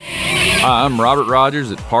Hi, I'm Robert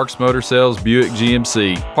Rogers at Parks Motor Sales Buick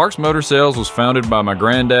GMC. Parks Motor Sales was founded by my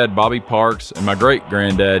granddad, Bobby Parks, and my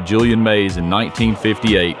great-granddad, Julian Mays, in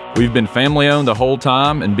 1958. We've been family-owned the whole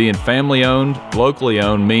time, and being family-owned,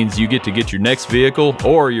 locally-owned means you get to get your next vehicle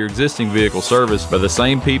or your existing vehicle serviced by the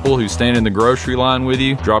same people who stand in the grocery line with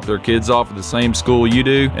you, drop their kids off at the same school you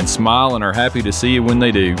do, and smile and are happy to see you when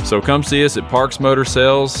they do. So come see us at Parks Motor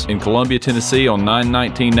Sales in Columbia, Tennessee on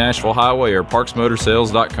 919 Nashville Highway or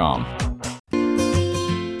parksmotorsales.com.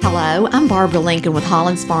 Hello, I'm Barbara Lincoln with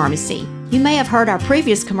Holland's Pharmacy. You may have heard our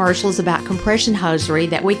previous commercials about compression hosiery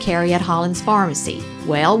that we carry at Holland's Pharmacy.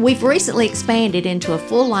 Well, we've recently expanded into a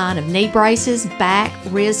full line of knee braces, back,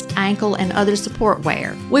 wrist, ankle, and other support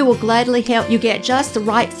wear. We will gladly help you get just the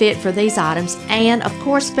right fit for these items and, of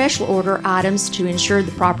course, special order items to ensure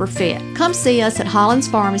the proper fit. Come see us at Holland's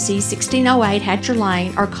Pharmacy, 1608 Hatcher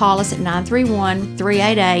Lane, or call us at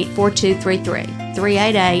 931-388-4233.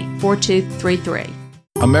 388-4233.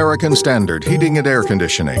 American Standard Heating and Air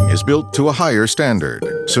Conditioning is built to a higher standard,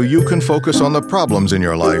 so you can focus on the problems in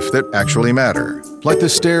your life that actually matter, like the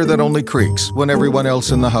stair that only creaks when everyone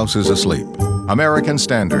else in the house is asleep. American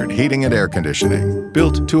Standard Heating and Air Conditioning,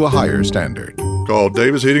 built to a higher standard. Call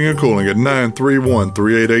Davis Heating and Cooling at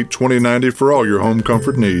 931-388-2090 for all your home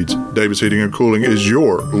comfort needs. Davis Heating and Cooling is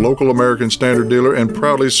your local American Standard dealer and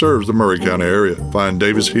proudly serves the Murray County area. Find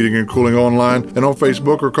Davis Heating and Cooling online and on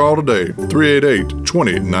Facebook or call today,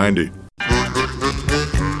 388-2090.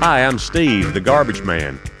 Hi, I'm Steve, the Garbage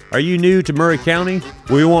Man. Are you new to Murray County?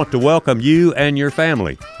 We want to welcome you and your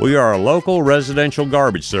family. We are a local residential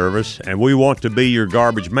garbage service, and we want to be your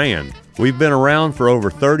garbage man. We've been around for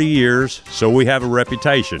over 30 years, so we have a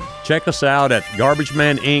reputation. Check us out at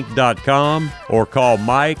garbagemaninc.com or call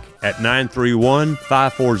Mike at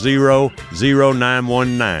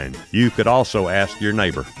 931-540-0919. You could also ask your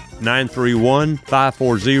neighbor.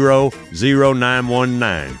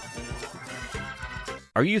 931-540-0919.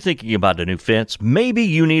 Are you thinking about a new fence? Maybe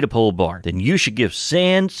you need a pole barn. Then you should give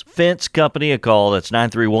Sands Fence Company a call. That's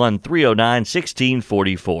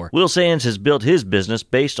 931-309-1644. Will Sands has built his business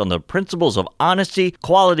based on the principles of honesty,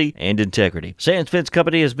 quality, and integrity. Sands Fence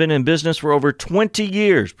Company has been in business for over 20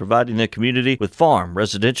 years, providing the community with farm,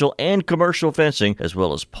 residential, and commercial fencing, as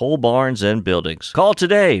well as pole barns and buildings. Call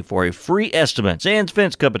today for a free estimate. Sands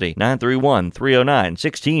Fence Company,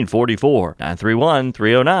 931-309-1644.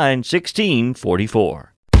 931-309-1644.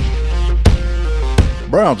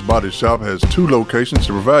 Brown's Body Shop has 2 locations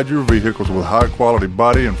to provide your vehicles with high-quality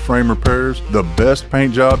body and frame repairs, the best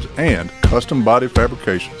paint jobs, and custom body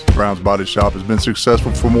fabrications. Brown's Body Shop has been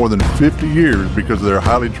successful for more than 50 years because of their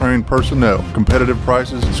highly trained personnel, competitive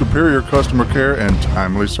prices, superior customer care, and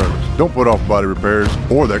timely service. Don't put off body repairs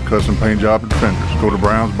or that custom paint job at Fenders. Go to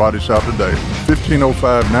Brown's Body Shop today,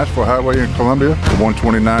 1505 Nashville Highway in Columbia, to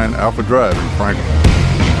 129 Alpha Drive in Franklin.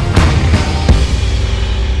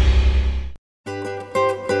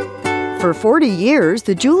 For 40 years,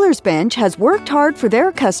 the Jeweler's Bench has worked hard for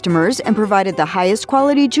their customers and provided the highest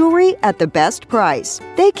quality jewelry at the best price.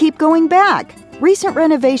 They keep going back. Recent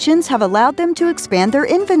renovations have allowed them to expand their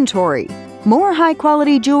inventory. More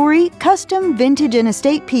high-quality jewelry, custom, vintage, and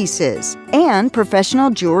estate pieces, and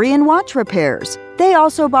professional jewelry and watch repairs. They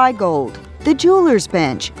also buy gold. The Jeweler's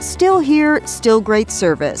Bench, still here, still great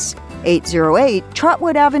service. 808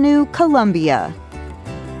 Trotwood Avenue, Columbia.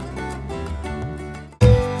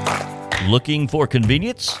 Looking for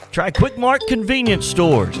convenience? Try Quick Mart Convenience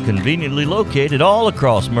Stores, conveniently located all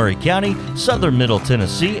across Murray County, southern Middle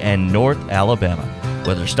Tennessee, and North Alabama.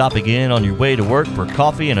 Whether stopping in on your way to work for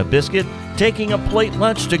coffee and a biscuit, taking a plate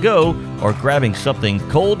lunch to go, or grabbing something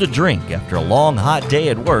cold to drink after a long hot day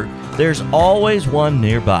at work, there's always one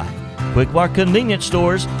nearby. Quick Mart Convenience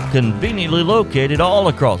Stores, conveniently located all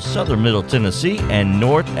across southern Middle Tennessee and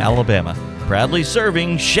North Alabama. Proudly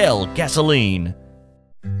serving Shell gasoline.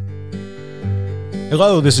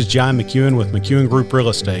 Hello, this is John McEwen with McEwen Group Real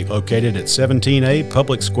Estate, located at 17A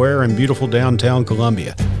Public Square in beautiful downtown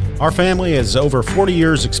Columbia. Our family has over 40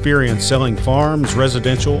 years experience selling farms,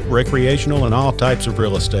 residential, recreational, and all types of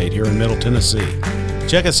real estate here in Middle Tennessee.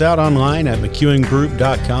 Check us out online at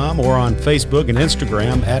McEwenGroup.com or on Facebook and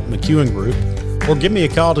Instagram at McEwen Group, or give me a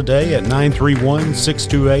call today at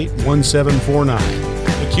 931-628-1749.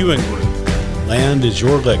 McEwen Group. Land is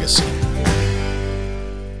your legacy.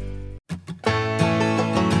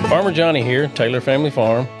 Farmer Johnny here, Taylor Family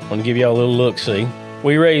Farm. I want to give y'all a little look-see.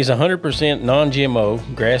 We raise 100%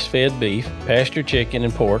 non-GMO, grass-fed beef, pasture chicken,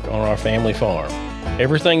 and pork on our family farm.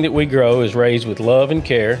 Everything that we grow is raised with love and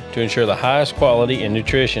care to ensure the highest quality and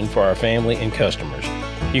nutrition for our family and customers.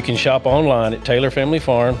 You can shop online at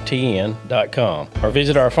TaylorFamilyFarmTN.com or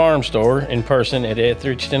visit our farm store in person at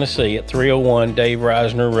Etheridge, Tennessee at 301 Dave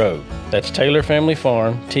Reisner Road. That's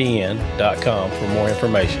TaylorFamilyFarmTN.com for more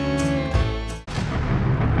information.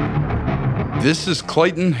 This is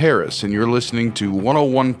Clayton Harris, and you're listening to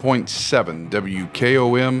 101.7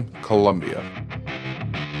 WKOM Columbia.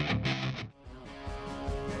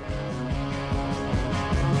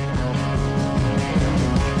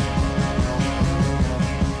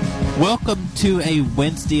 Welcome to a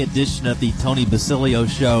Wednesday edition of the Tony Basilio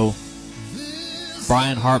Show.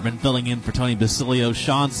 Brian Hartman filling in for Tony Basilio.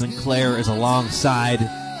 Sean Sinclair is alongside.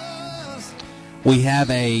 We have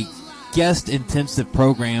a guest-intensive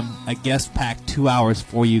program, a guest-packed 2 hours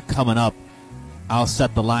for you coming up. I'll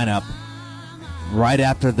set the lineup. Right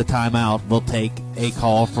after the timeout, we'll take a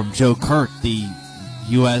call from Joe Kurt, the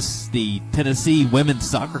Tennessee women's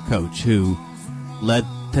soccer coach who led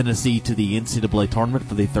Tennessee to the NCAA tournament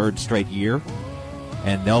for the third straight year.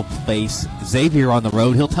 And they'll face Xavier on the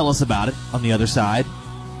road. He'll tell us about it on the other side.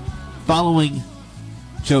 Following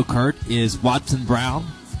Joe Kurt is Watson Brown.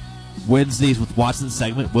 Wednesdays with Watson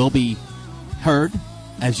segment will be heard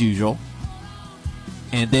as usual.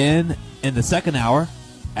 And then in the second hour,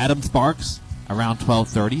 Adam Sparks around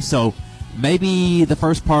 12:30. So maybe the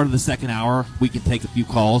first part of the second hour we can take a few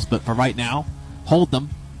calls, but for right now, hold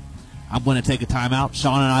them. I'm going to take a timeout.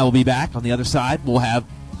 Sean and I will be back on the other side. We'll have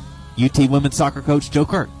UT women's soccer coach Joe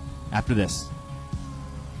Kurt after this.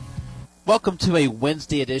 Welcome to a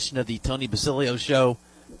Wednesday edition of the Tony Basilio Show.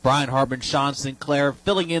 Brian Hartman, Sean Sinclair,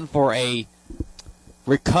 filling in for a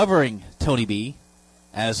recovering Tony B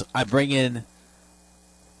as I bring in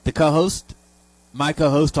the co-host. My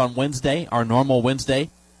co-host on Wednesday, our normal Wednesday,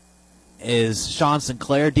 is Sean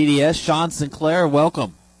Sinclair, DDS. Sean Sinclair,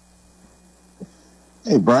 welcome.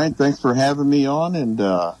 Hey, Brian, thanks for having me on, and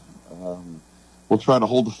we'll try to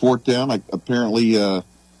hold the fort down. Apparently,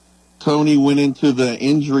 Tony went into the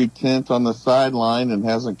injury tent on the sideline and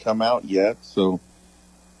hasn't come out yet, so,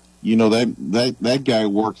 you know, that guy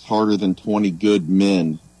works harder than 20 good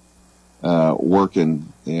men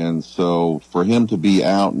working, and so for him to be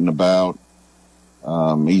out and about,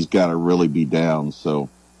 he's got to really be down, so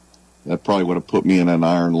that probably would have put me in an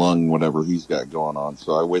iron lung, whatever he's got going on.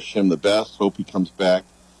 So I wish him the best. Hope he comes back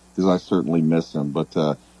because I certainly miss him. But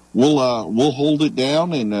we'll hold it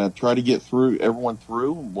down and try to get everyone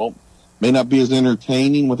through. May not be as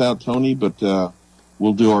entertaining without Tony, but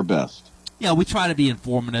we'll do our best. Yeah, we try to be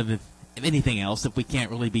informative, if anything else, if we can't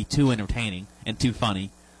really be too entertaining and too funny.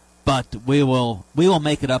 But we will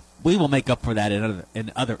make it up. We will make up for that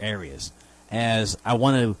in other areas. As I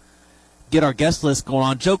want to get our guest list going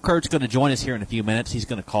on. Joe Kurt's going to join us here in a few minutes. He's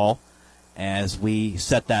going to call as we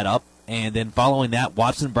set that up. And then following that,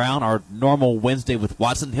 Watson Brown, our normal Wednesday with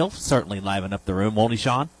Watson. He'll certainly liven up the room, won't he,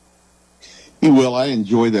 Sean? He will. I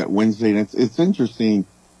enjoy that Wednesday. And it's interesting.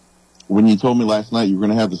 When you told me last night you were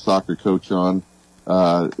going to have the soccer coach on,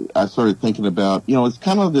 I started thinking about, you know, it's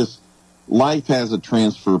kind of this, life has a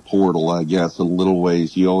transfer portal, I guess, a little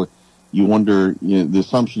ways. You wonder, the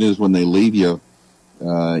assumption is when they leave you,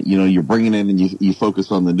 you're bringing in and you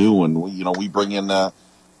focus on the new one. We bring in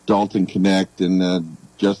Dalton Connect and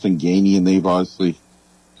Justin Gainey, and they've obviously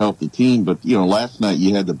helped the team. But, last night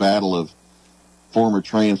you had the battle of former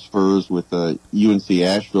transfers with UNC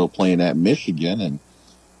Asheville playing at Michigan, and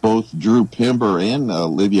both Drew Pember and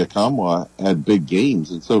Olivia Kamwa had big games.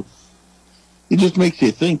 And so it just makes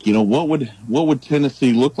you think, what would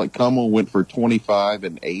Tennessee look like? Kamwa went for 25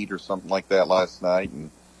 and 8 or something like that last night, and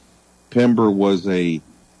Pember was a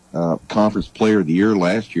conference player of the year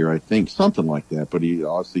last year, I think, something like that. But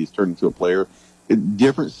he's turned into a player.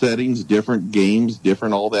 Different settings, different games,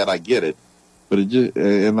 different all that. I get it, but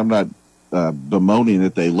and I'm not bemoaning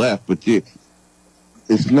that they left, but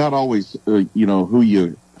it's not always who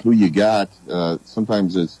you got.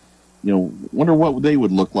 Sometimes it's wonder what they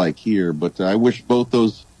would look like here. But I wish both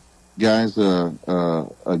those guys a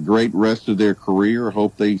great rest of their career.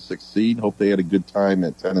 Hope they succeed. Hope they had a good time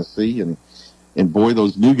at Tennessee. And boy,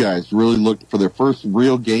 those new guys really looked for their first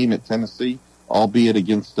real game at Tennessee, albeit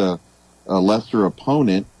against a lesser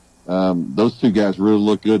opponent. Those two guys really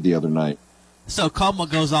looked good the other night. So Kamwa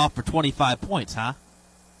goes off for 25 points, huh?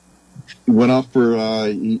 He went off for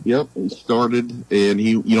he started, and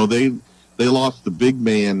they lost the big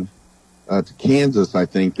man to Kansas, I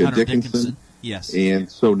think, Dickinson. Yes. And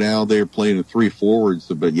so now they're playing with 3 forwards.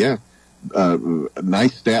 But,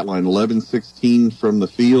 nice stat line, 11-16 from the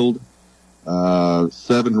field,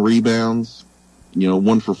 7 rebounds,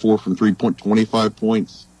 1 for 4 from 3-point, 25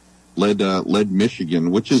 points, led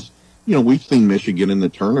Michigan, which is, we've seen Michigan in the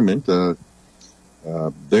tournament.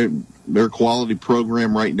 They're a quality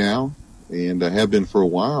program right now, and have been for a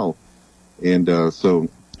while. And so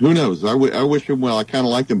who knows? I wish him well. I kind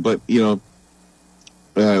of like him, but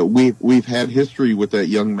we've had history with that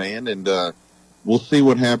young man, and we'll see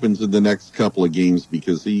what happens in the next couple of games,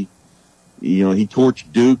 because he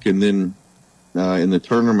torched Duke, and then in the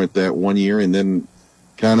tournament that one year, and then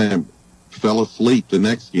kind of fell asleep the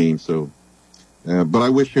next game. So, but I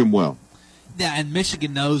wish him well. Yeah, and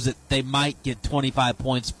Michigan knows that they might get 25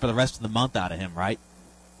 points for the rest of the month out of him, right?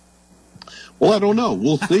 Well, I don't know.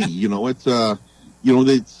 We'll see.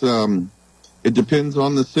 It depends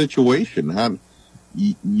on the situation. How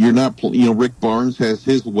you're not, Rick Barnes has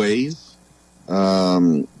his ways.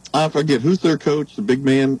 I forget who's their coach, the big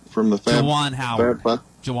man from the Juwan Howard.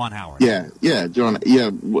 Juwan Howard. Yeah, John. Yeah,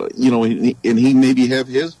 and he maybe have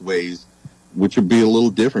his ways, which would be a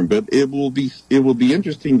little different. But it will be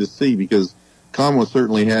interesting to see, because Conway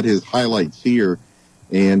certainly had his highlights here,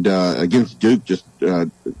 and against Duke just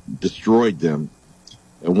destroyed them,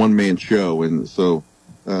 a one-man show. And so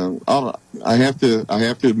I have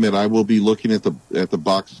to admit, I will be looking at the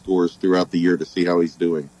box scores throughout the year to see how he's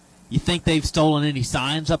doing. You think they've stolen any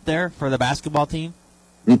signs up there for the basketball team?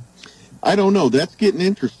 I don't know. That's getting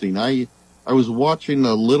interesting. I was watching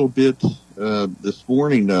a little bit this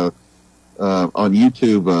morning on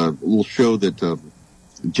YouTube, a little show that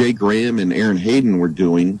Jay Graham and Aaron Hayden were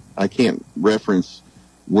doing. I can't reference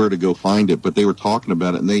where to go find it, but they were talking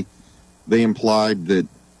about it, and they implied that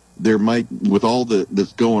there might, with all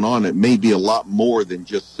that's going on, it may be a lot more than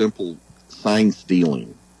just simple sign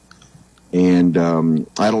stealing. And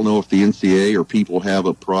I don't know if the NCAA or people have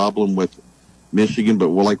a problem with Michigan, but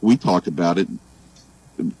like we talked about it,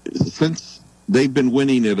 since they've been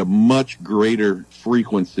winning at a much greater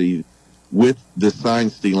frequency with the sign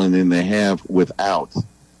stealing than they have without,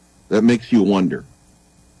 that makes you wonder.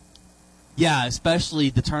 Yeah, especially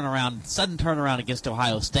the sudden turnaround against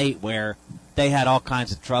Ohio State, where they had all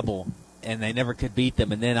kinds of trouble and they never could beat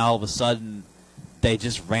them, and then all of a sudden they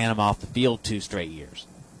just ran them off the field 2 straight years.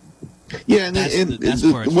 Yeah, and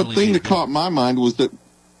one thing that caught my mind was that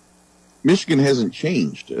Michigan hasn't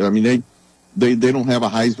changed. I mean, they don't have a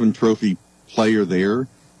Heisman Trophy player there.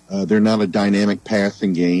 They're not a dynamic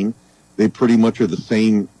passing game. They pretty much are the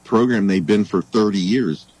same program they've been for 30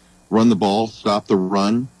 years. Run the ball, stop the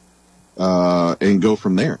run, and go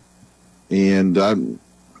from there. And,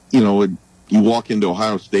 you walk into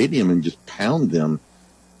Ohio Stadium and just pound them,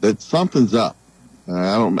 that something's up.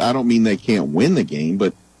 I don't mean they can't win the game,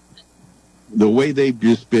 but the way they've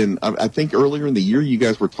just been, I think earlier in the year you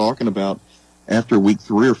guys were talking about after week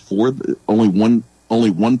 3 or 4, only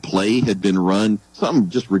one play had been run, something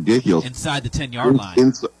just ridiculous. Inside the 10-yard line.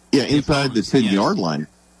 Inside the 10-yard line.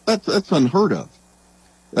 That's unheard of.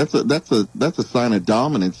 That's a sign of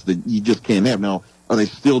dominance that you just can't have. Now, are they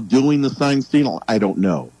still doing the sign stealing? I don't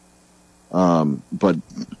know. But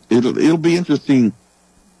it'll be interesting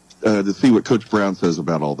to see what Coach Brown says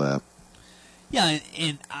about all that. Yeah,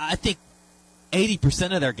 and I think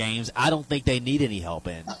 80% of their games, I don't think they need any help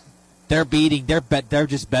in. They're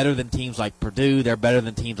just better than teams like Purdue. They're better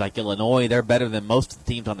than teams like Illinois. They're better than most of the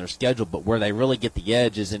teams on their schedule. But where they really get the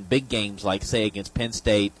edge is in big games, like say against Penn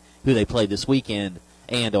State, who they played this weekend,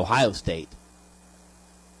 and Ohio State.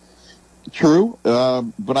 True,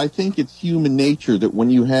 but I think it's human nature that when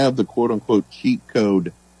you have the quote-unquote cheat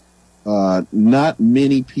code, not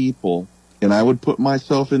many people, and I would put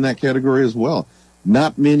myself in that category as well,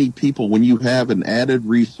 not many people, when you have an added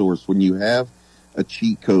resource, when you have a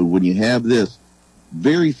cheat code, when you have this,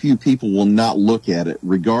 very few people will not look at it,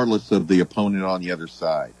 regardless of the opponent on the other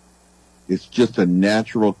side. It's just a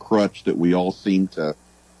natural crutch that we all seem to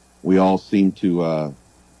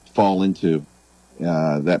fall into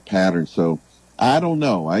that pattern. So I don't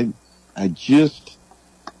know. I'm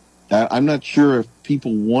not sure if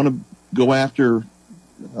people want to go after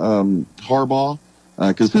Harbaugh,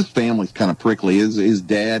 because his family's kind of prickly. His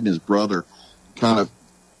dad and his brother kind of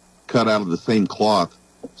cut out of the same cloth.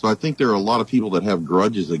 So I think there are a lot of people that have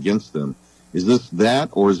grudges against them. Is this that,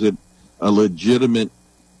 or is it a legitimate,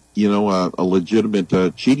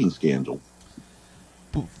 cheating scandal?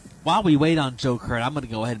 While we wait on Joe Kurt, I'm going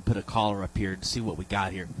to go ahead and put a caller up here to see what we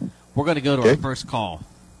got here. We're going to go to our first call.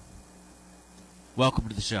 Welcome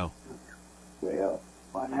to the show. Well,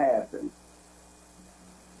 what happened?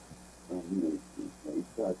 They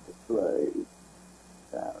got to play.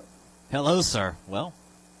 Hello, sir. Well,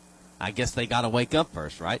 I guess they got to wake up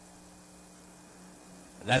first, right?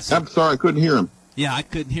 I'm sorry, I couldn't hear him. Yeah, I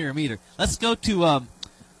couldn't hear him either. Let's go to, and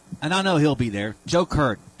I know he'll be there, Joe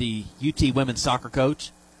Kurt, the UT women's soccer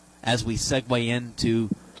coach, as we segue into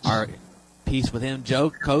our piece with him. Joe,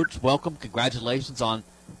 Coach, welcome. Congratulations on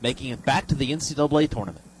making it back to the NCAA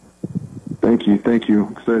tournament. Thank you.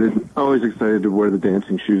 Excited. Always excited to wear the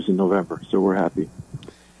dancing shoes in November, so we're happy.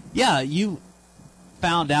 Yeah, you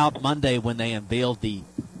found out Monday when they unveiled the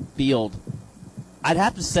field. I'd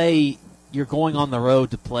have to say you're going on the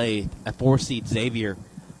road to play a 4-seed Xavier.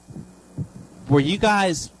 Were you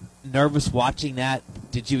guys nervous watching that?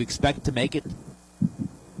 Did you expect to make it?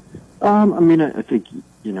 I think,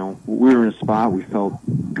 we were in a spot we felt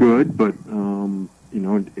good, but,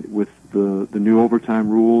 with the new overtime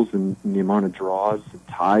rules and the amount of draws and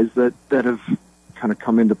ties that have kind of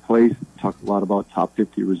come into place, talked a lot about top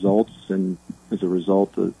 50 results, and as a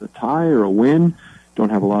result, a tie or a win. Don't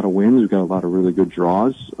have a lot of wins. We've got a lot of really good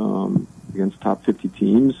draws against top 50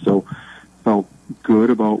 teams, so felt good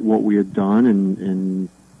about what we had done and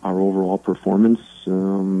our overall performance.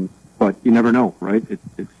 But you never know, right?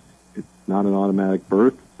 It's not an automatic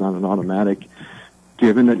berth. It's not an automatic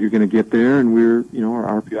given that you're going to get there. And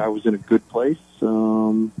our RPI was in a good place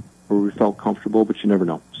where we felt comfortable, but you never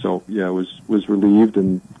know. So yeah, was relieved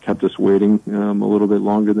and kept us waiting a little bit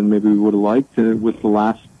longer than maybe we would have liked with the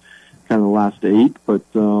last 8. But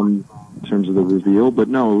in terms of the reveal, but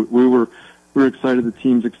no, we were excited. The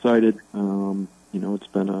team's excited. It's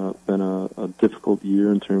been a difficult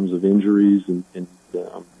year in terms of injuries and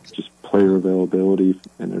just player availability,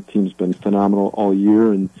 and their team's been phenomenal all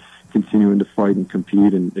year and continuing to fight and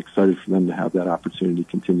compete, and excited for them to have that opportunity to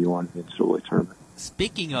continue on in the NCAA tournament.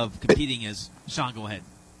 Speaking of competing, Sean, go ahead.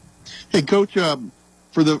 Hey, Coach, for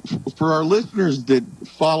our listeners that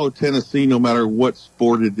follow Tennessee, no matter what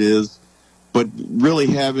sport it is, but really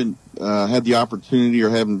haven't had the opportunity or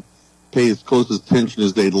haven't paid as close attention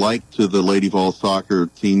as they'd like to the Lady Vol soccer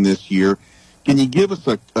team this year, can you give us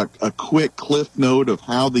a quick cliff note of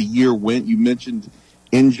how the year went? You mentioned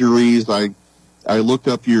injuries. I looked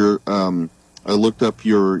up your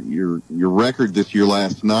record this year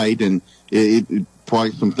last night, and it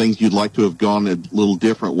probably some things you'd like to have gone a little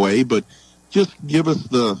different way, but just give us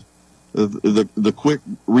the quick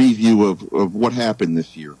review of what happened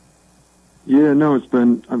this year. Yeah, no, I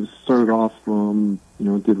started off,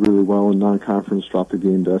 did really well in non-conference, dropped a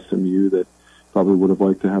game to SMU that probably would have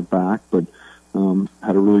liked to have back, but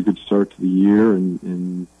had a really good start to the year,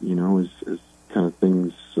 and as kind of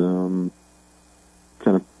things kind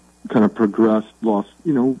of progressed, lost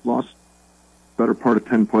better part of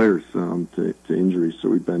 10 players to injuries, so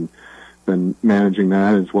we've been managing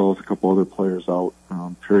that as well as a couple other players out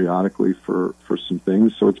periodically for some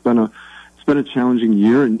things. So it's been a challenging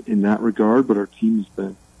year in that regard, but our team's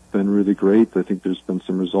been really great. I think there's been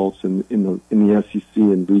some results in the SEC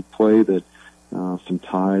and league play that some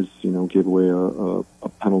ties, gave away a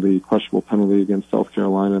questionable penalty against South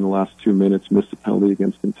Carolina in the last 2 minutes, missed a penalty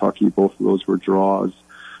against Kentucky. Both of those were draws.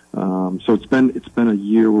 So it's been a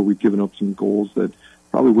year where we've given up some goals that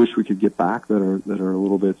probably wish we could get back that are a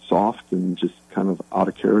little bit soft and just kind of out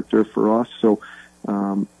of character for us. So,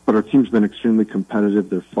 but our team's been extremely competitive.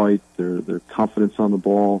 Their fight, their confidence on the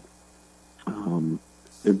ball,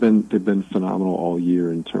 they've been phenomenal all year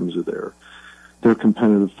in terms of their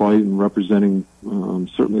competitive fight and representing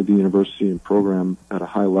certainly the university and program at a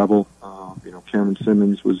high level. Cameron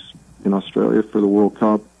Simmons was in Australia for the World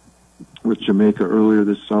Cup with Jamaica earlier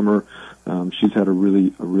this summer. She's had a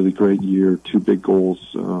really great year. 2 big goals,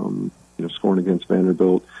 scoring against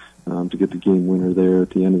Vanderbilt to get the game winner there at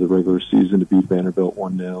the end of the regular season to beat Vanderbilt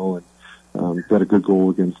 1-0, and got a good goal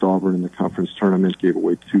against Auburn in the conference tournament. Gave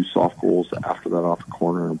away 2 soft goals after that off the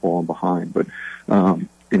corner and a ball in behind. But our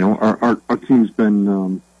team's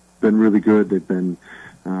been really good. They've been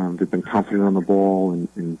confident on the ball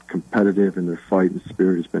and competitive, and their fight and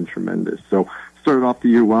spirit has been tremendous. So started off the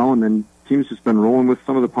year well, and then team's just been rolling with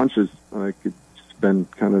some of the punches. It's just been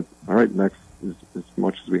kind of all right. Next, as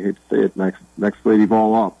much as we hate to say it, next Lady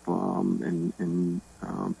Vol up,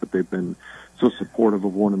 but they've been so supportive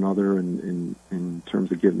of one another and in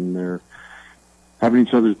terms of having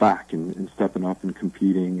each other's back and stepping up and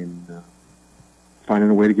competing and finding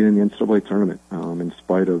a way to get in the NCAA tournament in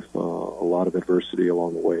spite of a lot of adversity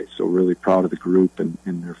along the way. So really proud of the group and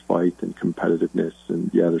their fight and competitiveness. And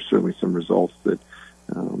yeah, there's certainly some results that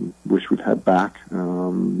wish we'd had back.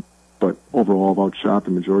 But overall, outshot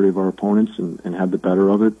the majority of our opponents and had the better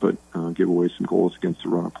of it, but give away some goals against the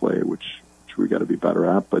run of play, which we got to be better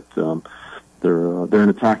at. But they're an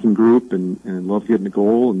attacking group and love getting a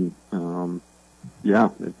goal. And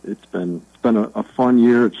it's been a fun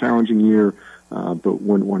year, a challenging year. But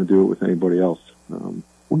wouldn't want to do it with anybody else.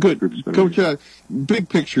 Well, good. Coach, big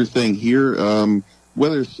picture thing here.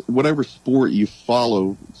 Whatever sport you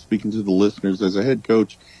follow, speaking to the listeners as a head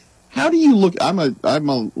coach, How do you look? I'm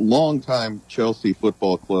a longtime Chelsea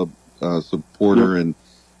Football Club supporter, and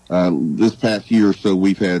this past year or so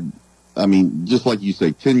we've had, I mean, just like you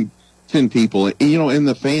say, 10 people, and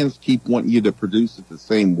the fans keep wanting you to produce it the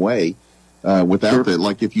same way without that.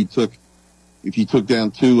 Like if you took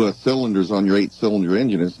down 2 cylinders on your 8-cylinder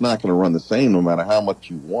engine, it's not going to run the same no matter how much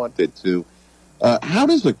you want it to. How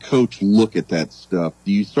does a coach look at that stuff?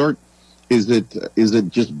 Do you start? Is it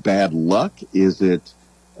just bad luck? Is it?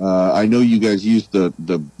 I know you guys use the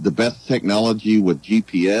best technology with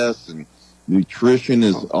GPS and nutrition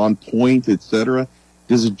is on point, etc.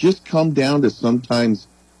 Does it just come down to sometimes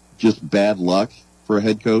just bad luck for a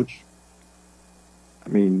head coach? I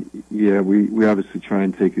mean, yeah, we obviously try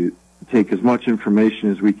and take as much information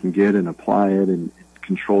as we can get and apply it and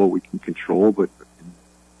control what we can control, but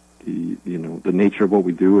the nature of what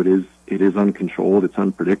we do, it is uncontrolled, it's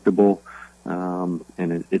unpredictable,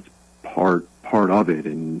 and it's part of it,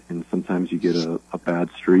 and sometimes you get a bad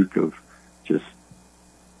streak of just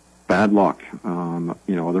bad luck.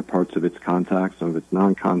 Other parts of it's contact, some of it's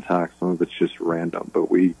non-contact, some of it's just random. But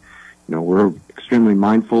we're extremely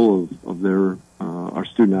mindful of their our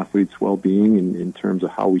student athletes' well-being in terms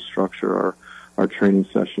of how we structure our training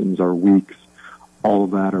sessions, our weeks, all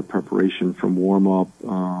of that, our preparation from warm-up,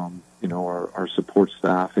 our support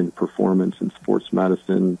staff in performance and sports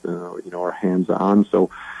medicine, our hands-on. So,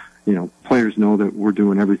 players know that we're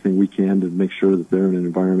doing everything we can to make sure that they're in an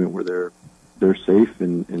environment where they're safe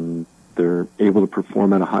and they're able to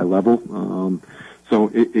perform at a high level. So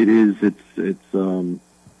it's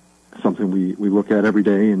something we look at every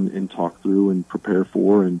day and talk through and prepare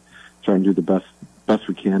for and try and do the best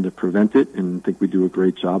we can to prevent it. And I think we do a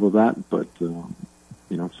great job of that. But,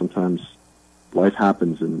 sometimes life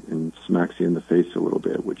happens and smacks you in the face a little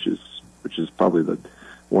bit, which is probably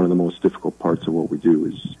one of the most difficult parts of what we do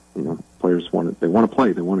is, players want to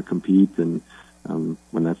play, they want to compete, and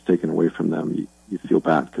when that's taken away from them, you feel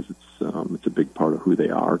bad because it's a big part of who they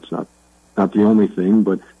are. It's not the only thing,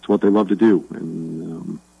 but it's what they love to do,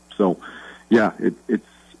 and so yeah, it's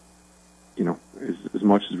as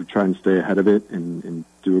much as we try and stay ahead of it and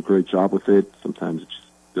do a great job with it, sometimes it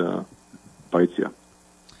just bites you.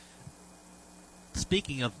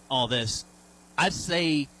 Speaking of all this, I'd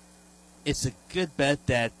say it's a good bet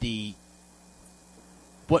that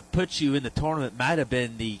what put you in the tournament might have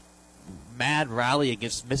been the mad rally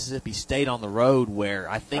against Mississippi State on the road, where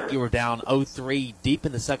I think you were down 0-3 deep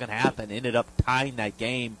in the second half and ended up tying that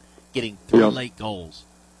game, getting 3 late goals.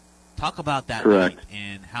 Talk about that night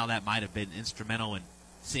and how that might have been instrumental in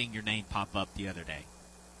seeing your name pop up the other day.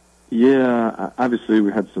 Yeah, obviously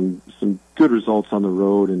we had some good results on the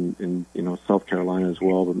road in South Carolina as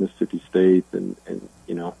well, but Mississippi State and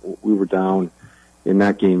we were down in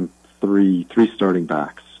that game three starting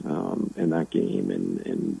backs in that game,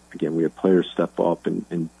 and again we had players step up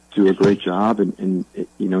and do a great job, and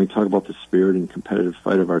you talk about the spirit and competitive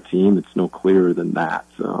fight of our team. It's no clearer than that.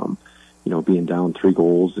 Being down 3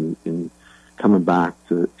 goals and coming back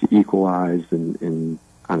to equalize and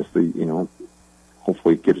honestly,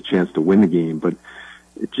 hopefully get a chance to win the game, but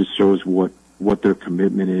it just shows what their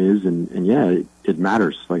commitment is, and yeah, it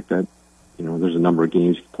matters like that. There's a number of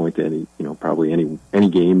games you can point to any, probably any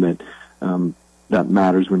game that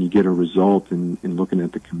matters when you get a result and looking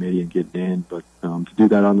at the committee and getting in, but to do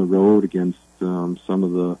that on the road against some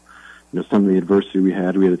of the adversity we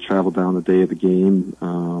had to travel down the day of the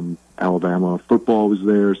game. Alabama football was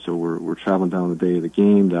there, so we're traveling down the day of the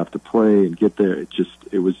game to have to play and get there.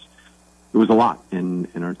 It was a lot, and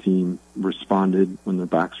our team responded when their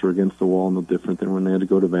backs were against the wall, no different than when they had to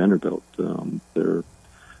go to Vanderbilt.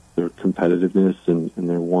 Their competitiveness and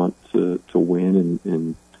their want to win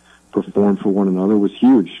and perform for one another was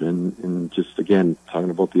huge, and just again talking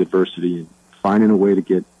about the adversity and finding a way to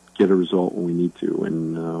get a result when we need to,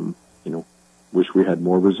 and wish we had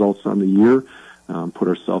more results on the year, put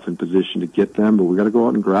ourselves in position to get them, but we got to go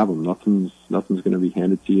out and grab them. Nothing's going to be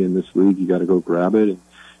handed to you in this league. You got to go grab it,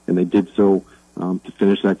 and they did so to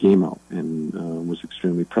finish that game out, and was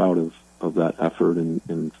extremely proud of that effort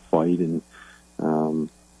and fight, and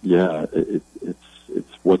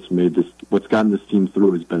it's what's gotten this team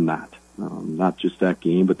through has been that, not just that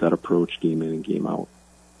game, but that approach game in and game out.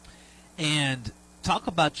 And talk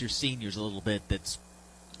about your seniors a little bit. That's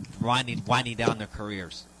winding down their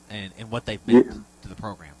careers and what they've been to the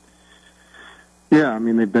program. Yeah, I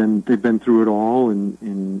mean they've been through it all,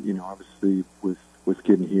 and obviously with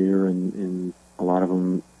getting here and a lot of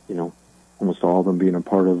them, almost all of them being a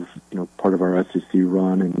part of our SEC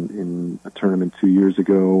run in a tournament 2 years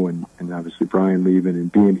ago, and obviously Brian leaving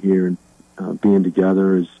and being here and being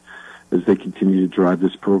together as they continue to drive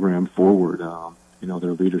this program forward.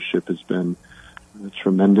 their leadership has been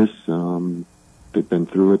tremendous. They've been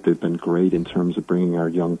through it. They've been great in terms of bringing our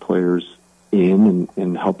young players in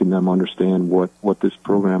and helping them understand what this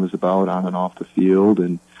program is about on and off the field.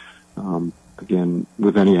 And again,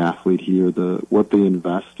 with any athlete here, what they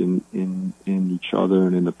invest in each other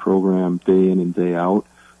and in the program day in and day out.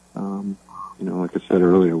 Like I said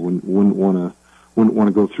earlier, wouldn't want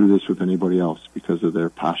to go through this with anybody else because of their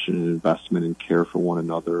passion and investment and care for one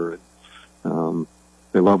another.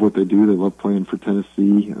 They love what they do. They love playing for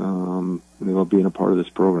Tennessee. And they love being a part of this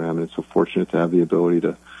program. And it's so fortunate to have the ability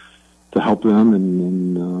to help them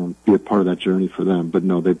and be a part of that journey for them. But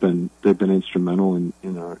no, they've been instrumental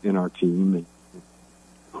in our team and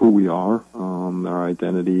who we are, our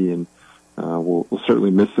identity, and we'll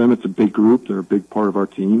certainly miss them. It's a big group. They're a big part of our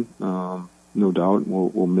team, no doubt.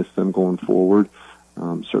 We'll miss them going forward.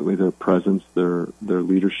 Certainly their presence, their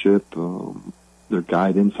leadership, their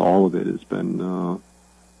guidance, all of it has been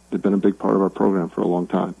they've been a big part of our program for a long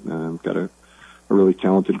time. We've got a really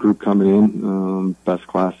talented group coming in, best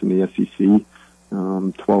class in the SEC,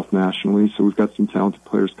 12th nationally. So we've got some talented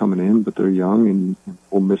players coming in, but they're young, and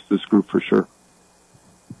we'll miss this group for sure.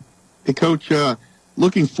 Hey, Coach,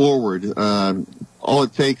 looking forward, all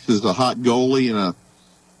it takes is a hot goalie and a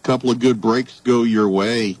couple of good breaks go your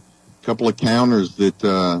way, a couple of counters that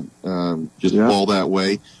just fall that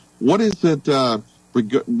way. What is it,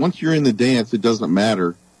 once you're in the dance, it doesn't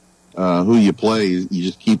matter who you play. You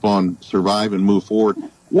just keep on surviving, move forward.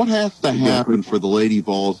 What has to happen for the Lady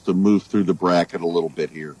Vols to move through the bracket a little bit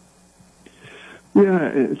here? Yeah,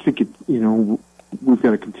 I think we've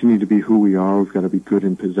got to continue to be who we are. We've got to be good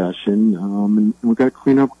in possession, and we've got to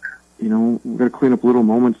clean up. We've got to clean up little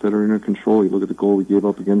moments that are in our control. You look at the goal we gave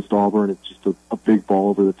up against Auburn. It's just a big ball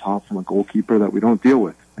over the top from a goalkeeper that we don't deal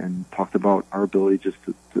with. And talked about our ability just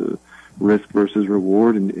to risk versus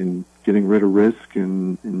reward and getting rid of risk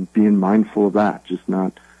and being mindful of that, just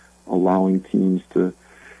not allowing teams to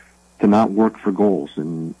not work for goals.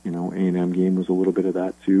 And, A&M game was a little bit of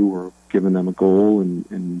that too. We're giving them a goal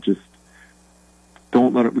and just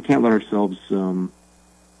we can't let ourselves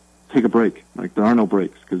take a break. Like, there are no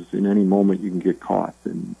breaks because in any moment you can get caught.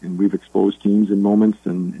 And we've exposed teams in moments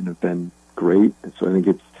and have been great. And so I think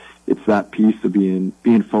it's that piece of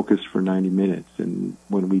being focused for 90 minutes. And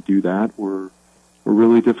when we do that, we're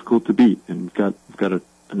really difficult to beat. And we've got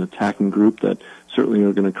an attacking group that certainly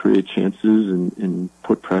are going to create chances and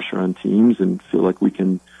put pressure on teams and feel like we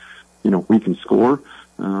can score.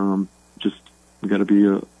 Just we got to be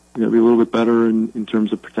a little bit better in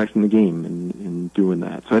terms of protecting the game and doing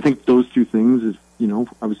that. So I think those two things is,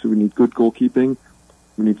 obviously we need good goalkeeping.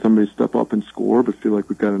 We need somebody to step up and score, but feel like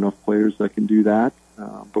we've got enough players that can do that.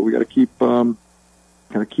 But we got to keep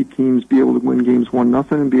teams be able to win games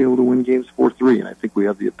 1-0 and be able to win games 4-3. And I think we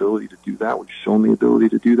have the ability to do that. We've shown the ability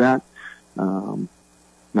to do that.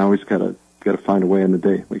 Now we just got to find a way in the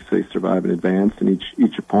day, like say, survive and advance. And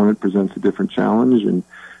each opponent presents a different challenge. And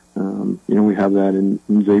we have that in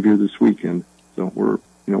Xavier this weekend. So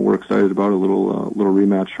we're excited about a little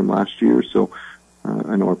rematch from last year. So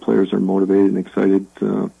I know our players are motivated and excited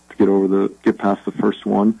to get past the first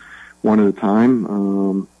one at a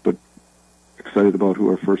time. But excited about who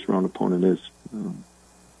our first round opponent is.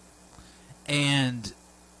 And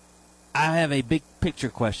I have a big picture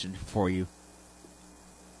question for you.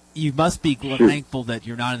 You must be thankful that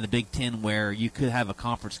you're not in the Big Ten, where you could have a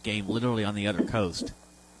conference game literally on the other coast,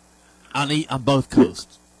 on both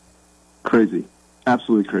coasts. Crazy,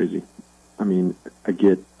 absolutely crazy. I mean, I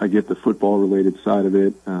get the football related side of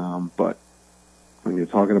it, but when you're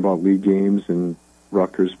talking about league games and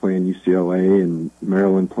Rutgers playing UCLA and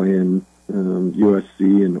Maryland playing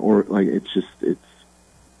USC it's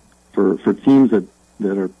for teams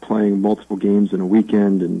that are playing multiple games in a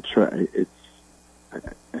weekend and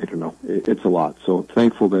I don't know, it's a lot. So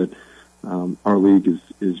thankful that our league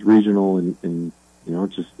is regional and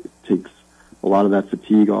it takes a lot of that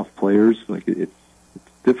fatigue off players. Like it's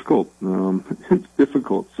difficult. It's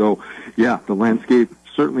difficult. So yeah, the landscape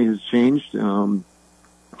certainly has changed,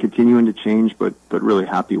 continuing to change, but really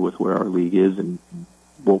happy with where our league is and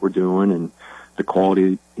what we're doing and the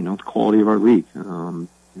quality of our league.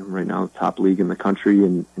 Right now, the top league in the country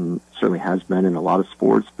and certainly has been in a lot of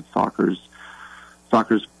sports, but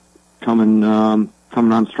soccer's coming on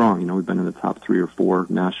strong. We've been in the top 3 or 4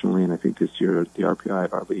 nationally, and I think this year the RPI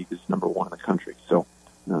of our league is number 1 in the country. So,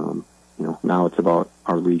 now it's about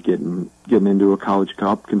our league getting into a college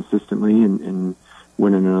cup consistently and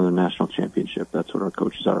winning another national championship. That's what our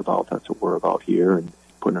coaches are about. That's what we're about here, and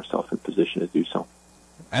putting ourselves in position to do so.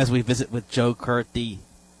 As we visit with Joe Kurt, the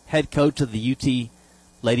head coach of the UT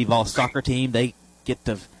Lady Vols soccer team, they get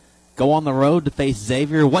to go on the road to face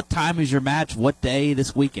Xavier. What time is your match? What day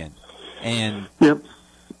this weekend? And Yep,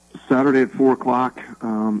 Saturday at 4 o'clock.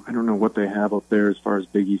 I don't know what they have up there as far as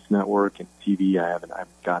Big East Network and TV. I haven't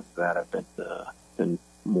gotten to that. I've been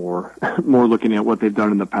more looking at what they've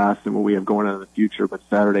done in the past and what we have going on in the future. But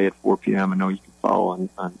Saturday at 4 p.m. I know you can follow on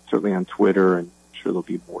certainly on Twitter, and I'm sure there'll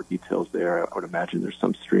be more details there. I would imagine there's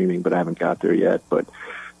some streaming, but I haven't got there yet. But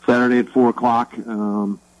Saturday at 4 o'clock.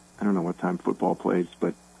 I don't know what time football plays,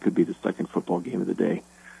 but could be the second football game of the day.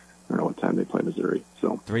 I don't know what time they play Missouri.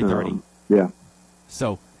 So 3:30. Yeah.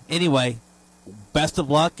 So anyway, best of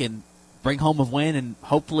luck and bring home a win, and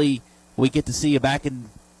hopefully we get to see you back in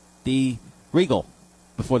the Regal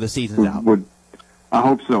before the season's out. I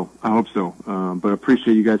hope so. But I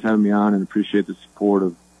appreciate you guys having me on, and appreciate the support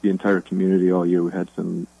of the entire community all year. We had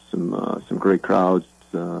some great crowds.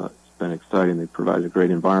 It's been exciting. They provided a great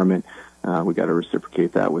environment. We got to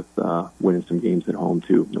reciprocate that with winning some games at home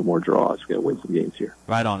too. No more draws. We got to win some games here.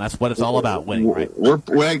 Right on. That's what it's all about, winning.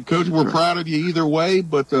 Right. Coach, we're proud of you either way,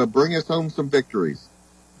 but bring us home some victories.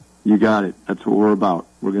 You got it. That's what we're about.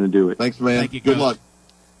 We're going to do it. Thanks, man. Thank you, Good Coach. luck.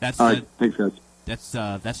 That's all right. Thanks, guys.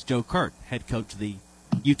 That's Joe Kurt, head coach of the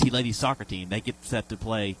UT Ladies soccer team. They get set to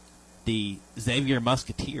play the Xavier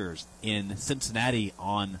Musketeers in Cincinnati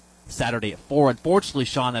on Saturday at 4. Unfortunately,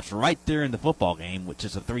 Sean, that's right there in the football game, which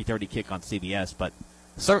is a 3:30 kick on CBS. But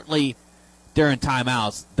certainly during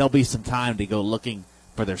timeouts, there'll be some time to go looking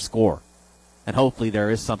for their score. And hopefully there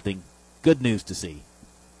is something good news to see.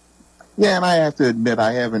 Yeah, and I have to admit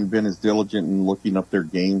I haven't been as diligent in looking up their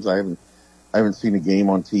games. I haven't seen a game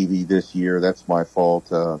on TV this year. That's my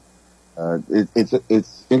fault. It's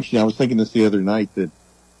interesting. I was thinking this the other night that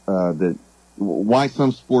why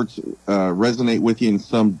some sports resonate with you and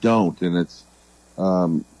some don't, and it's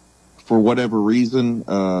for whatever reason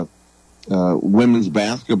women's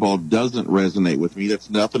basketball doesn't resonate with me. That's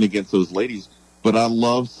nothing against those ladies, but I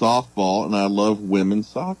love softball and I love women's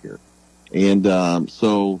soccer, and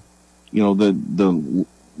so the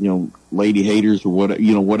lady haters or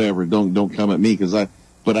whatever don't come at me because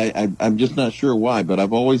I'm just not sure why, but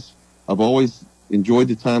I've always enjoyed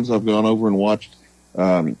the times I've gone over and watched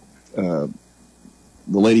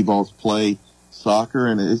the Lady Vols play soccer,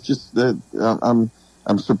 and it's just that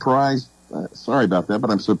I'm surprised. Sorry about that, but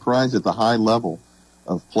I'm surprised at the high level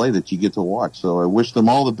of play that you get to watch. So I wish them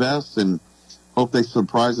all the best and hope they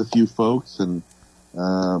surprise a few folks. And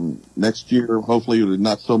next year, hopefully,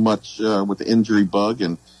 not so much with the injury bug,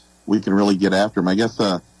 and we can really get after them. I guess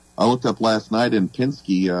I looked up last night, and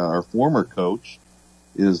Penske, our former coach,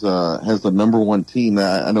 has the number one team.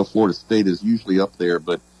 I know Florida State is usually up there,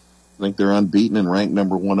 but I think they're unbeaten and ranked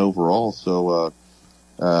number one overall. So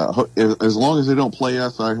as long as they don't play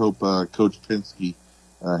us, I hope Coach Penske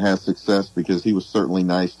has success because he was certainly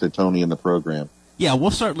nice to Tony and the program. Yeah, we'll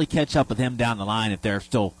certainly catch up with him down the line if they're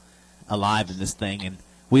still alive in this thing. And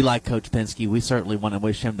we like Coach Penske. We certainly want to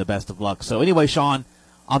wish him the best of luck. So anyway, Sean,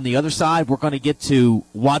 on the other side, we're going to get to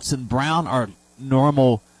Watson Brown, our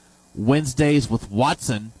normal Wednesdays with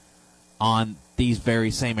Watson on these very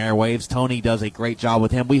same airwaves. Tony does a great job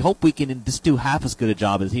with him. We hope we can just do half as good a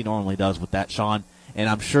job as he normally does with that, Sean. And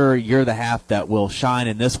I'm sure you're the half that will shine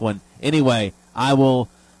in this one. Anyway, I will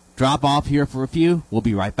drop off here for a few. We'll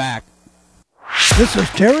be right back. This is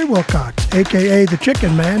Terry Wilcox, a.k.a. The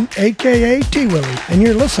Chicken Man, a.k.a. T-Willie, and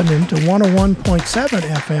you're listening to 101.7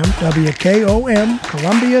 FM WKOM,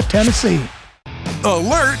 Columbia, Tennessee.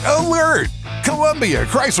 Alert, alert! Columbia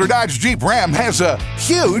Chrysler Dodge Jeep Ram has a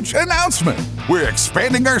huge announcement. We're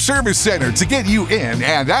expanding our service center to get you in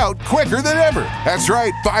and out quicker than ever. That's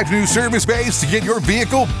right, 5 new service bays to get your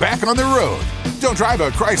vehicle back on the road. Don't drive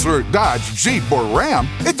a Chrysler, Dodge, Jeep, or Ram.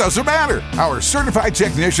 It doesn't matter. Our certified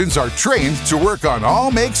technicians are trained to work on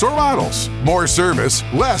all makes or models. More service,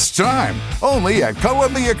 less time. Only at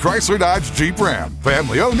Columbia Chrysler Dodge Jeep Ram.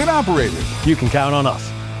 Family owned and operated. You can count on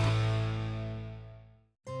us.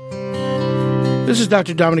 This is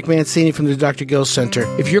Dr. Dominic Mancini from the Dr. Gill Center.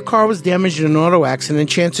 If your car was damaged in an auto accident,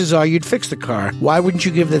 chances are you'd fix the car. Why wouldn't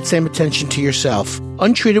you give that same attention to yourself?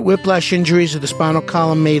 Untreated whiplash injuries of the spinal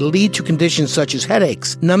column may lead to conditions such as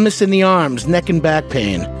headaches, numbness in the arms, neck and back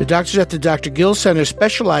pain. The doctors at the Dr. Gill Center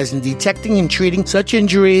specialize in detecting and treating such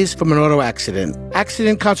injuries from an auto accident.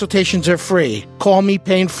 Accident consultations are free. Call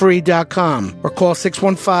mepainfree.com or call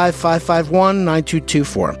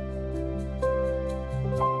 615-551-9224.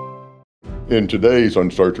 In today's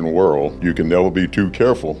uncertain world, you can never be too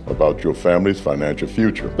careful about your family's financial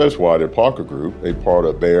future. That's why the Parker Group, a part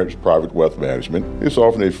of Baird's Private Wealth Management, is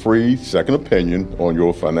offering a free second opinion on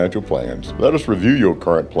your financial plans. Let us review your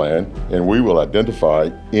current plan, and we will identify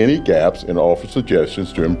any gaps and offer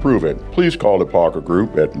suggestions to improve it. Please call the Parker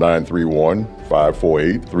Group at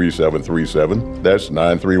 931-548-3737. That's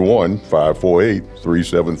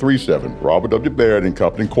 931-548-3737. Robert W. Baird &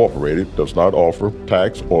 Company Incorporated does not offer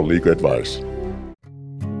tax or legal advice.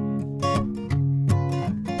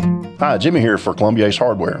 Hi, Jimmy here for Columbia Ace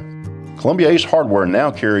Hardware. Columbia Ace Hardware now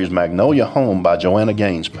carries Magnolia Home by Joanna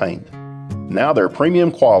Gaines paint. Now their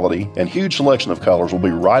premium quality and huge selection of colors will be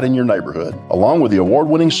right in your neighborhood. Along with the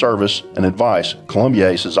award-winning service and advice Columbia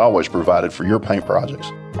Ace has always provided for your paint projects.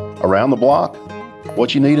 Around the block,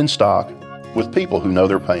 what you need in stock, with people who know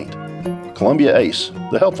their paint. Columbia Ace,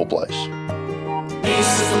 the helpful place.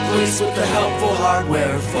 Ace is the place with the helpful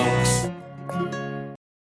hardware, folks.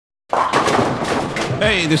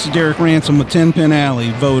 Hey, this is Derek Ransom with 10 Pin Alley,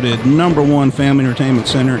 voted #1 family entertainment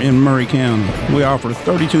center in Murray County. We offer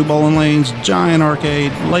 32 bowling lanes, giant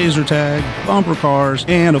arcade, laser tag, bumper cars,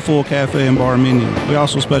 and a full cafe and bar menu. We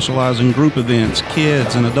also specialize in group events,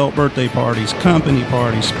 kids and adult birthday parties, company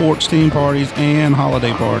parties, sports team parties, and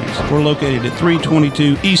holiday parties. We're located at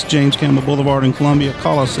 322 East James Campbell Boulevard in Columbia.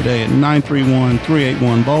 Call us today at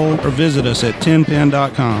 931-381-BOWL or visit us at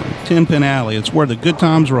 10pin.com. 10 Pin Alley, it's where the good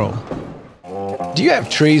times roll. Do you have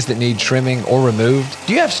trees that need trimming or removed?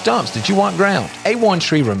 Do you have stumps that you want ground? A1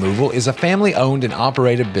 Tree Removal is a family-owned and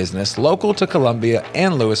operated business local to Columbia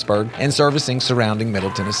and Lewisburg and servicing surrounding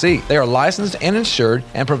Middle Tennessee. They are licensed and insured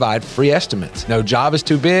and provide free estimates. No job is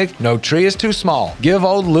too big, no tree is too small. Give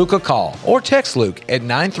old Luke a call or text Luke at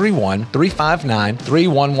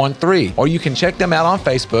 931-359-3113, or you can check them out on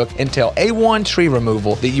Facebook and tell A1 Tree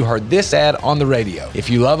Removal that you heard this ad on the radio. If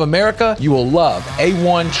you love America, you will love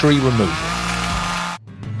A1 Tree Removal.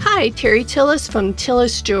 Hi, Terry Tillis from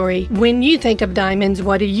Tillis Jewelry. When you think of diamonds,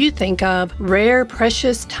 what do you think of? Rare,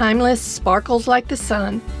 precious, timeless, sparkles like the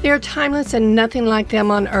sun. They're timeless and nothing like them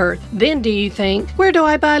on earth. Then do you think, where do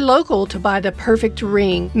I buy local to buy the perfect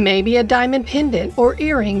ring? Maybe a diamond pendant or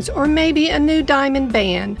earrings, or maybe a new diamond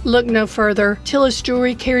band. Look no further. Tillis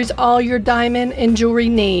Jewelry carries all your diamond and jewelry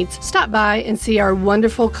needs. Stop by and see our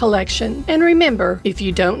wonderful collection. And remember, if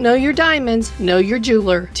you don't know your diamonds, know your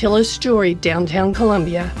jeweler. Tillis Jewelry, downtown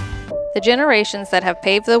Columbia. The generations that have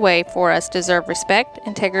paved the way for us deserve respect,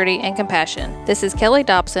 integrity, and compassion. This is Kelly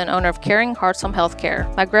Dobson, owner of Caring Hearts Home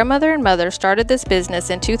Healthcare. My grandmother and mother started this business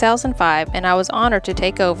in 2005, and I was honored to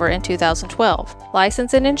take over in 2012.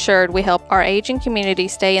 Licensed and insured, we help our aging community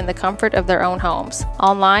stay in the comfort of their own homes.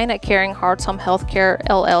 Online at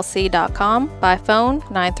caringheartshomehealthcarellc.com, by phone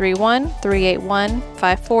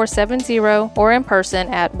 931-381-5470, or in person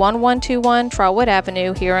at 1121 Trotwood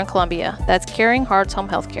Avenue here in Columbia. That's Caring Hearts Home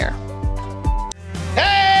Healthcare.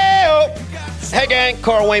 Hey gang,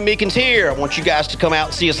 Carl Wayne Meekins here. I want you guys to come out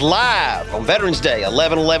and see us live on Veterans Day,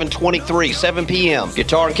 11/11/23, 7 p.m.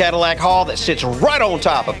 Guitar and Cadillac Hall that sits right on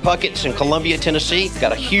top of Puckett's in Columbia, Tennessee.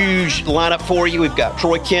 Got a huge lineup for you. We've got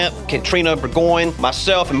Troy Kemp, Katrina Burgoyne,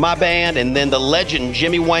 myself and my band, and then the legend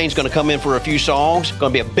Jimmy Wayne's going to come in for a few songs.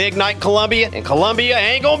 Going to be a big night in Columbia, and Columbia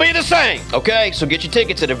ain't going to be the same. Okay, so get your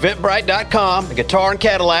tickets at eventbrite.com. Guitar and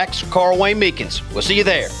Cadillacs, Carl Wayne Meekins. We'll see you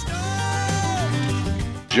there.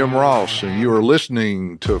 Jim Ross, and you are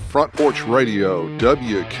listening to Front Porch Radio,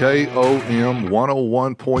 WKOM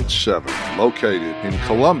 101.7, located in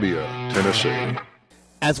Columbia, Tennessee.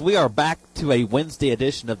 As we are back to a Wednesday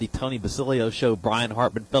edition of the Tony Basilio Show, Brian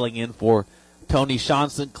Hartman filling in for Tony. Sean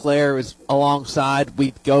Sinclair is alongside.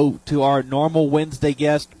 We go to our normal Wednesday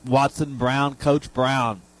guest, Watson Brown. Coach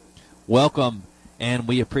Brown, welcome, and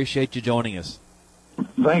we appreciate you joining us.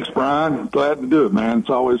 Thanks, Brian. Glad to do it, man. It's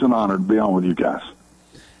always an honor to be on with you guys.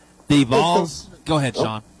 The Vols. Go ahead,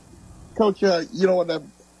 Sean. Coach, you know what?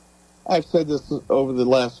 I've said this over the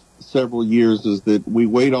last several years is that we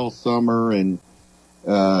wait all summer and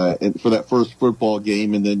for that first football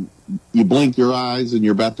game, and then you blink your eyes and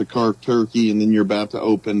you're about to carve turkey, and then you're about to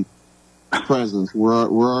open presents. We're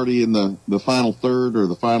already in the final third or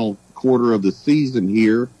the final quarter of the season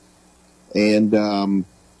here, and you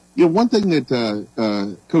know, one thing that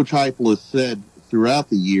Coach Heupel has said throughout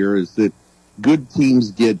the year is that good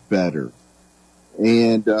teams get better.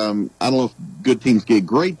 And I don't know if good teams get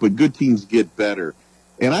great, but good teams get better.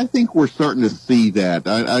 And I think we're starting to see that.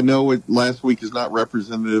 I know last week is not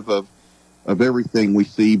representative of everything we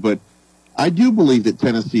see, but I do believe that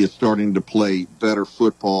Tennessee is starting to play better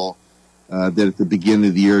football than at the beginning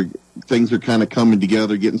of the year. Things are kind of coming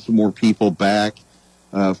together, getting some more people back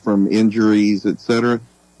from injuries, et cetera.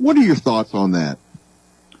 What are your thoughts on that?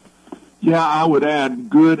 Yeah, I would add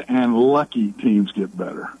good and lucky teams get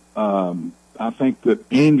better. I think that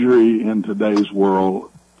injury in today's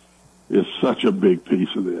world is such a big piece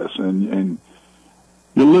of this, and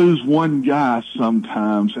you lose one guy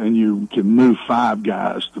sometimes, and you can move 5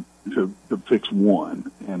 guys to fix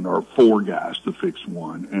one, or 4 guys to fix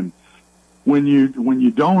one. And when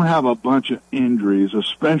you don't have a bunch of injuries,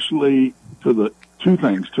 especially to the two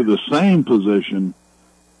things, to the same position,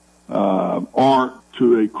 or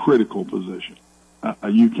to a critical position,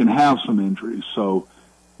 you can have some injuries. So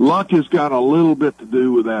luck has got a little bit to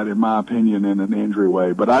do with that, in my opinion, in an injury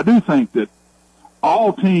way. But I do think that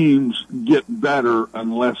all teams get better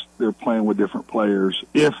unless they're playing with different players,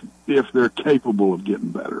 if they're capable of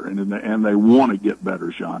getting better, and they want to get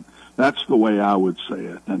better, Sean. That's the way I would say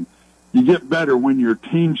it. And you get better when your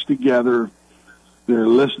team's together. They're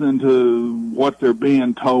listening to what they're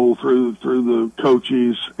being told through the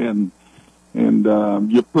coaches, and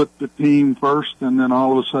you put the team first, and then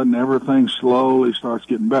all of a sudden everything slowly starts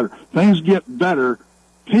getting better. Things get better,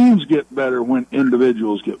 teams get better when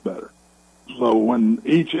individuals get better. So when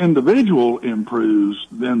each individual improves,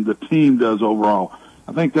 then the team does overall.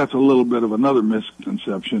 I think that's a little bit of another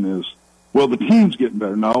misconception is, well, the team's getting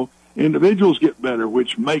better. No, individuals get better,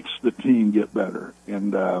 which makes the team get better.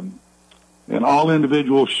 And all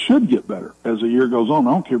individuals should get better as the year goes on.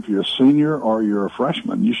 I don't care if you're a senior or you're a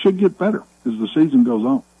freshman. You should get better as the season goes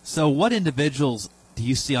on. So what individuals do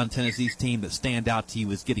you see on Tennessee's team that stand out to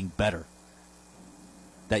you as getting better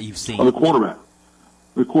that you've seen? The quarterback.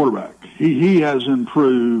 He has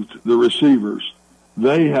improved. The receivers,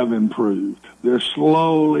 they have improved. They're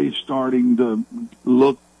slowly starting to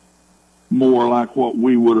look more like what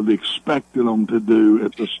we would have expected them to do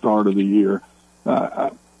at the start of the year.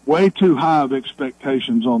 Way too high of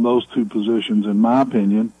expectations on those two positions, in my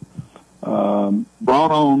opinion.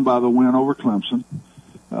 Brought on by the win over Clemson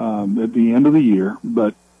at the end of the year,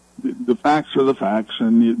 but the facts are the facts,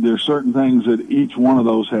 and there's certain things that each one of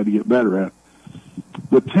those had to get better at.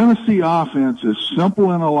 The Tennessee offense is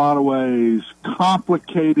simple in a lot of ways,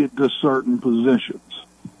 complicated to certain positions.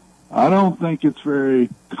 I don't think it's very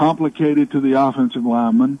complicated to the offensive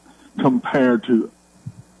lineman compared to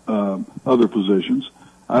other positions.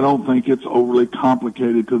 I don't think it's overly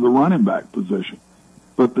complicated to the running back position.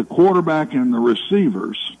 But the quarterback and the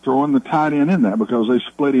receivers, throwing the tight end in that because they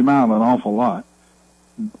split him out an awful lot,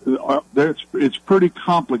 it's pretty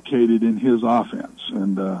complicated in his offense.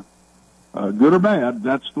 And good or bad,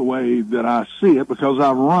 that's the way that I see it, because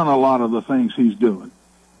I've run a lot of the things he's doing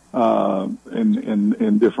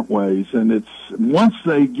in different ways. And it's once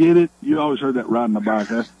they get it, you always heard that riding a bike.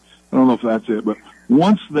 I don't know if that's it, but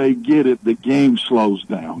once they get it, the game slows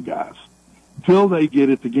down, guys. Till they get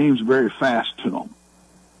it, the game's very fast to them.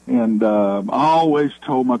 And I always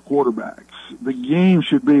told my quarterbacks, the game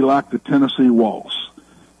should be like the Tennessee Waltz.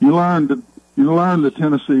 You learn the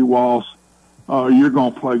Tennessee Waltz, you're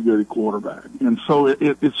going to play good at quarterback. And so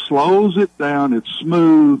it slows it down. It's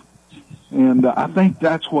smooth. And I think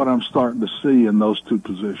that's what I'm starting to see in those two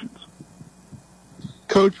positions.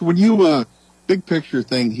 Coach, when you, big picture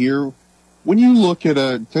thing here, when you look at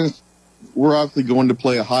we're obviously going to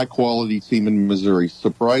play a high quality team in Missouri.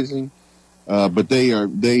 Surprising, but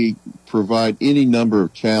they provide any number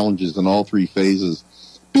of challenges in all three phases.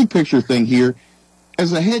 Big picture thing here,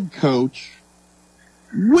 as a head coach,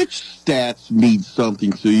 which stats mean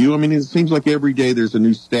something to you? I mean, it seems like every day there's a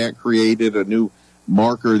new stat created, a new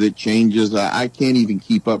marker that changes. I can't even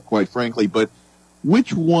keep up, quite frankly, but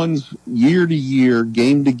which ones year to year,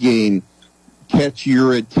 game to game, catch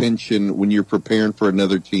your attention when you're preparing for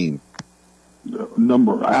another team?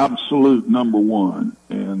 Absolute number one.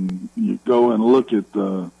 And you go and look at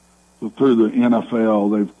through the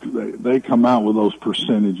NFL, they come out with those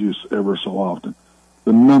percentages ever so often.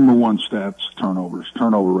 The number one stat's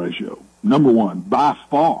turnover ratio. Number one, by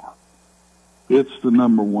far. It's the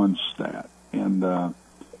number one stat. And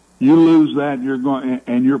you lose that,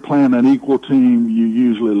 you're playing an equal team, you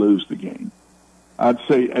usually lose the game. I'd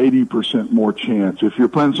say 80% more chance. If you're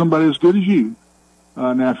playing somebody as good as you,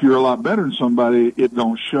 now if you're a lot better than somebody, it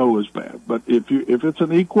don't show as bad. But if it's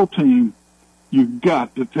an equal team, you've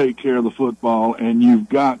got to take care of the football, and you've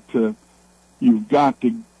got to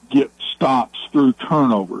get stops through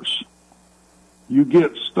turnovers. You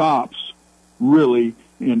get stops really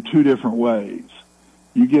in two different ways.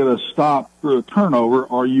 You get a stop through a turnover,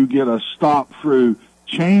 or you get a stop through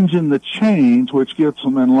changing the chains, which gets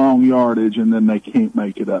them in long yardage, and then they can't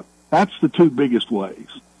make it up. That's the two biggest ways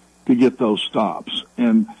to get those stops.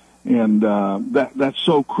 And that's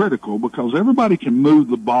so critical, because everybody can move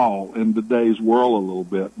the ball in today's world a little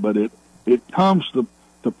bit, but it comes to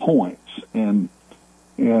to points, and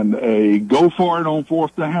a go for it on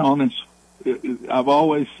fourth down. I've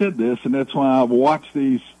always said this, and that's why I've watched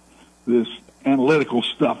this analytical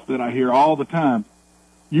stuff that I hear all the time.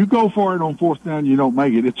 You go for it on fourth down, you don't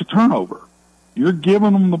make it. It's a turnover. You're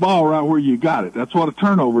giving them the ball right where you got it. That's what a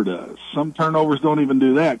turnover does. Some turnovers don't even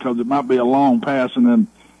do that because it might be a long pass and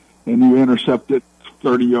you intercept it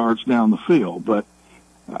 30 yards down the field. But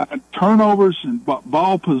turnovers and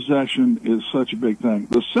ball possession is such a big thing.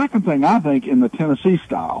 The second thing I think in the Tennessee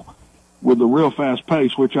style with the real fast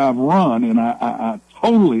pace, which I've run and I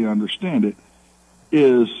totally understand it,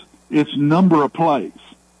 is its number of plays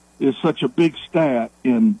is such a big stat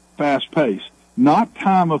in fast pace. Not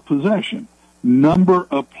time of possession, number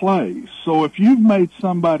of plays. So if you've made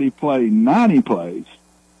somebody play 90 plays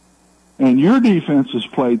and your defense has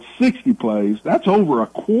played 60 plays, that's over a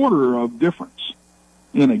quarter of difference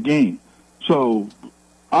in a game. So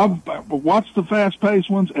I've watched the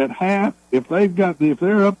fast-paced ones at half. If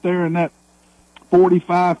they're up there in that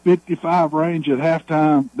 45, 55 range at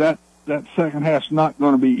halftime, that second half's not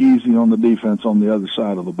going to be easy on the defense on the other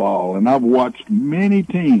side of the ball. And I've watched many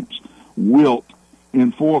teams wilt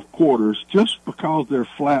in fourth quarters just because they're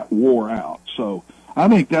flat wore out. So I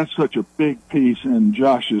think that's such a big piece in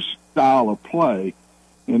Josh's style of play.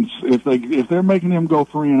 And if they're making him go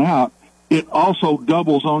 3 and out, it also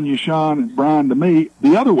doubles on you, Sean and Brian, to me,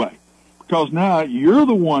 the other way. Because now you're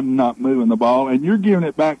the one not moving the ball, and you're giving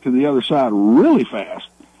it back to the other side really fast.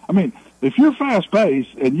 I mean, if you're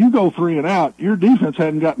fast-paced and you go 3 and out, your defense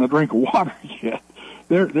hadn't gotten a drink of water yet.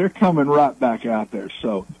 They're coming right back out there.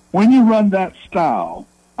 So when you run that style,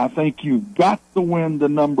 I think you've got to win the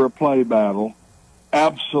number of play battle.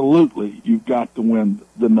 Absolutely, you've got to win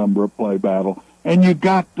the number of play battle. And you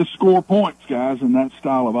got to score points, guys, in that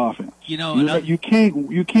style of offense. You can't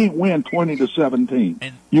win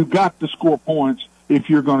 20-17. You got to score points if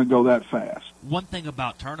you're going to go that fast. One thing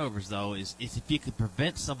about turnovers, though, is if you can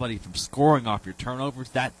prevent somebody from scoring off your turnovers,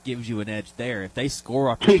 that gives you an edge there. If they score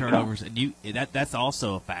off your turnovers, and that's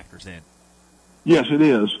also a factors in. Yes, it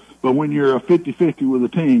is. But when you're a 50-50 with a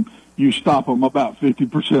team, you stop them about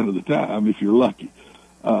 50% of the time if you're lucky.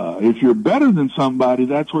 If you're better than somebody,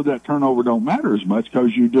 that's where that turnover don't matter as much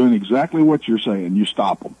because you're doing exactly what you're saying. You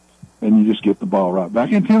stop them, and you just get the ball right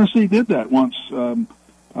back. And Tennessee did that once.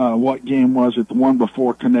 What game was it? The one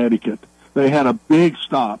before Connecticut. They had a big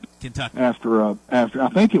stop Kentucky. after I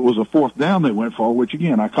think it was a fourth down they went for, which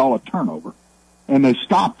again I call a turnover, and they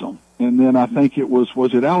stopped them. And then I think it was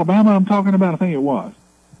it Alabama I'm talking about? I think it was.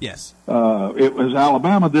 Yes. It was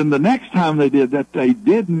Alabama. Then the next time they did that, they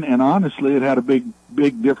didn't, and honestly, it had a big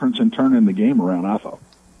difference in turning the game around, I thought.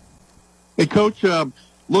 Hey, Coach,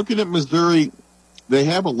 looking at Missouri, they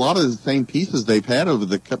have a lot of the same pieces they've had over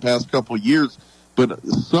the past couple of years, but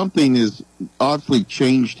something is obviously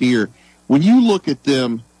changed here. When you look at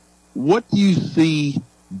them, what do you see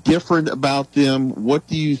different about them? What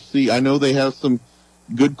do you see? I know they have some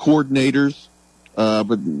good coordinators.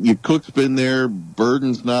 But Cook's been there.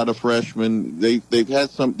 Burden's not a freshman. They've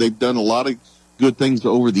done a lot of good things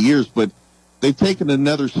over the years, but they've taken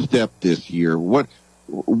another step this year. What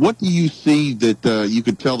do you see that you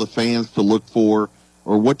could tell the fans to look for,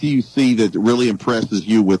 or what do you see that really impresses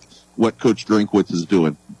you with what Coach Drinkwitz is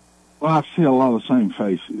doing? Well, I see a lot of the same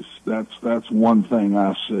faces. That's one thing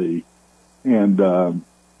I see, and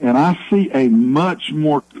I see a much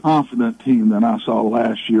more confident team than I saw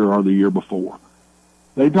last year or the year before.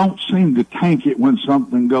 They don't seem to tank it when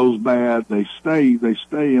something goes bad. They stay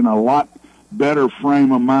in a lot better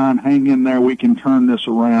frame of mind. Hang in there. We can turn this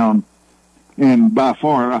around. And by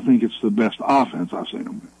far, I think it's the best offense I've seen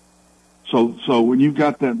them with. So when you've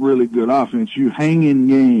got that really good offense, you hang in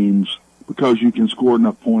games because you can score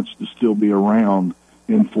enough points to still be around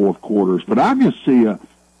in fourth quarters. But I just see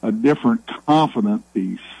a different confident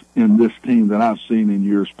piece in this team that I've seen in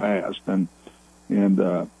years past. And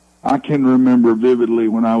I can remember vividly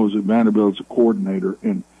when I was at Vanderbilt as a coordinator,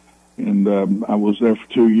 and I was there for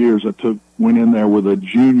 2 years. I went in there with a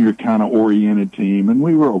junior kind of oriented team, and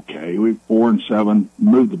we were okay. We were 4-7,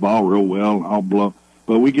 moved the ball real well, all blow.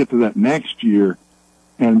 But we get to that next year,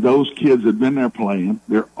 and those kids had been there playing.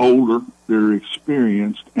 They're older, they're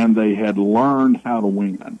experienced, and they had learned how to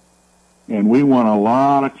win. And we won a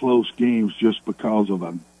lot of close games just because of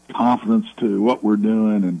a confidence to what we're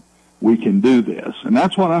doing, and we can do this. And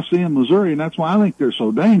that's what I see in Missouri, and that's why I think they're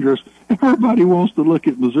so dangerous. Everybody wants to look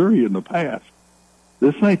at Missouri in the past.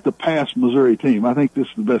 This ain't the past Missouri team. I think this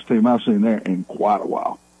is the best team I've seen there in quite a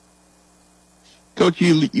while. Coach,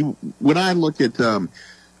 when I look at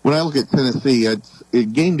Tennessee,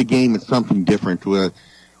 game to game, it's something different.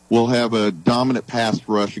 We'll have a dominant pass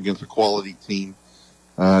rush against a quality team.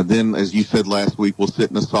 Then, as you said last week, we'll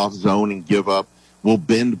sit in a soft zone and give up. We'll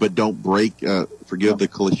bend but don't break. Forgive the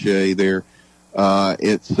cliche there,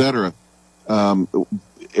 et cetera. And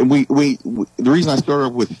the reason I started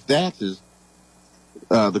off with stats is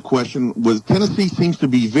the question was Tennessee seems to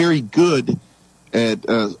be very good at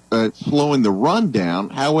slowing the run down.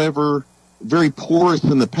 However, very porous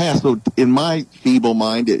in the past. So, in my feeble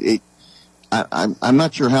mind, I'm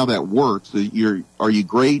not sure how that works. Are you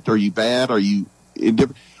great? Are you bad? Are you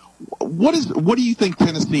indifferent? What do you think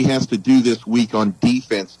Tennessee has to do this week on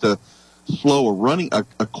defense to slow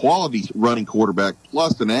a quality running quarterback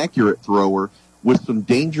plus an accurate thrower with some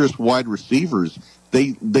dangerous wide receivers?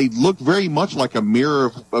 They look very much like a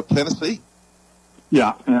mirror of Tennessee.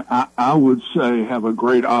 Yeah, I would say have a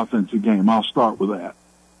great offensive game. I'll start with that.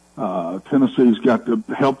 Tennessee's got to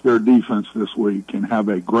help their defense this week and have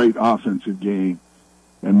a great offensive game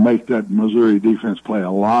and make that Missouri defense play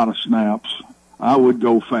a lot of snaps. I would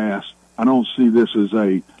go fast. I don't see this as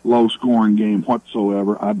a low-scoring game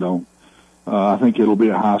whatsoever. I don't. I think it'll be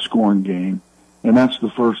a high-scoring game, and that's the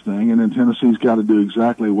first thing. And then Tennessee's got to do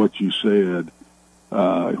exactly what you said.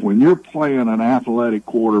 When you're playing an athletic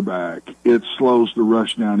quarterback, it slows the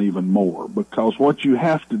rush down even more because what you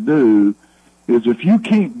have to do is if you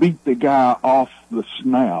can't beat the guy off the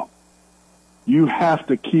snap, you have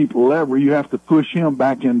to keep leverage. You have to push him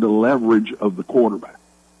back into leverage of the quarterback.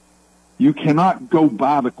 You cannot go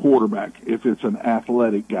by the quarterback if it's an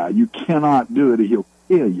athletic guy. You cannot do it. He'll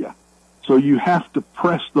kill you. So you have to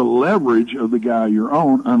press the leverage of the guy you're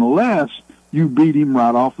on unless you beat him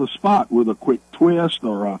right off the spot with a quick twist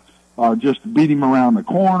or just beat him around the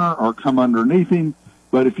corner or come underneath him.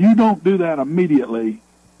 But if you don't do that immediately,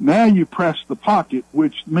 now you press the pocket,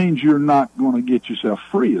 which means you're not going to get yourself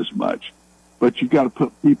free as much. But you've got to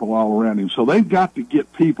put people all around him. So they've got to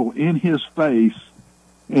get people in his face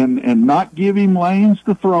and not give him lanes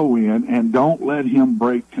to throw in and don't let him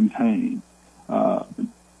break contain. I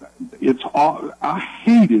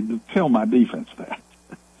hated to tell my defense that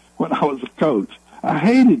when I was a coach. I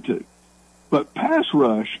hated to. But pass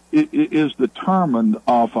rush is determined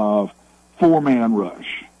off of four-man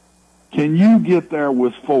rush. Can you get there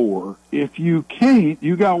with four? If you can't,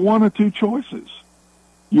 you got one or two choices.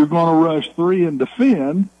 You're going to rush three and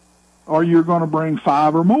defend, or you're going to bring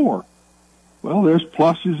five or more. Well, there's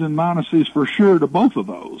pluses and minuses for sure to both of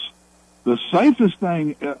those. The safest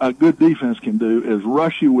thing a good defense can do is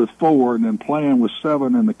rush you with four and then playing with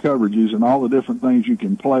seven in the coverages and all the different things you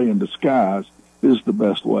can play in disguise is the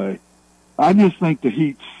best way. I just think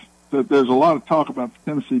that there's a lot of talk about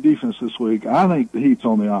the Tennessee defense this week. I think the Heat's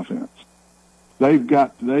on the offense. They've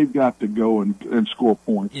got to go and score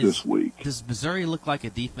points this week. Does Missouri look like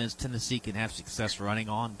a defense Tennessee can have success running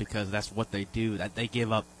on because that's what they do? That they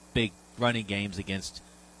give up big running games against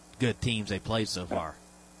good teams they played so far.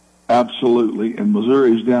 Absolutely, and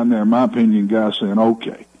Missouri's down there, in my opinion, guys saying,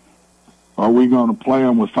 okay, are we going to play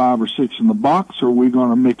them with 5 or 6 in the box, or are we going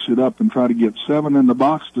to mix it up and try to get 7 in the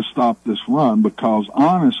box to stop this run? Because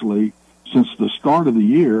honestly, since the start of the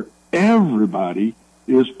year, everybody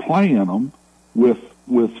is playing them with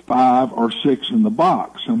 5 or 6 in the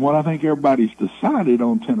box. And what I think everybody's decided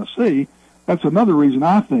on Tennessee, that's another reason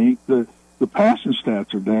I think the passing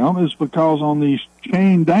stats are down, is because on these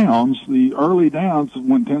chain downs, the early downs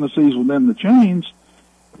when Tennessee's within the chains,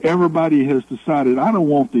 everybody has decided, I don't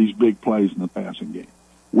want these big plays in the passing game.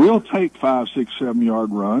 We'll take 5, 6, 7-yard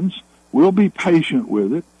runs. We'll be patient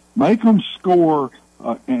with it, make them score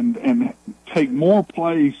and take more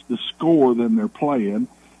plays to score than they're playing.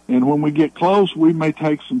 And when we get close, we may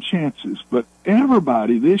take some chances. But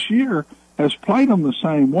everybody this year has played them the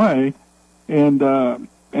same way, and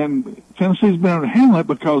Tennessee's been able to handle it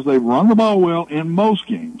because they've run the ball well in most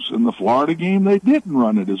games. In the Florida game, they didn't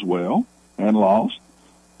run it as well and lost.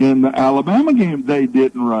 In the Alabama game, they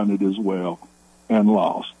didn't run it as well and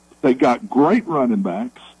lost. They got great running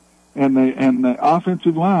backs, and the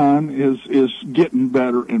offensive line is getting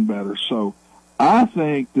better and better. So I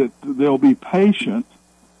think that they'll be patient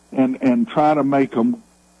and try to make them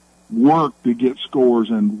work to get scores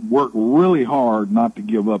and work really hard not to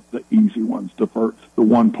give up the easy ones, the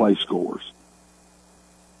one-play scores.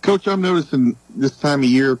 Coach, I'm noticing this time of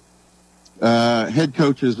year, head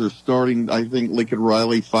coaches are starting. I think Lincoln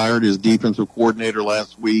Riley fired his defensive coordinator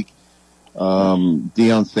last week.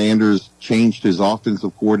 Deion Sanders changed his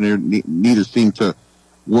offensive coordinator. Neither seem to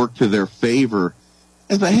work to their favor.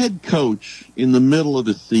 As a head coach in the middle of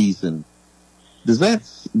the season, does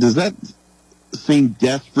that seem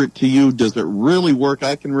desperate to you? Does it really work?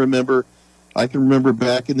 I can remember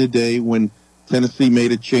back in the day when Tennessee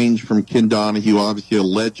made a change from Ken Donahue, obviously a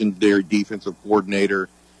legendary defensive coordinator,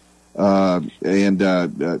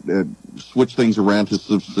 and switch things around to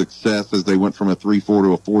some success as they went from a 3-4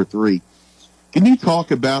 to a 4-3. Can you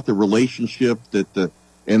talk about the relationship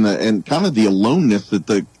and kind of the aloneness that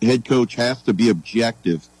the head coach has to be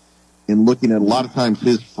objective in looking at a lot of times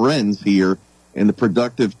his friends here and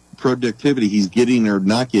the productivity he's getting or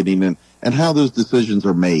not getting, and how those decisions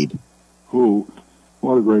are made? Oh,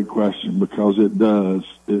 what a great question, because it does.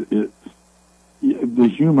 The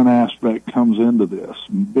human aspect comes into this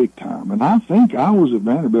big time. And I think I was at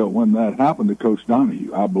Vanderbilt when that happened to Coach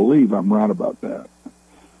Donahue. I believe I'm right about that.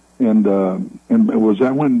 And was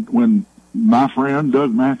that when my friend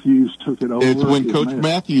Doug Matthews took it over? It's when Coach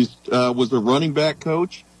Matthews was the running back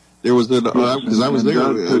coach. There was because I was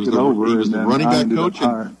there. He was the running back coach,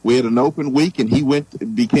 and we had an open week, and he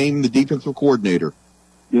became the defensive coordinator.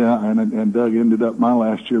 Yeah, and Doug ended up my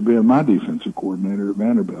last year being my defensive coordinator at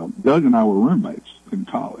Vanderbilt. Doug and I were roommates in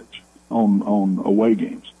college on away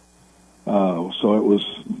games. So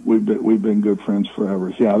we've been good friends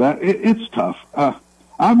forever. Yeah, it's tough.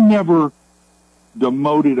 I've never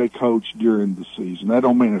demoted a coach during the season. That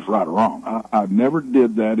don't mean it's right or wrong. I never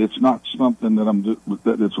did that. It's not something that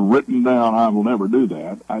it's written down. I will never do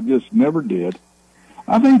that. I just never did.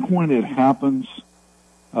 I think when it happens,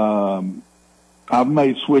 I've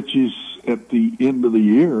made switches at the end of the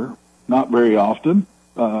year, not very often.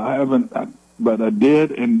 I haven't, but I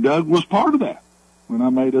did, and Doug was part of that when I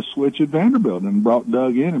made a switch at Vanderbilt and brought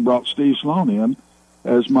Doug in and brought Steve Sloan in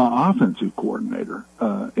as my offensive coordinator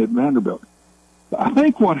at Vanderbilt. I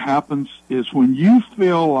think what happens is when you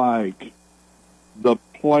feel like the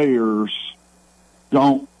players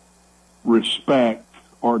don't respect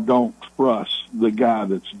or don't trust the guy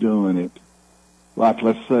that's doing it, like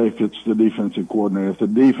let's say if it's the defensive coordinator, if the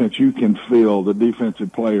defense, you can feel the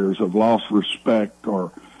defensive players have lost respect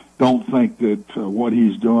or don't think that what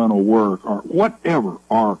he's doing will work or whatever,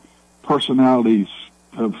 or personalities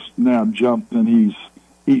have now jumped and he's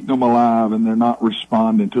eating them alive and they're not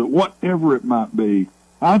responding to it, whatever it might be,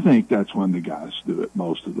 I think that's when the guys do it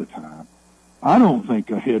most of the time. I don't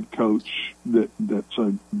think a head coach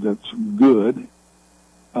that's good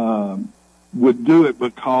would do it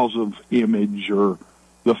because of image or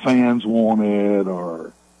the fans want it,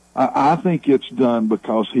 or I think it's done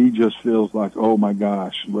because he just feels like, oh my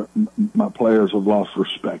gosh, my players have lost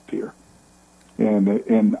respect here.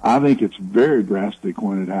 And I think it's very drastic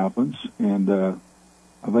when it happens, and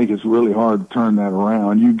I think it's really hard to turn that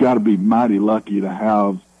around. You've got to be mighty lucky to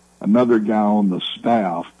have another guy on the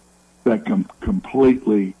staff that can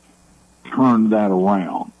completely turn that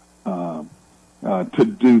around to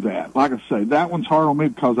do that. Like I say, that one's hard on me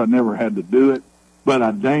because I never had to do it, but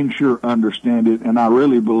I dang sure understand it, and I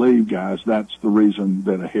really believe, guys, that's the reason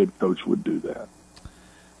that a head coach would do that.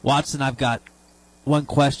 Watson, I've got one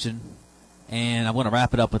question, and I want to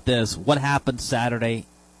wrap it up with this. What happened Saturday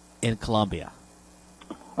in Columbia?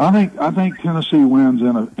 I think Tennessee wins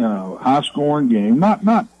in a high scoring game.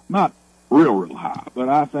 Not real high, but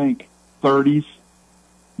I think 30s,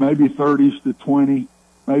 maybe 30s to 20,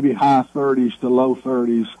 maybe high 30s to low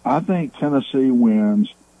 30s. I think Tennessee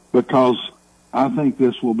wins because I think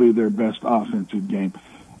this will be their best offensive game.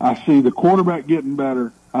 I see the quarterback getting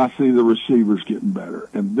better. I see the receivers getting better.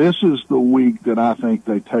 And this is the week that I think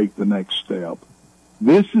they take the next step.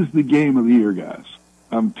 This is the game of the year, guys.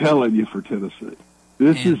 I'm telling you, for Tennessee.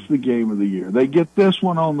 This is the game of the year. They get this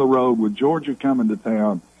one on the road with Georgia coming to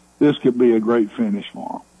town. This could be a great finish for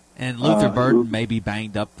them. And Luther Burden may be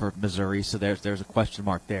banged up for Missouri, so there's a question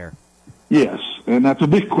mark there. Yes, and that's a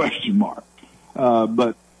big question mark.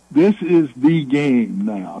 But this is the game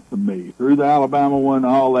now to me. Through the Alabama one,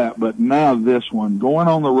 all that, but now this one, going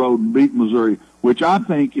on the road and beat Missouri, which I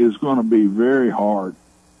think is going to be very hard.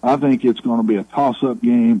 I think it's going to be a toss-up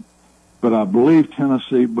game. But I believe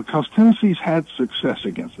Tennessee, because Tennessee's had success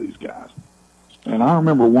against these guys. And I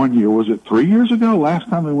remember one year, was it 3 years ago? Last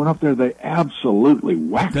time they went up there, they absolutely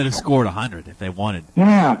whacked them. Could have scored 100 if they wanted.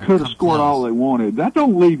 Yeah, could have scored all they wanted. That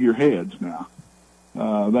don't leave your heads now.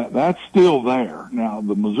 That's still there. Now,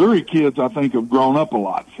 the Missouri kids, I think, have grown up a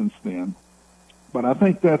lot since then. But I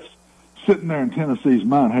think that's sitting there in Tennessee's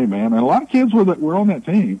mind. Hey, man, and a lot of kids were on that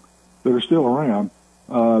team that are still around.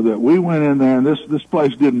 That we went in there and this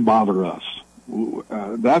place didn't bother us.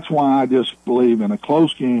 That's why I just believe in a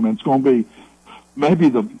close game, and it's going to be maybe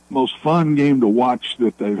the most fun game to watch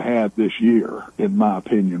that they've had this year, in my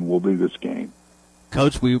opinion, will be this game.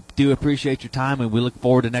 Coach, we do appreciate your time, and we look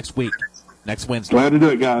forward to next week, next Wednesday. Glad to do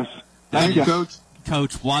it, guys. Thank you, Coach.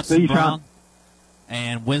 Coach Watson Brown.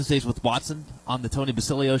 And Wednesdays with Watson on the Tony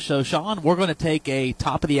Basilio Show. Sean, we're going to take a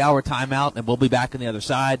top-of-the-hour timeout, and we'll be back on the other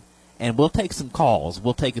side. and we'll take some calls.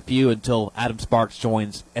 We'll take a few until Adam Sparks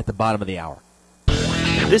joins at the bottom of the hour.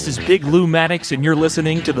 This is Big Lou Maddox, and you're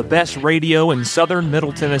listening to the best radio in southern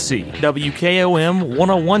Middle Tennessee, WKOM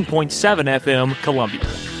 101.7 FM, Columbia.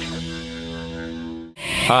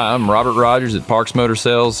 Hi, I'm Robert Rogers at Parks Motor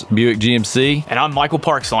Sales Buick GMC. And I'm Michael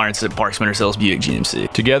Parks Lawrence at Parks Motor Sales Buick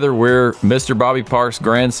GMC. Together, we're Mr. Bobby Parks'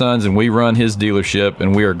 grandsons, and we run his dealership,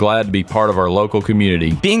 and we are glad to be part of our local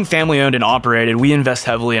community. Being family-owned and operated, we invest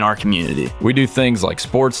heavily in our community. We do things like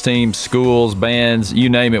sports teams, schools, bands, you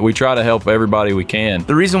name it. We try to help everybody we can.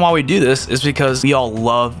 The reason why we do this is because we all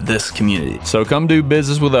love this community. So come do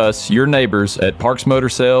business with us, your neighbors, at Parks Motor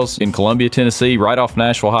Sales in Columbia, Tennessee, right off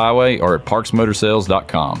Nashville Highway, or at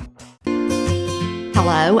parksmotorsales.com.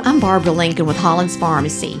 Hello, I'm Barbara Lincoln with Hollins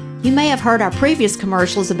Pharmacy. You may have heard our previous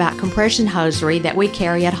commercials about compression hosiery that we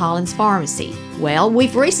carry at Hollins Pharmacy. Well,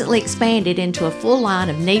 we've recently expanded into a full line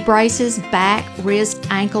of knee braces, back, wrist,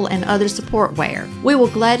 ankle, and other support wear. We will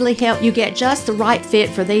gladly help you get just the right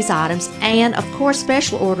fit for these items and, of course,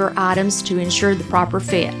 special order items to ensure the proper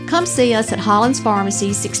fit. Come see us at Hollins Pharmacy,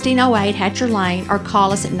 1608 Hatcher Lane, or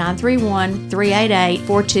call us at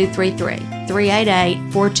 931-388-4233.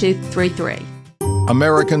 388-4233.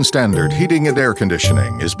 American Standard Heating and Air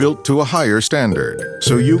Conditioning is built to a higher standard,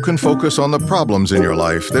 so you can focus on the problems in your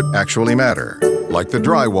life that actually matter, like the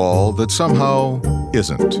drywall that somehow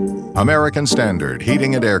isn't. American Standard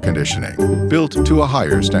Heating and Air Conditioning, built to a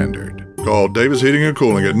higher standard. Call Davis Heating and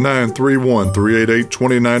Cooling at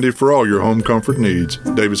 931-388-2090 for all your home comfort needs.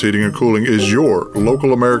 Davis Heating and Cooling is your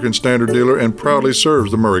local American Standard dealer and proudly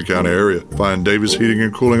serves the Murray County area. Find Davis Heating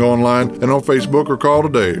and Cooling online and on Facebook or call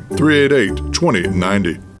today,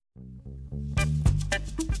 388-2090.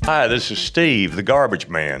 Hi, this is Steve, the garbage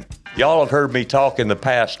man. Y'all have heard me talk in the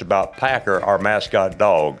past about Packer, our mascot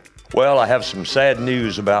dog. Well, I have some sad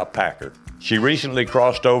news about Packer. She recently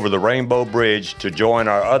crossed over the Rainbow Bridge to join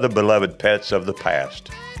our other beloved pets of the past.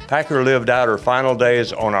 Packer lived out her final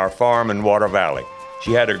days on our farm in Water Valley.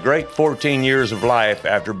 She had a great 14 years of life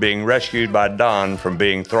after being rescued by Don from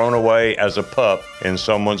being thrown away as a pup in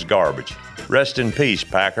someone's garbage. Rest in peace,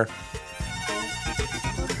 Packer.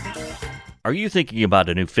 Are you thinking about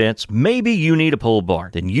a new fence? Maybe you need a pole barn.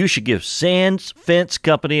 Then you should give Sands Fence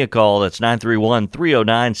Company a call. That's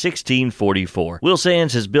 931-309-1644. Will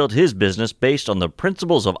Sands has built his business based on the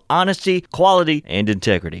principles of honesty, quality, and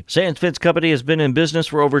integrity. Sands Fence Company has been in business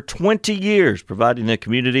for over 20 years, providing the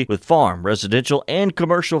community with farm, residential, and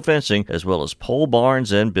commercial fencing, as well as pole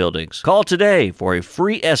barns and buildings. Call today for a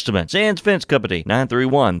free estimate. Sands Fence Company,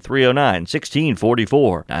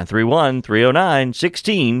 931-309-1644.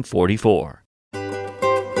 931-309-1644.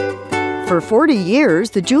 For 40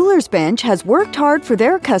 years, the Jewelers Bench has worked hard for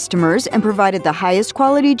their customers and provided the highest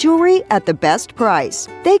quality jewelry at the best price.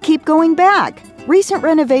 They keep going back. Recent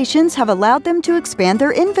renovations have allowed them to expand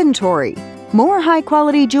their inventory. More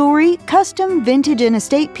high-quality jewelry, custom vintage and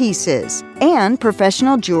estate pieces, and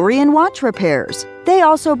professional jewelry and watch repairs. They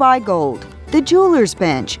also buy gold. The Jewelers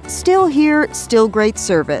Bench, still here, still great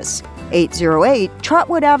service. 808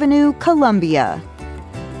 Trotwood Avenue, Columbia.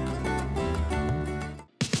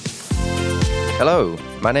 Hello,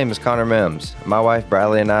 my name is Connor Mims. My wife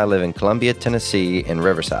Bradley and I live in Columbia, Tennessee in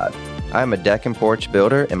Riverside. I am a deck and porch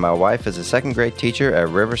builder and my wife is a second grade teacher at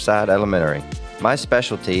Riverside Elementary. My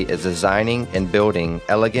specialty is designing and building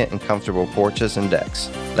elegant and comfortable porches and decks.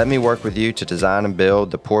 Let me work with you to design and build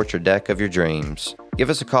the porch or deck of your dreams. Give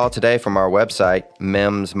us a call today from our website,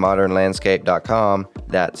 mimsmodernlandscape.com.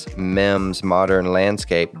 That's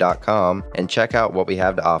mimsmodernlandscape.com, and check out what we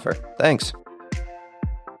have to offer. Thanks.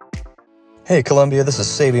 Hey Columbia, this is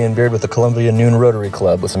Sabian Beard with the Columbia Noon Rotary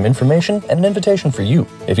Club with some information and an invitation for you.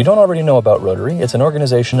 If you don't already know about Rotary, it's an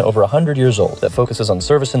organization over 100 years old that focuses on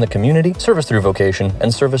service in the community, service through vocation,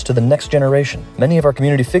 and service to the next generation. Many of our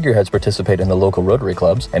community figureheads participate in the local Rotary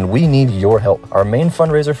clubs, and we need your help. Our main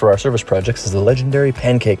fundraiser for our service projects is the legendary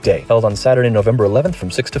Pancake Day, held on Saturday, November 11th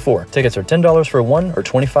from 6 to 4. Tickets are $10 for one or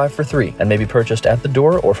 $25 for three, and may be purchased at the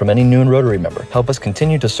door or from any Noon Rotary member. Help us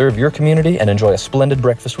continue to serve your community and enjoy a splendid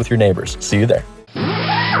breakfast with your neighbors. See you there.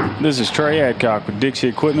 This is Trey Adcock with Dixie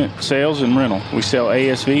Equipment Sales and Rental. We sell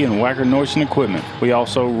ASV and Wacker Neuson equipment. We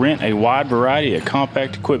also rent a wide variety of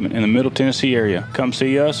compact equipment in the Middle Tennessee area. Come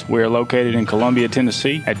see us. We are located in Columbia,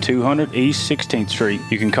 Tennessee at 200 East 16th Street.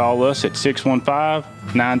 You can call us at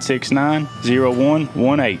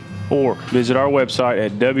 615-969-0118 or visit our website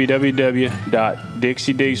at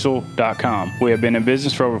www.dixiediesel.com. We have been in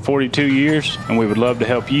business for over 42 years and we would love to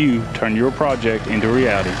help you turn your project into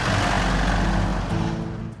reality.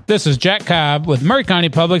 This is Jack Cobb with Murray County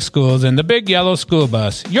Public Schools and the Big Yellow School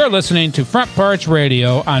Bus. You're listening to Front Porch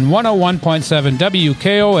Radio on 101.7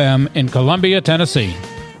 WKOM in Columbia, Tennessee.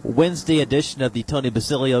 Wednesday edition of the Tony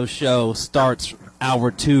Basilio Show starts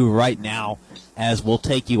hour 2 right now, as we'll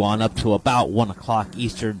take you on up to about 1 o'clock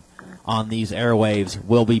Eastern on these airwaves.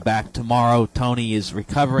 We'll be back tomorrow. Tony is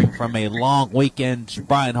recovering from a long weekend.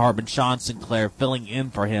 Brian Harbin, Sean Sinclair filling in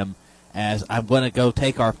for him, as I'm going to go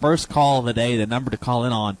take our first call of the day, the number to call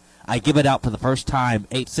in on. I give it out for the first time,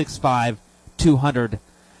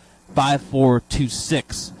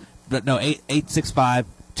 865-200-5426. No,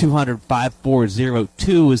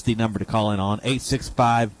 865-200-5402 is the number to call in on,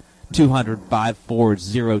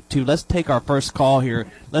 865-200-5402. Let's take our first call here.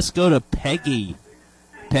 Let's go to Peggy.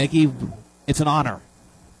 Peggy, it's an honor.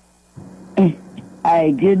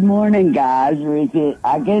 Hey, good morning, guys. Or is it?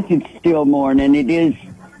 I guess it's still morning. It is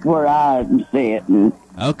where I'm sitting.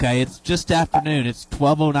 Okay, it's just afternoon. It's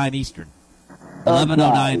 12:09 Eastern,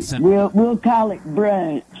 11:09 Central. We'll call it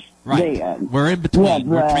brunch. Right. Then. We're in between. Yeah,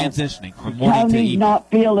 We're transitioning from morning to Tony's evening.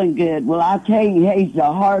 not feeling good. Well, I tell you, he's the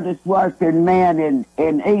hardest working man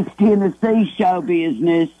in East Tennessee show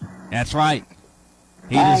business. That's right.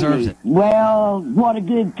 He deserves it. Well, what a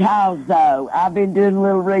good cause, though. I've been doing a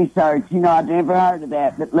little research. You know, I'd never heard of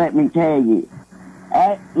that, but let me tell you.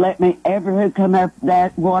 Who come up with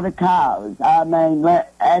that, what a cause. I mean,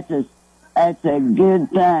 that's a good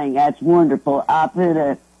thing. That's wonderful.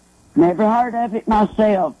 Never heard of it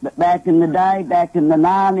myself, but back in the day, back in the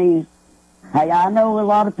 90s, hey, I know a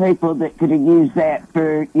lot of people that could have used that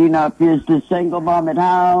for, you know, if you're just a single mom at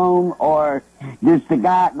home or just a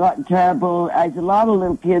guy that got in trouble. There's a lot of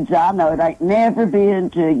little kids I know that ain't never been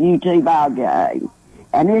to a UT ball game.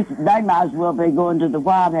 And they might as well be going to the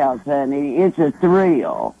White House, honey. It's a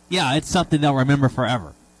thrill. Yeah, it's something they'll remember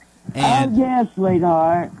forever. And oh, yes,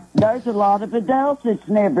 sweetheart. There's a lot of adults that's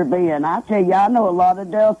never been. I tell you, I know a lot of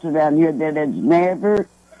adults around here that has never,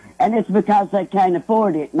 and it's because they can't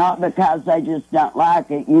afford it, not because they just don't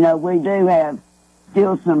like it. You know, we do have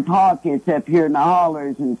still some pockets up here in the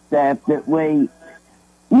hollers and stuff that we,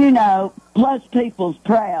 you know, plus people's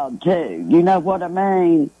proud, too. You know what I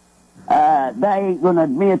mean? They ain't going to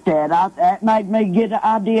admit that. That made me get an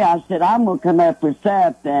idea. I said, I'm going to come up with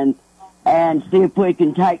something and see if we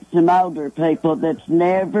can take some older people that's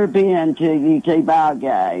never been to a UT ball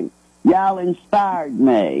game. Y'all inspired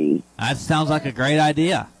me. That sounds like a great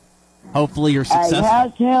idea. Hopefully you're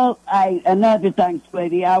successful. Another thing,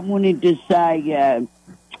 sweetie, I wanted to say,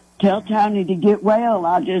 tell Tony to get well.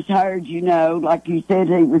 I just heard, you know, like you said,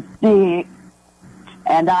 he was sick.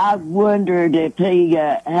 And I wondered if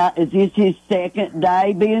is this his second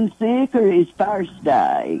day being sick or his first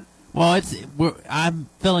day? Well, I'm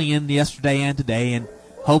filling in yesterday and today, and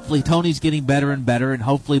hopefully Tony's getting better and better, and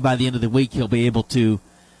hopefully by the end of the week he'll be able to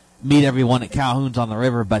meet everyone at Calhoun's on the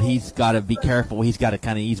river, but he's got to be careful. He's got to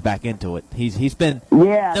kind of ease back into it. He's been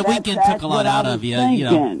the weekend took a lot out of you. You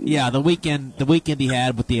know, yeah, the weekend he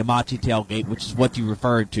had with the Amachi tailgate, which is what you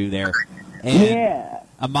referred to there. And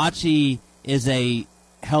Amachi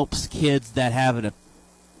helps kids that have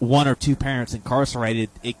one or two parents incarcerated.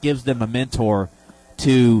 It gives them a mentor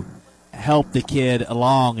to help the kid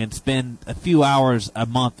along and spend a few hours a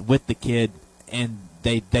month with the kid, and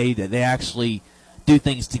they actually do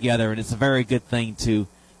things together, and it's a very good thing to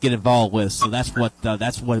get involved with. So that's what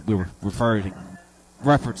we were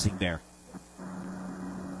referencing there.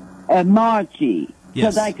 Marchie.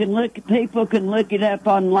 Yes. So people can look it up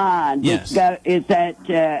online. Yes. Is that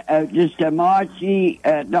just a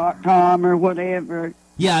Marchie.com or whatever?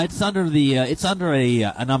 Yeah, it's under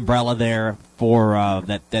an umbrella there for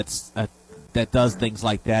that does things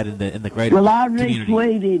like that in the greater community. Well, I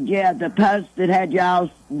retweeted the post that had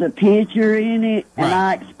the picture in it, and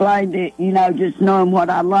I explained it. You know, just knowing what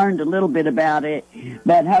I learned a little bit about it,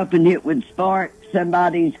 but hoping it would spark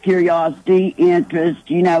somebody's curiosity, interest,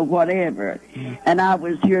 you know, whatever. And I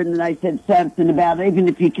was hearing they said something about even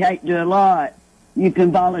if you can't do a lot, you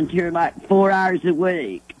can volunteer like 4 hours a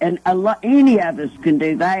week, and any of us can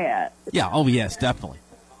do that. Yeah. Oh, yes, definitely.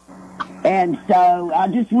 And so I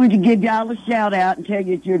just wanted to give y'all a shout out and tell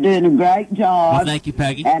you that you're doing a great job. Well, thank you,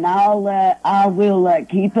 Peggy. And I will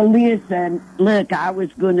keep a listen. Look, I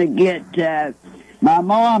was going to get my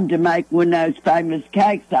mom to make one of those famous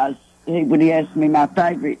cakes. When he asked me my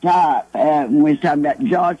favorite type, when we was talking about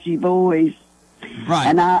Joshy Boys. Right.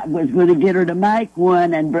 And I was going to get her to make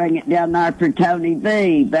one and bring it down there for Tony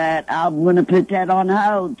B. But I'm going to put that on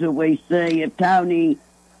hold till we see if Tony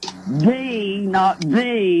B, not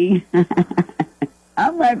B.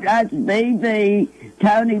 I'm like, that's BB,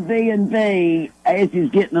 Tony B and B. This is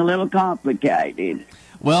getting a little complicated.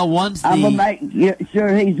 Well, one's I'm going to make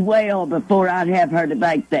sure he's well before I'd have her to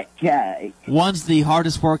bake that cake. One's the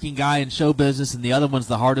hardest working guy in show business, and the other one's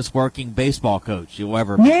the hardest working baseball coach you'll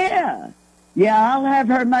ever meet. Yeah, I'll have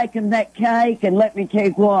her making that cake, and let me tell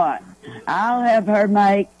you what. I'll have her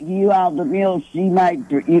make you all the meals she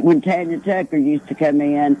made when Tanya Tucker used to come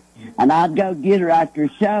in, and I'd go get her after a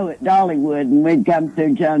show at Dollywood, and we'd come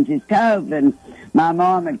through Jones's Cove, and my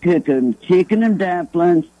mom would cook them chicken and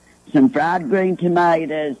dumplings, some fried green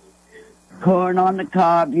tomatoes, corn on the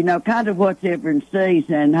cob, kind of what's ever in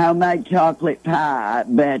season, homemade chocolate pie.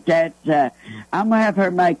 But that's, I'm going to have her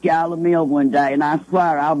make y'all a meal one day, and I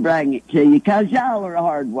swear I'll bring it to you, because y'all are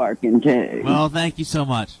hard-working, too. Well, thank you so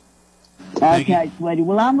much. Okay, sweetie.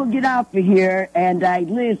 Well, I'm going to get off of here, and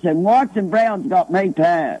listen, Watson Brown's got me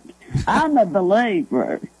pumped. I'm a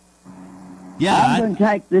believer. Yeah, I'm going to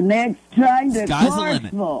take the next train to Sky's the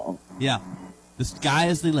limit. Clarksville. Yeah, the sky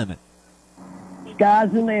is the limit.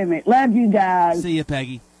 Sky's the limit. Love you guys. See you,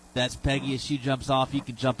 Peggy. That's Peggy as she jumps off. You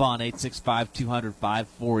can jump on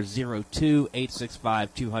 865-200-5402,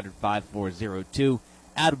 865-200-5402.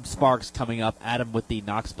 Adam Sparks coming up. Adam with the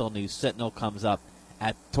Knoxville News Sentinel comes up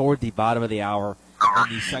toward the bottom of the hour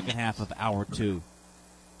in the second half of hour 2.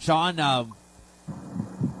 Sean,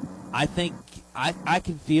 I think I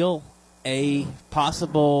can feel a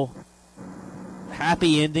possible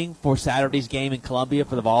happy ending for Saturday's game in Columbia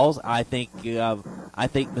for the Vols. I think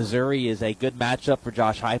Missouri is a good matchup for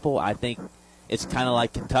Josh Heupel. I think it's kind of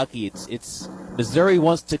like Kentucky. It's Missouri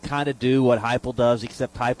wants to kind of do what Heupel does,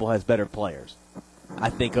 except Heupel has better players. I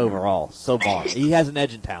think overall, so far he has an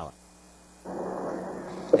edge in talent.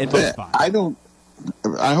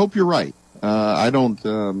 I hope you're right. I don't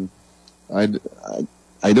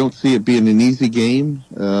see it being an easy game.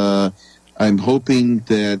 I'm hoping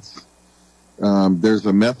that there's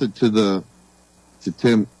a method to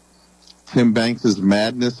Tim Banks'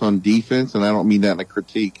 madness on defense, and I don't mean that in a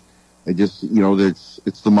critique. I just,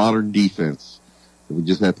 it's the modern defense that we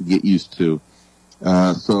just have to get used to.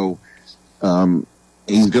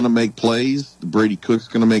 He's going to make plays. Brady Cook's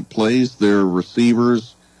going to make plays. Their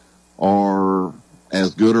receivers are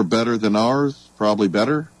as good or better than ours, probably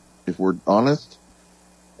better, if we're honest.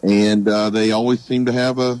 And they always seem to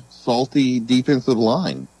have a salty defensive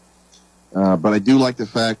line. But I do like the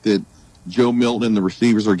fact that Joe Milton and the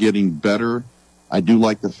receivers are getting better. I do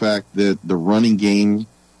like the fact that the running game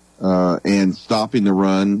and stopping the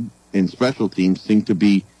run and special teams seem to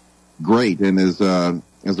be great. And as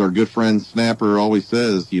our good friend Snapper always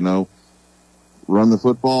says, run the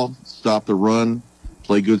football, stop the run,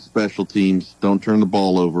 play good special teams, don't turn the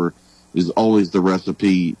ball over is always the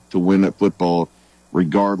recipe to win at football,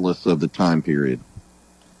 regardless of the time period.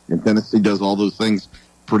 And Tennessee does all those things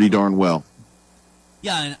pretty darn well.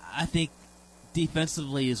 Yeah, and I think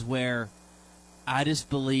defensively is where I just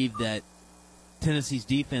believe that Tennessee's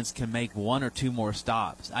defense can make one or two more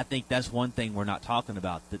stops. I think that's one thing we're not talking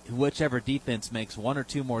about. That whichever defense makes one or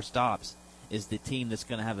two more stops is the team that's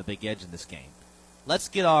going to have a big edge in this game. Let's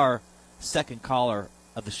get our second caller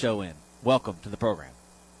of the show in. Welcome to the program.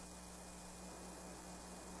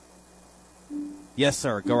 Yes,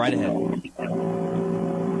 sir. Go right ahead.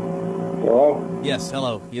 Hello? Yes,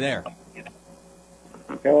 hello. You there?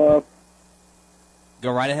 Hello?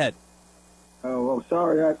 Go right ahead. Oh, well,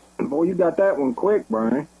 sorry. Boy, you got that one quick,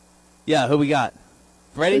 Brian. Yeah, who we got?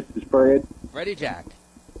 Freddie? This is Fred. Freddie Jack.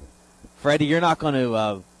 Freddie, you're not going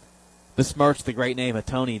to besmirch the great name of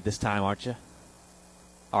Tony this time, aren't you?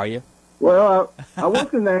 Are you? Well, I was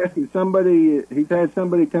going to ask if he's had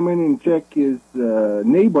somebody come in and check his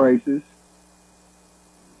knee braces.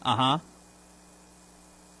 Uh-huh.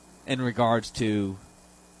 In regards to?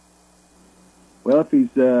 Well, if he's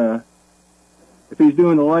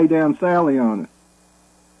doing the lay down Sally on it.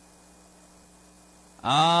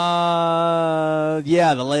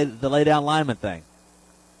 Yeah, the lay down lineman thing.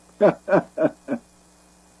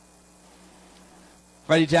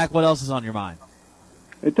 Freddie Jack, what else is on your mind?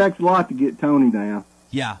 It takes a lot to get Tony down.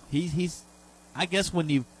 Yeah, he's. I guess when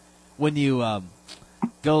you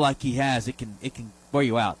go like he has, it can wear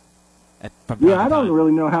you out. I don't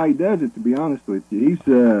really know how he does it, to be honest with you.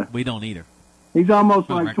 We don't either. He's almost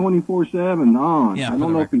like 24/7 on. Yeah, I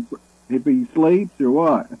don't know if he sleeps or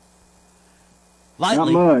what.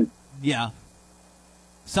 Lightly. Not much. Yeah.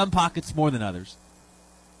 Some pockets more than others.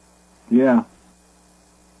 Yeah.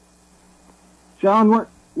 Sean,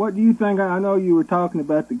 what do you think? I know you were talking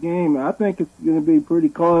about the game. I think it's going to be pretty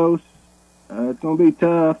close. It's going to be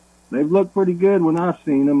tough. They've looked pretty good when I've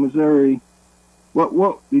seen them, Missouri.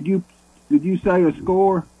 What did you say a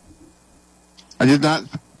score? I did not.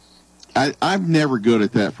 I'm never good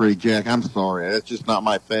at that, Freddie Jack. I'm sorry. That's just not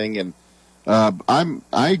my thing. And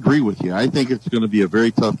I agree with you. I think it's going to be a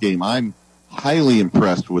very tough game. I'm highly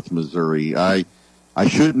impressed with Missouri. I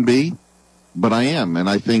shouldn't be, but I am, and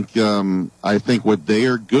I think what they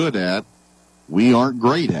are good at, we aren't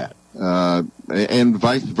great at, and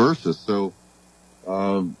vice versa. So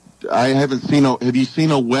I haven't seen. Have you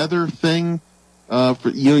seen a weather thing?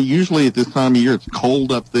 Usually at this time of year, it's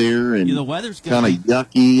cold up there and the weather's kind of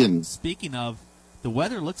yucky. And speaking of, the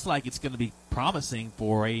weather looks like it's going to be promising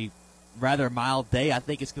for a rather mild day. I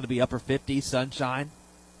think it's going to be upper 50s, sunshine.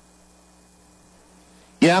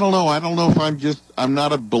 Yeah, I don't know. I don't know if I'm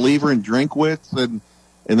not a believer in Drinkwitz, and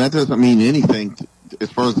that doesn't mean anything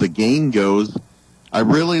as far as the game goes. I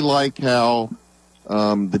really like how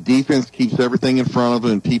the defense keeps everything in front of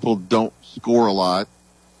them and people don't score a lot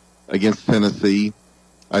against Tennessee.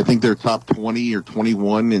 I think they're top 20 or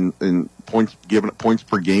 21 in points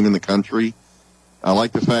per game in the country. I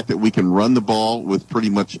like the fact that we can run the ball with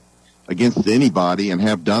pretty much against anybody and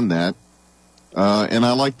have done that. And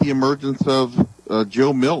I like the emergence of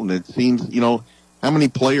Joe Milton. It seems, how many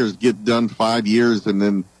players get done 5 years and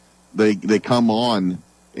then they come on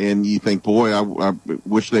and you think, boy, I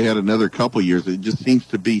wish they had another couple years. It just seems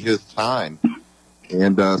to be his time.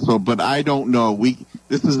 And but I don't know.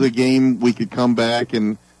 This is a game we could come back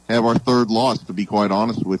and have our third loss, to be quite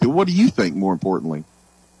honest with you. What do you think, more importantly?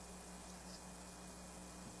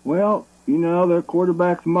 Well, their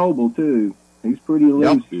quarterback's mobile, too. He's pretty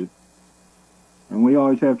elusive. Yep. And we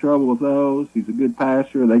always have trouble with those. He's a good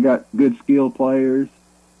passer. They got good skilled players.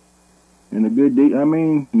 And a good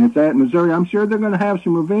and it's at Missouri. I'm sure they're going to have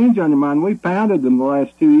some revenge on them. We pounded them the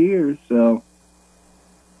last 2 years, so.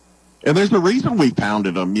 And there's a reason we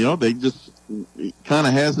pounded them. They just kind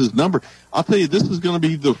of has his number. I'll tell you, this is going to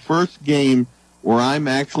be the first game where I'm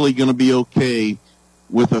actually going to be okay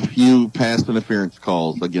with a few pass interference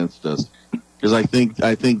calls against us. Because I think,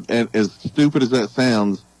 as stupid as that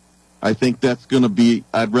sounds, I think that's going to be,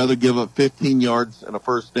 I'd rather give up 15 yards and a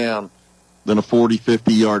first down than a 40,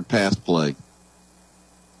 50-yard pass play.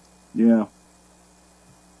 Yeah.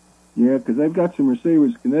 Yeah, because they've got some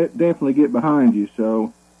receivers can definitely get behind you,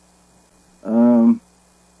 so I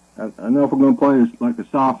know if we're going to play like a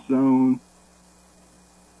soft zone,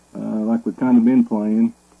 like we've kind of been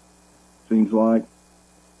playing, seems like.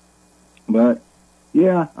 But,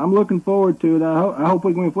 yeah, I'm looking forward to it. I hope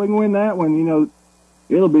we can, if we can win that one,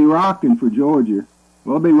 it'll be rocking for Georgia.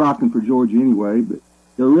 Well, it'll be rocking for Georgia anyway, but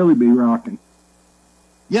it'll really be rocking.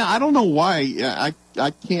 Yeah, I don't know why.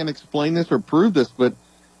 I can't explain this or prove this, but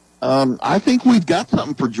I think we've got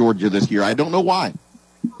something for Georgia this year. I don't know why.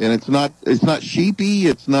 And it's not sheepy.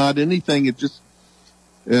 It's not anything. It's just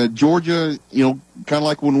Georgia, kind of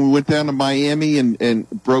like when we went down to Miami and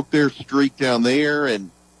broke their streak down there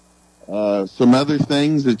and some other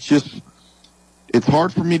things. It's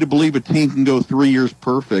hard for me to believe a team can go 3 years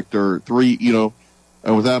perfect or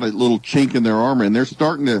without a little chink in their armor. And they're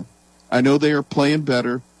starting to, I know they are playing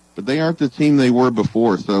better, but they aren't the team they were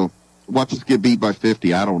before. So watch us get beat by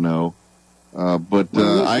 50. I don't know. But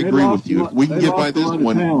I agree with you. If we can get by this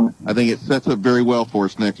one, I think it sets up very well for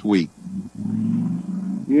us next week.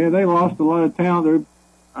 Yeah, they lost a lot of talent.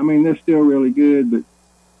 They're still really good, but,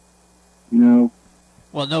 well,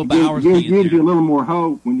 no Bowers gives you a little more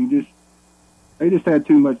hope when they just had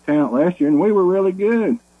too much talent last year, and we were really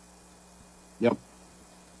good. Yep.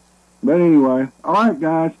 But anyway, all right,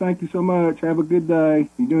 guys, thank you so much. Have a good day.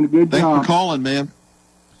 You're doing a good job. Thanks for calling, man.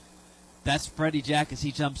 That's Freddie Jack as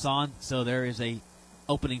he jumps on. So there is a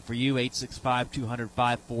opening for you,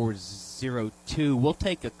 865-200-5402. We'll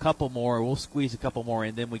take a couple more. We'll squeeze a couple more,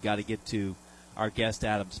 and then we got to get to our guest,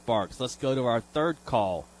 Adam Sparks. Let's go to our third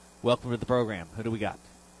call. Welcome to the program. Who do we got?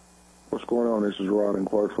 What's going on? This is Rod in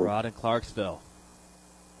Clarksville. Rod in Clarksville.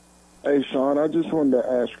 Hey, Sean, I just wanted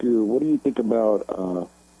to ask you, what do you think about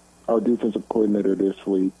our defensive coordinator this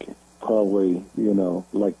week? Probably,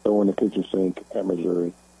 like throwing the kitchen sink at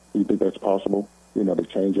Missouri. Do you think that's possible? To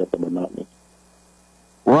change up the monotony?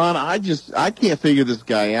 Ron, I can't figure this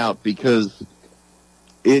guy out because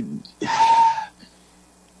I'd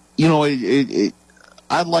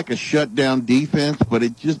like a shutdown defense, but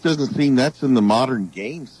it just doesn't seem that's in the modern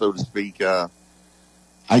game, so to speak. I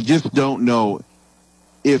just don't know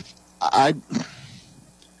if I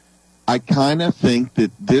kind of think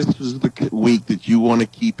that this is the week that you want to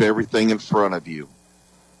keep everything in front of you.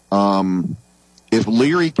 If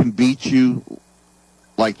Leary can beat you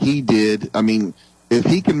like he did, if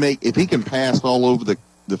he can pass all over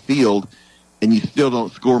the field and you still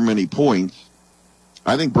don't score many points,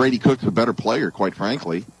 I think Brady Cook's a better player, quite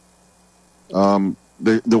frankly. The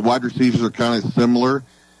wide receivers are kind of similar.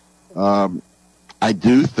 I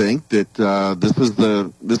do think that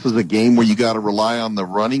this is a game where you got to rely on the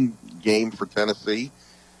running game for Tennessee,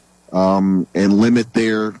 and limit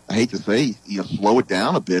their, I hate to say, slow it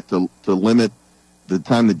down a bit to limit the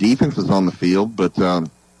time the defense is on the field. But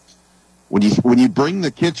when you bring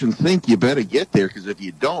the kitchen sink, you better get there, because if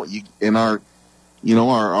you don't, our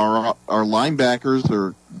linebackers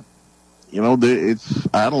are, it's,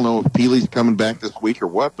 I don't know if Peely's coming back this week or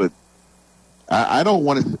what, but I don't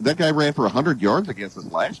want to. That guy ran for 100 yards against us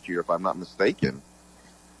last year, if I'm not mistaken.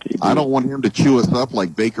 I don't want him to chew us up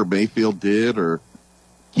like Baker Mayfield did, or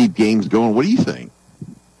keep games going. What do you think?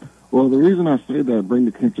 Well, the reason I say that, bring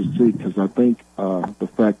the kitchen sink, because I think the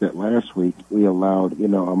fact that last week we allowed,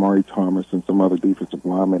 Amari Thomas and some other defensive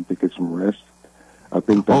linemen to get some rest, I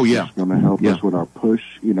think that's going to help us with our push,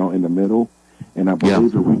 in the middle. And I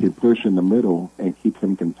believe that we could push in the middle and keep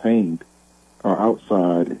them contained or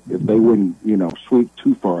outside. If they wouldn't, sweep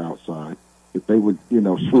too far outside, if they would,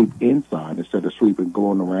 sweep inside instead of sweeping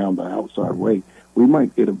going around the outside way, we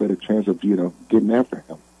might get a better chance of, getting after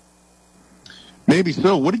him. Maybe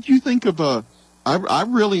so. What did you think of? I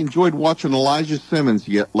really enjoyed watching Elijah Simmons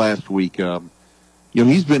last week.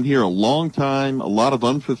 He's been here a long time, a lot of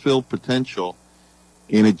unfulfilled potential,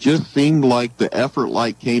 and it just seemed like the effort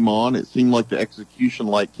light came on. It seemed like the execution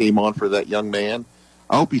light came on for that young man.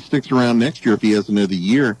 I hope he sticks around next year if he has another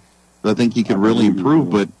year. I think he could really improve.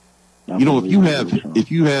 But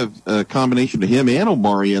if you have a combination of him and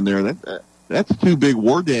Omari in there, that's two big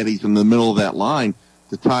war daddies in the middle of that line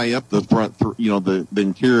to tie up the front, the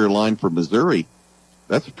interior line for Missouri.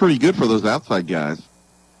 That's pretty good for those outside guys.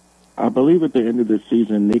 I believe at the end of the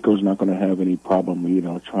season, Nico's not going to have any problem,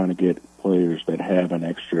 trying to get players that have an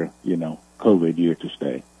extra, COVID year to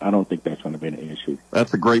stay. I don't think that's going to be an issue.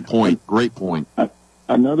 That's a great point. Great point.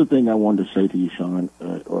 Another thing I wanted to say to you, Sean,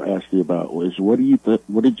 or ask you about was, what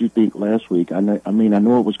did you think last week? I know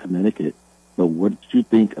it was Connecticut, but what did you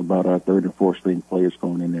think about our third and fourth string players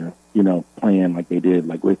going in there, playing like they did,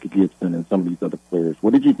 like Ricky Gibson and some of these other players?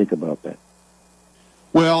 What did you think about that?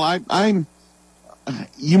 Well, I'm.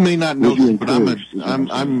 You may not know this, but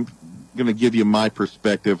I'm going to give you my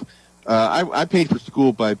perspective. I paid for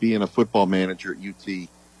school by being a football manager at UT,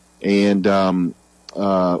 and on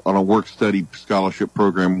a work-study scholarship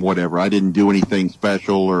program, whatever. I didn't do anything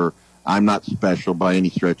special, or I'm not special by any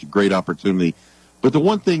stretch. A great opportunity. But the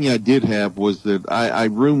one thing I did have was that I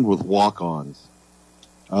roomed with walk-ons,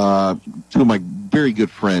 two of my very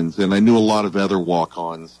good friends, and I knew a lot of other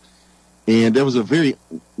walk-ons. And it was a very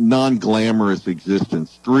non-glamorous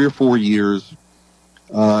existence. 3 or 4 years,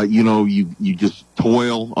 you just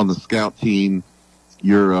toil on the scout team.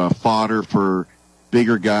 You're fodder for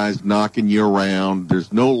bigger guys knocking you around.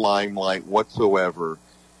 There's no limelight whatsoever.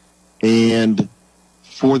 And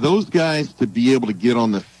for those guys to be able to get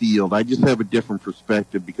on the field, I just have a different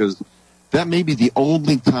perspective, because that may be the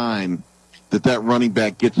only time that running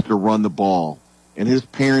back gets to run the ball. And his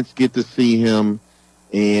parents get to see him,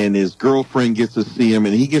 and his girlfriend gets to see him,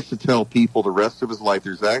 and he gets to tell people the rest of his life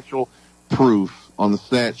there's actual proof on the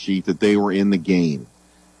stat sheet that they were in the game.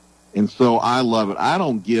 And so I love it. I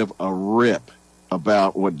don't give a rip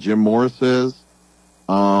about what Jim Morris says.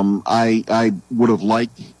 I would have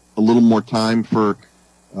liked a little more time for,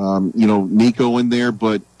 Nico in there,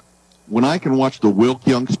 but when I can watch the Wilk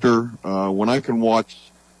youngster, when I can watch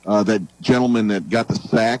that gentleman that got the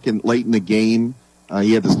sack late in the game,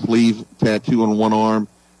 he had the sleeve tattoo on one arm.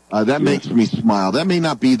 That makes me smile. That may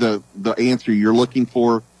not be the answer you're looking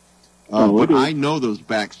for, but I know those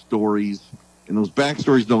backstories, and those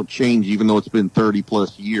backstories don't change even though it's been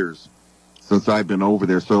 30-plus years since I've been over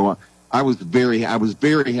there. So I was very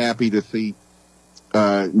happy to see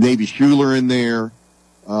Navy Schuler in there.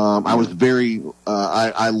 I was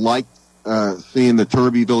I liked seeing the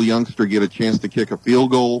Turbyville youngster get a chance to kick a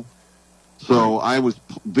field goal. So I was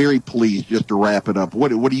very pleased, just to wrap it up. What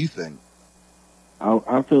do you think?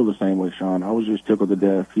 I feel the same way, Sean. I was just tickled to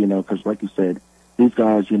death, because like you said, these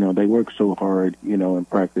guys, they work so hard, in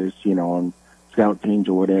practice, on scout teams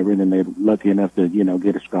or whatever, and then they're lucky enough to,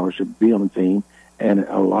 get a scholarship to be on the team. And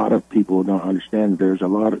a lot of people don't understand there's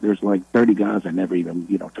like 30 guys that never even,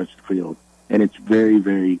 touch the field. And it's very,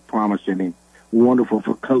 very promising and wonderful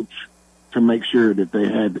for coach to make sure that they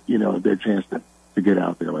had, their chance to get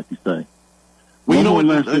out there, like you say. Well,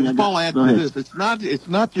 I'll add to this. It's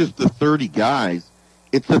not just the 30 guys.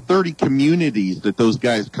 It's the 30 communities that those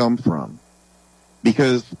guys come from.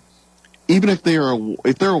 Because even if they're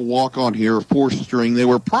a walk-on here, a fourth string, they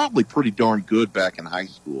were probably pretty darn good back in high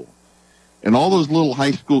school. And all those little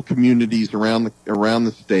high school communities around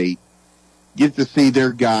the state get to see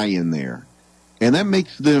their guy in there. And that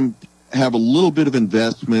makes them have a little bit of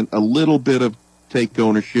investment, a little bit of take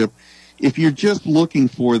ownership. If you're just looking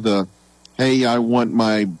for the, hey, I want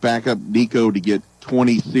my backup Nico to get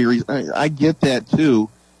 20 series, I get that too.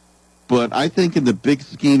 But I think in the big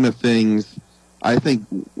scheme of things, I think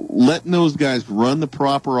letting those guys run the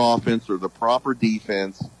proper offense or the proper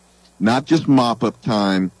defense, not just mop-up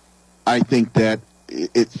time, I think that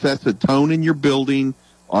it sets a tone in your building,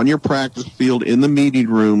 on your practice field, in the meeting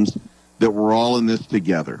rooms, that we're all in this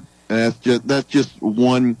together. And that's just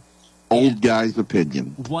one old guy's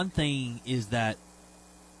opinion. One thing is that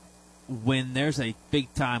when there's a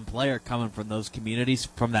big-time player coming from those communities,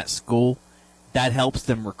 from that school, that helps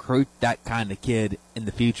them recruit that kind of kid in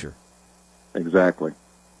the future. Exactly.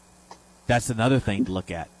 That's another thing to look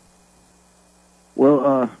at.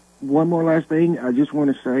 Well, one more last thing. I just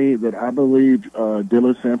want to say that I believe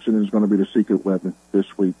Dylan Sampson is going to be the secret weapon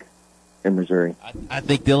this week in Missouri. I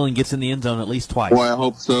think Dylan gets in the end zone at least twice. Well, I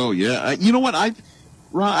hope so, yeah. You know what? I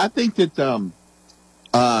think that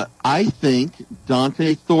I think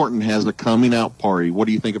Dante Thornton has a coming-out party. What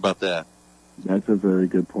do you think about that? That's a very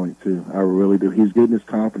good point, too. I really do. He's getting his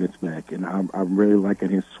confidence back, and I'm really liking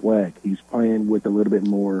his swag. He's playing with a little bit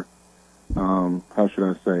more, how should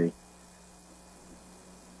I say,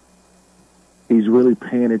 he's really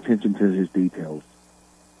paying attention to his details.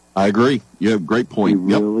 I agree. You have a great point. He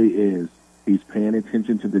really is. He's paying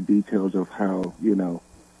attention to the details of how, the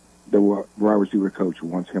wide receiver coach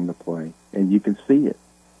wants him to play, and you can see it.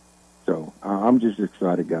 So I'm just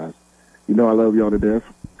excited, guys. I love y'all to death.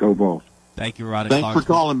 Go Vols. Thank you, Rodney. Thanks for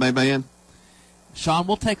calling, my man. Sean,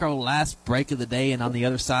 we'll take our last break of the day, and on the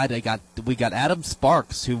other side, we got Adam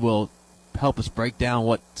Sparks, who will help us break down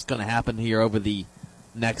what's going to happen here over the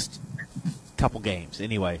next couple games.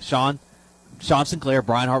 Anyway, Sean Sinclair,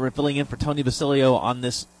 Brian Hartman filling in for Tony Basilio on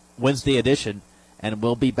this Wednesday edition, and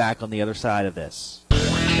we'll be back on the other side of this.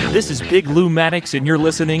 This is Big Lou Maddox, and you're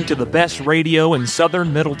listening to the best radio in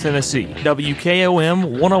southern Middle Tennessee,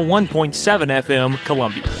 WKOM 101.7 FM,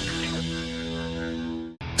 Columbia.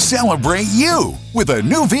 Celebrate you with a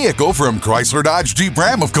new vehicle from Chrysler Dodge Jeep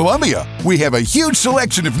Ram of Columbia. We have a huge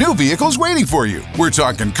selection of new vehicles waiting for you. We're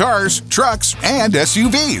talking cars, trucks, and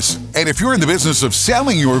SUVs. And if you're in the business of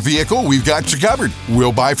selling your vehicle, we've got you covered.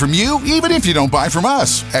 We'll buy from you even if you don't buy from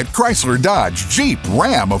us. At Chrysler Dodge Jeep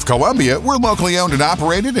Ram of Columbia, we're locally owned and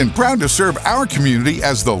operated and proud to serve our community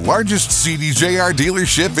as the largest CDJR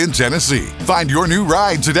dealership in Tennessee. Find your new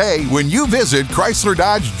ride today when you visit Chrysler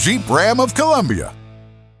Dodge Jeep Ram of Columbia.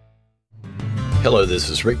 Hello, this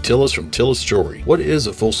is Rick Tillis from Tillis Jewelry. What is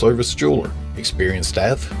a full-service jeweler? Experienced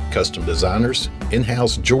staff, custom designers,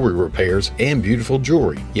 in-house jewelry repairs, and beautiful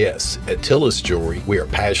jewelry. Yes, at Tillis Jewelry, we are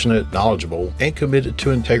passionate, knowledgeable, and committed to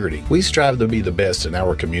integrity. We strive to be the best in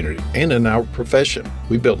our community and in our profession.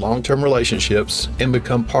 We build long-term relationships and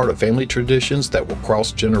become part of family traditions that will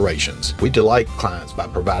cross generations. We delight clients by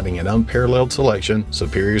providing an unparalleled selection,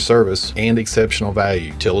 superior service, and exceptional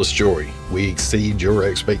value. Tillis Jewelry, we exceed your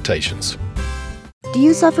expectations. Do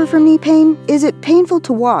you suffer from knee pain? Is it painful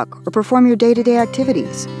to walk or perform your day-to-day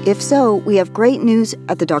activities? If so, we have great news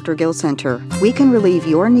at the Dr. Gill Center. We can relieve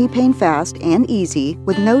your knee pain fast and easy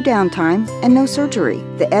with no downtime and no surgery.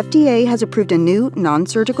 The FDA has approved a new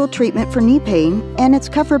non-surgical treatment for knee pain, and it's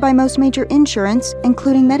covered by most major insurance,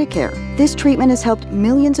 including Medicare. This treatment has helped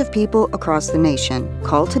millions of people across the nation.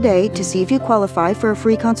 Call today to see if you qualify for a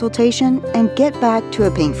free consultation and get back to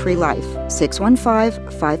a pain-free life.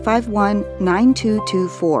 615-551-9224.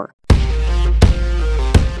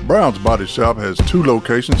 Brown's Body Shop has 2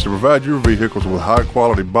 locations to provide your vehicles with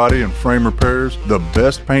high-quality body and frame repairs, the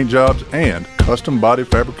best paint jobs, and custom body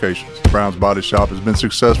fabrications. Brown's Body Shop has been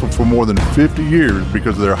successful for more than 50 years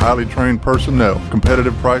because of their highly trained personnel,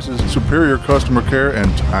 competitive prices, superior customer care,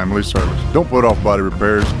 and timely service. Don't put off body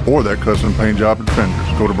repairs or that custom paint job at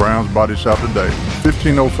Fenders. Go to Brown's Body Shop today.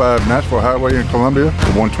 1505 Nashville Highway in Columbia,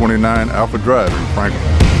 to 129 Alpha Drive in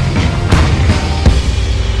Franklin.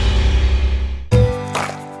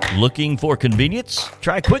 Looking for convenience?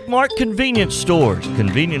 Try Quick Mart Convenience Stores,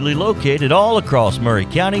 conveniently located all across Murray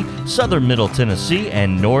County, southern Middle Tennessee,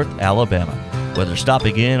 and North Alabama. Whether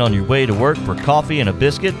stopping in on your way to work for coffee and a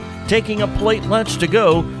biscuit, taking a plate lunch to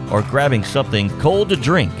go, or grabbing something cold to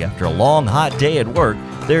drink after a long hot day at work,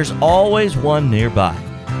 there's always one nearby.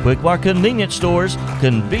 Quick Mart Convenience Stores,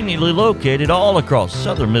 conveniently located all across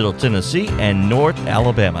southern Middle Tennessee and North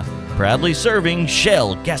Alabama. Proudly serving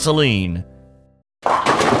Shell gasoline.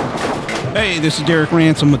 Hey, this is Derek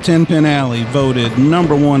Ransom with 10 Pin Alley, voted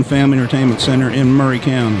 #1 family entertainment center in Murray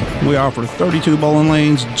County. We offer 32 bowling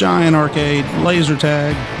lanes, giant arcade, laser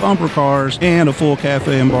tag, bumper cars, and a full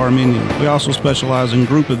cafe and bar menu. We also specialize in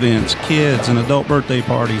group events, kids and adult birthday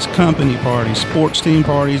parties, company parties, sports team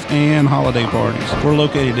parties, and holiday parties. We're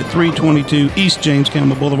located at 322 East James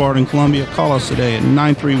Campbell Boulevard in Columbia. Call us today at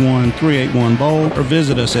 931-381-BOWL or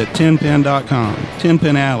visit us at 10pin.com. 10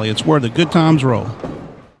 Pin Alley, it's where the good times roll.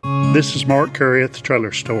 This is Mark Curry at the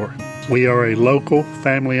Trailer Store. We are a local,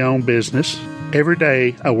 family-owned business. Every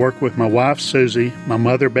day, I work with my wife, Susie, my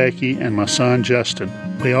mother, Becky, and my son, Justin.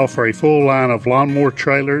 We offer a full line of lawnmower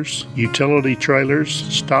trailers, utility trailers,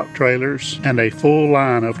 stock trailers, and a full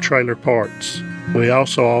line of trailer parts. We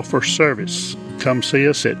also offer service. Come see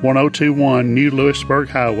us at 1021 New Lewisburg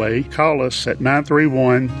Highway. Call us at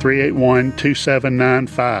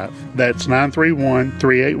 931-381-2795. That's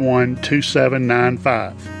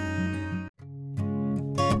 931-381-2795.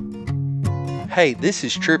 Hey, this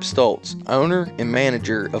is Tripp Stoltz, owner and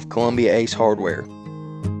manager of Columbia Ace Hardware.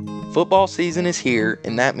 Football season is here,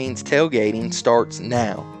 and that means tailgating starts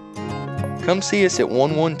now. Come see us at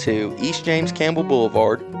 112 East James Campbell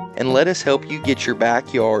Boulevard and let us help you get your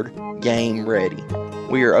backyard game ready.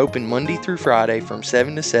 We are open Monday through Friday from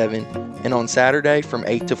 7 to 7 and on Saturday from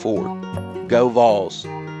 8 to 4. Go Vols!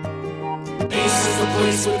 Ace is the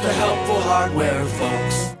place with the helpful hardware,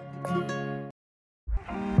 folks.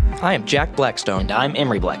 I am Jack Blackstone. And I'm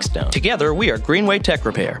Emery Blackstone. Together, we are Greenway Tech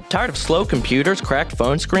Repair. Tired of slow computers, cracked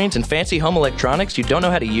phone screens, and fancy home electronics you don't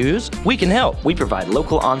know how to use? We can help. We provide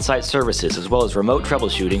local on-site services as well as remote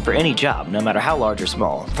troubleshooting for any job, no matter how large or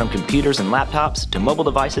small, from computers and laptops to mobile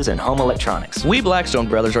devices and home electronics. We Blackstone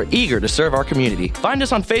brothers are eager to serve our community. Find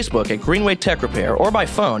us on Facebook at Greenway Tech Repair or by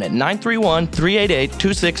phone at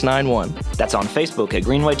 931-388-2691. That's on Facebook at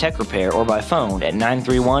Greenway Tech Repair or by phone at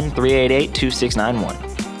 931-388-2691.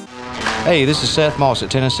 Hey, this is Seth Moss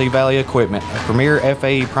at Tennessee Valley Equipment, a premier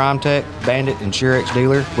FAE PrimeTech, Bandit, and Shurex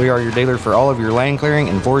dealer. We are your dealer for all of your land clearing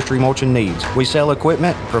and forestry mulching needs. We sell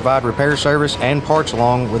equipment, provide repair service, and parts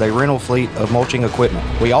along with a rental fleet of mulching equipment.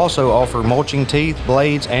 We also offer mulching teeth,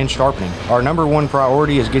 blades, and sharpening. Our #1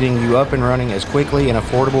 priority is getting you up and running as quickly and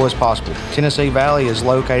affordable as possible. Tennessee Valley is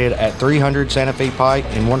located at 300 Santa Fe Pike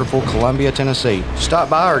in wonderful Columbia, Tennessee.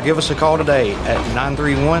 Stop by or give us a call today at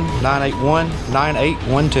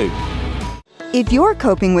 931-981-9812. If you're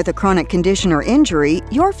coping with a chronic condition or injury,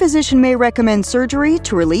 your physician may recommend surgery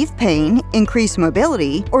to relieve pain, increase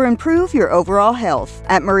mobility, or improve your overall health.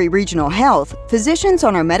 At Murray Regional Health, physicians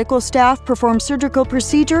on our medical staff perform surgical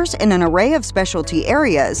procedures in an array of specialty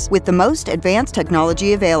areas with the most advanced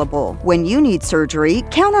technology available. When you need surgery,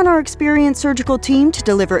 count on our experienced surgical team to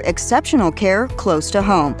deliver exceptional care close to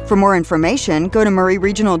home. For more information, go to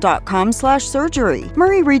murrayregional.com/surgery.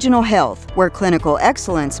 Murray Regional Health, where clinical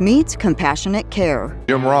excellence meets compassionate care.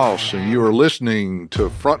 Jim Ross, and you are listening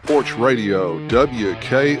to Front Porch Radio,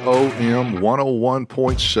 WKOM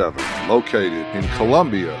 101.7, located in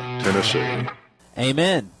Columbia, Tennessee.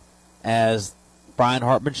 Amen. As Brian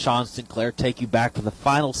Hartman, Sean Sinclair take you back for the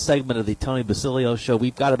final segment of the Tony Basilio Show.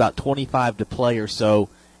 We've got about 25 to play or so,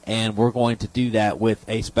 and we're going to do that with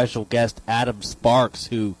a special guest, Adam Sparks,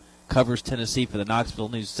 who covers Tennessee for the Knoxville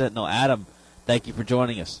News Sentinel. Adam, thank you for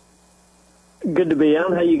joining us. Good to be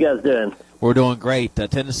on. How you guys doing? We're doing great.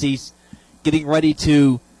 Tennessee's getting ready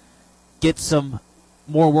to get some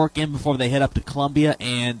more work in before they head up to Columbia.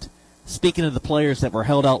 And speaking of the players that were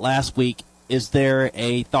held out last week, is there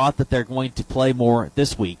a thought that they're going to play more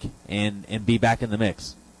this week and be back in the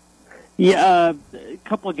mix? Yeah, a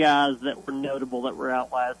couple of guys that were notable that were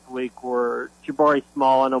out last week were Jabari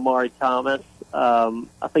Small and Omari Thomas.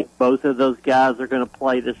 I think both of those guys are going to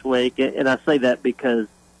play this week. And I say that because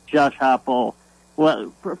Josh Heupel,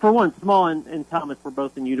 well, for one, Small and Thomas were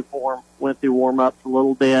both in uniform, went through warm-ups a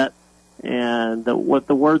little bit, and the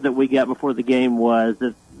word that we got before the game was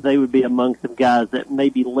that they would be among some guys that may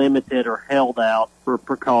be limited or held out for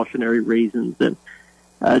precautionary reasons. And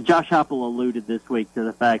Josh Heupel alluded this week to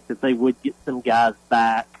the fact that they would get some guys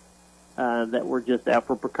back that were just out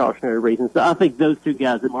for precautionary reasons. So I think those two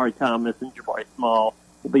guys, Omari Thomas and Jabari Small,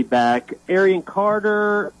 will be back. Arian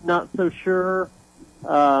Carter, not so sure.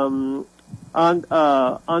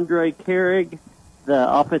 Andre Carrig,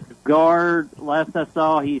 the offensive guard, last I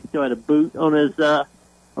saw, he still had a boot on his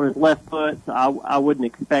left foot, so I wouldn't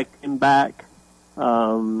expect him back.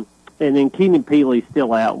 And then Keenan Peely's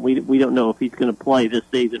still out. We don't know if he's going to play this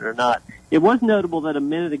season or not. It was notable that a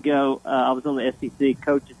minute ago I was on the SEC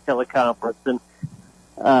coaches teleconference, and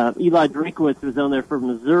Eli Drinkwitz was on there for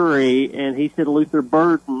Missouri, and he said Luther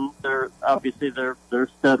Burden, obviously their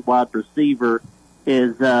stud wide receiver,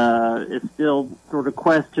 is still sort of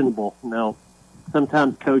questionable. Now,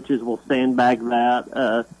 sometimes coaches will sandbag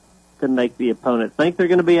that to make the opponent think they're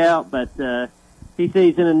going to be out, but he said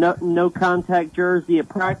he's in a no-contact jersey at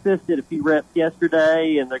practice, did a few reps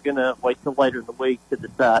yesterday, and they're going to wait till later in the week to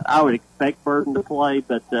decide. I would expect Burton to play,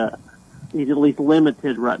 but he's at least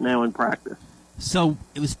limited right now in practice. So,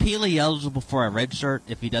 was Peely eligible for a red shirt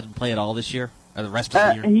if he doesn't play at all this year, or the rest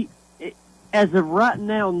of the year? As of right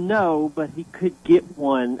now, no, but he could get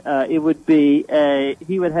one. It would be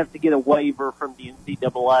he would have to get a waiver from the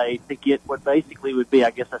NCAA to get what basically would be,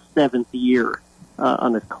 I guess, a 7th year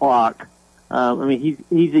on his clock. I mean,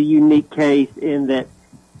 he's a unique case in that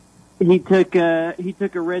he took a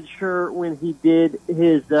red shirt when he did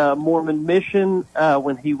his Mormon mission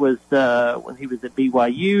when he was at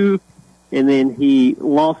BYU, and then he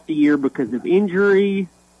lost a year because of injury.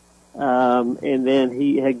 And then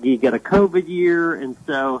he got a COVID year, and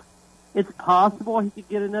so it's possible he could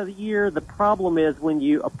get another year. The problem is when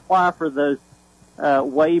you apply for those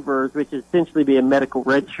waivers, which essentially be a medical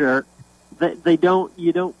red shirt,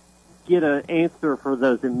 you don't get an answer for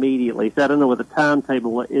those immediately. So I don't know what the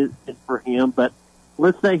timetable is for him, but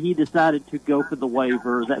let's say he decided to go for the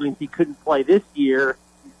waiver. That means he couldn't play this year.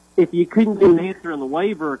 If you couldn't get an answer on the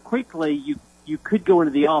waiver quickly, you could go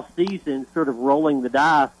into the off season sort of rolling the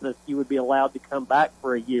dice that you would be allowed to come back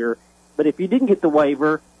for a year. But if you didn't get the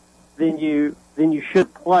waiver, then you should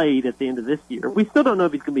have played at the end of this year. We still don't know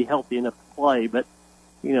if he's going to be healthy enough to play, but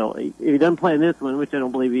if he doesn't play in this one, which I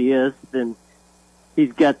don't believe he is, then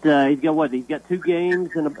he's got 2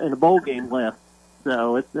 games and a bowl game left.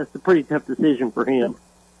 So that's a pretty tough decision for him.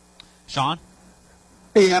 Sean?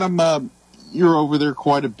 Hey, Adam, you're over there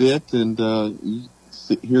quite a bit, and you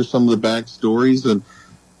hear some of the backstories. And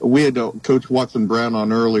we had Coach Watson Brown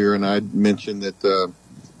on earlier, and I mentioned that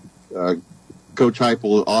Coach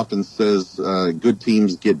Heupel often says good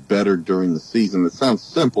teams get better during the season. It sounds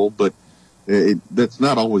simple, but that's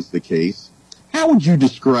not always the case. How would you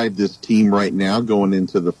describe this team right now going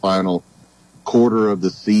into the final quarter of the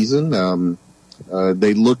season?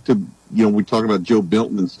 They look to, we talk about Joe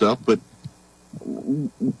Milton and stuff, but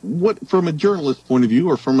what, from a journalist point of view,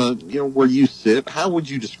 or from where you sit, how would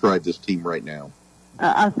you describe this team right now?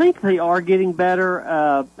 I think they are getting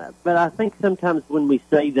better, but I think sometimes when we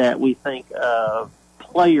say that, we think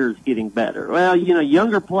players getting better. Well,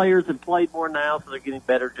 younger players have played more now, so they're getting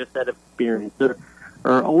better just out of experience.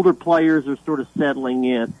 Or older players are sort of settling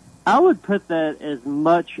in. I would put that as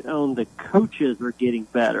much on the coaches are getting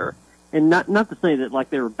better. And not to say that like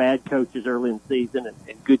they were bad coaches early in the season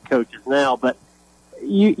and good coaches now, but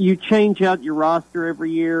you change out your roster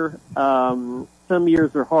every year. Some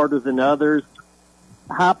years are harder than others.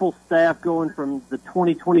 Heupel's staff going from the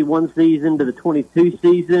 2021 season to the 22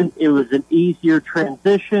 season, it was an easier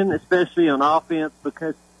transition, especially on offense,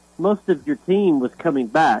 because most of your team was coming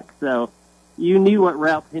back. So you knew what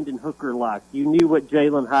Ralph Hendon Hooker liked. You knew what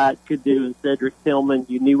Jalen Hyatt could do and Cedric Tillman.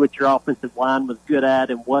 You knew what your offensive line was good at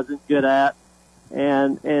and wasn't good at,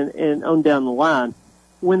 and on down the line.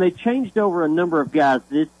 When they changed over a number of guys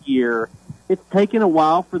this year, it's taken a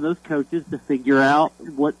while for those coaches to figure out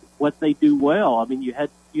what they do well. I mean, you had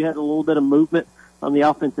a little bit of movement on the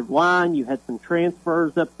offensive line. You had some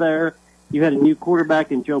transfers up there. You had a new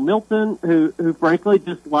quarterback in Joe Milton, who frankly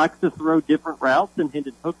just likes to throw different routes than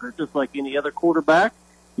Hendon Hooker, just like any other quarterback.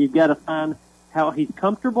 You've got to find how he's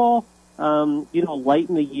comfortable. Late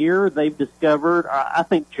in the year, they've discovered, I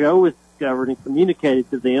think Joe has discovered and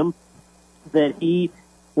communicated to them that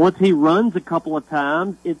once he runs a couple of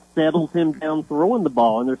times, it settles him down throwing the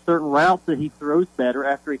ball. And there's certain routes that he throws better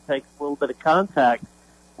after he takes a little bit of contact.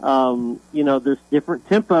 There's different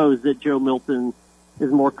tempos that Joe Milton is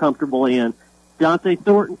more comfortable in. Dante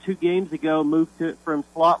Thornton 2 games ago moved from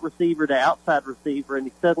slot receiver to outside receiver, and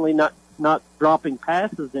he's suddenly not dropping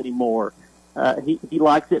passes anymore. He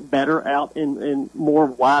likes it better out in more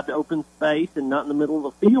wide open space and not in the middle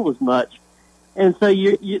of the field as much. And so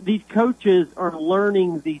these coaches are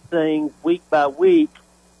learning these things week by week,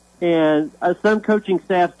 and some coaching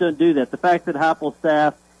staffs don't do that. The fact that Heupel's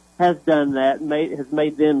staff has done that has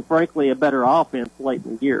made them, frankly, a better offense late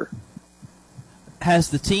in the year. Has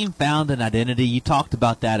the team found an identity? You talked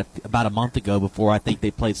about that about a month ago before I think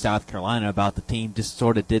they played South Carolina, about the team just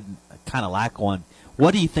sort of didn't kind of lack one.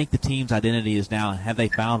 What do you think the team's identity is now? Have they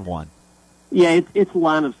found one? Yeah, it's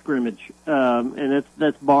line of scrimmage, and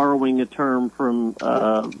that's borrowing a term from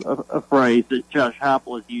a phrase that Josh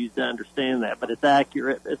Heupel has used to understand that, but it's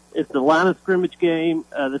accurate. It's the line of scrimmage game.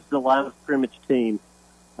 This is a line of scrimmage team.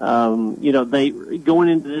 They going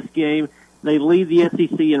into this game, they lead the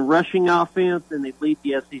SEC in rushing offense, and they lead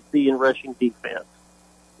the SEC in rushing defense.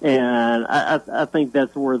 And I think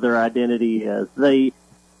that's where their identity is. They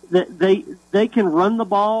can run the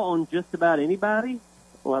ball on just about anybody.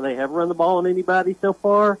 Well, they have run the ball on anybody so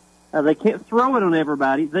far. They can't throw it on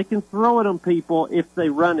everybody. They can throw it on people if they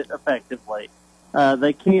run it effectively.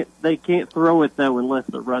 They can't throw it though unless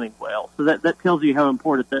they're running well. So that tells you how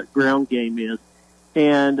important that ground game is.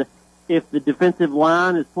 And if the defensive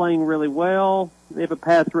line is playing really well, they have a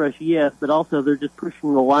pass rush, yes, but also they're just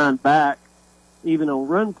pushing the line back. Even on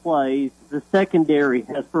run plays, the secondary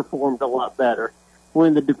has performed a lot better.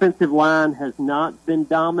 When the defensive line has not been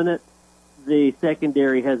dominant, the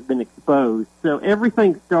secondary has been exposed. So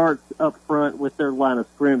everything starts up front with their line of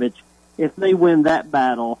scrimmage. If they win that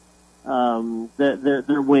battle,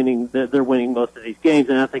 they're winning. They're winning most of these games,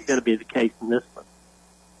 and I think that'll be the case in this one.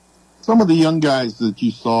 Some of the young guys that you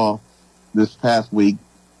saw this past week,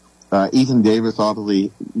 Ethan Davis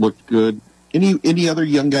obviously looked good. Any other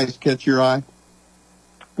young guys catch your eye?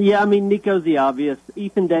 Yeah, I mean, Nico's the obvious.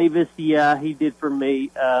 Ethan Davis, yeah, he did for me.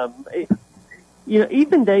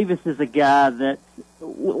 Ethan Davis is a guy that,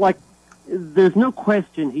 like, there's no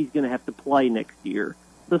question he's going to have to play next year.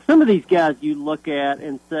 So some of these guys you look at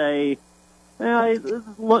and say, well,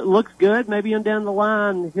 it looks good. Maybe on down the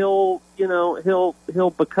line he'll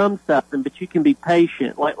become something. But you can be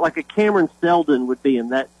patient. Like a Cameron Seldon would be in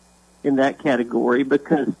that category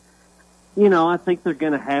because, I think they're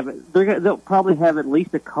going to have it. They'll probably have at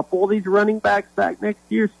least a couple of these running backs back next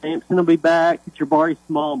year. Sampson will be back. Jabari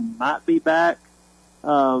Small might be back.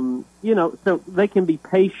 So they can be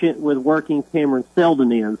patient with working Cameron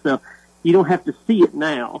Seldon in. So you don't have to see it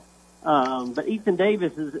now. But Ethan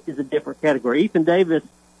Davis is a different category. Ethan Davis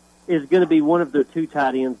is going to be one of their two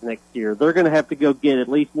tight ends next year. They're going to have to go get at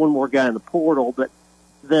least one more guy in the portal, but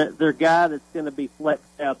their guy that's going to be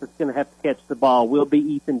flexed out that's going to have to catch the ball will be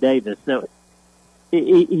Ethan Davis. So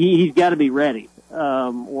he's got to be ready,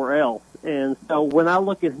 or else. And so when I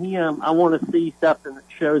look at him, I want to see something that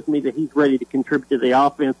shows me that he's ready to contribute to the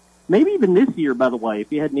offense. Maybe even this year, by the way,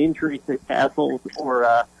 if he had an injury to Castles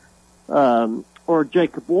or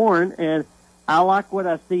Jacob Warren. And I like what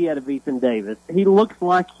I see out of Ethan Davis. He looks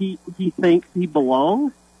like he thinks he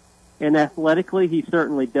belongs, and athletically he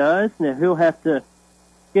certainly does. Now he'll have to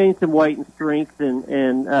gain some weight and strength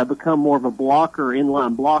and become more of a blocker,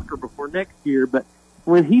 inline blocker before next year. But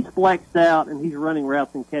when he's flexed out and he's running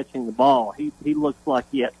routes and catching the ball, he looks like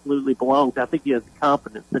he absolutely belongs. I think he has the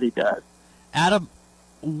confidence that he does. Adam,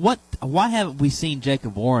 why haven't we seen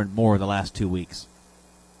Jacob Warren more the last 2 weeks?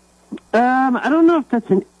 I don't know if that's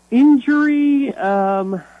an injury.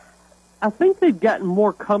 I think they've gotten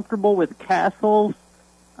more comfortable with Castles.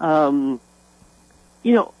 Warren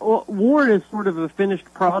is sort of a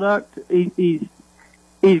finished product. He's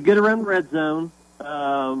good around the red zone.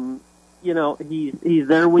 He's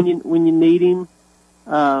there when you need him.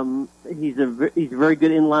 He's a very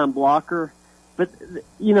good inline blocker. But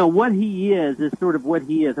what he is sort of what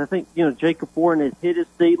he is. I think Jacob Warren has hit his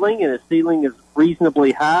ceiling, and his ceiling is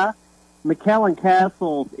reasonably high. McAllen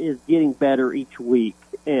Castles is getting better each week,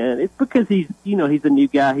 and it's because he's a new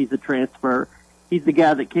guy. He's a transfer. He's the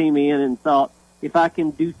guy that came in and thought, if I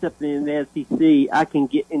can do something in the SEC, I can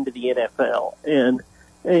get into the NFL.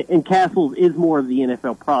 And Castles is more of the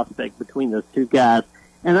NFL prospect between those two guys.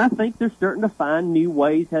 And I think they're starting to find new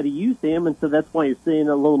ways how to use him, and so that's why you're seeing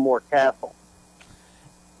a little more Castles.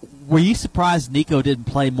 Were you surprised Nico didn't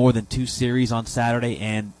play more than 2 series on Saturday,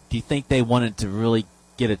 and do you think they wanted to really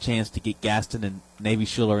get a chance to get Gaston and Navy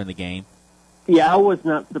Schuler in the game? Yeah, I was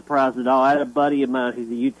not surprised at all. I had a buddy of mine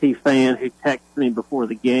who's a UT fan who texted me before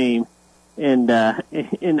the game and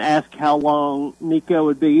asked how long Nico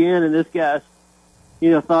would be in, and this guy,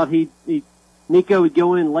 thought Nico would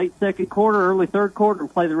go in late second quarter, early third quarter,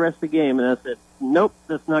 and play the rest of the game. And I said, nope,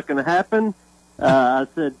 that's not going to happen. I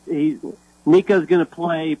said Nico's going to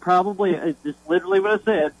play probably, just literally what I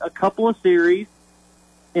said, a couple of series,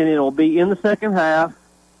 and it'll be in the second half,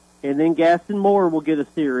 and then Gaston Moore will get a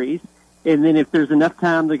series, and then if there's enough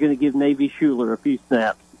time, they're going to give Navy Schuler a few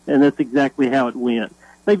snaps, and that's exactly how it went.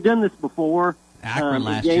 They've done this before. Akron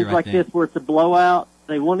last games year, I like think. this where it's a blowout,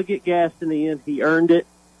 they want to get Gaston in. He earned it.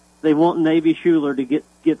 They want Navy Schuler to get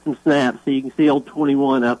some snaps so you can see old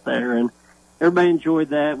 21 out there, and everybody enjoyed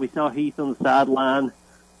that. We saw Heath on the sideline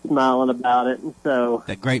smiling about it, and so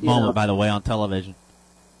that great moment, by the way, on television.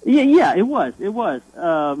 Yeah, it was.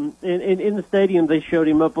 And in the stadium, they showed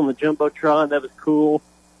him up on the Jumbotron. That was cool.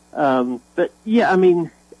 But, yeah, I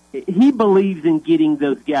mean, he believes in getting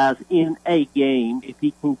those guys in a game if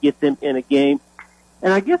he can get them in a game.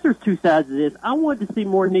 And I guess there's two sides to this. I want to see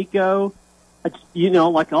more Nico,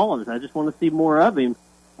 like all of us. I just want to see more of him.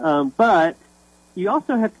 But you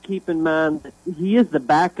also have to keep in mind that he is the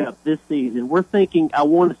backup this season. We're thinking I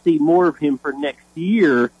want to see more of him for next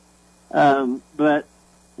year, but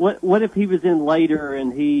what if he was in later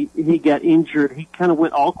and he got injured? He kind of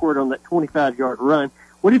went awkward on that 25-yard run.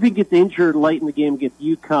 What if he gets injured late in the game against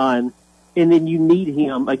UConn, and then you need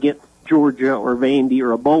him against Georgia or Vandy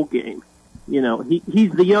or a bowl game? You know,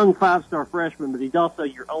 he's the young 5-star freshman, but he's also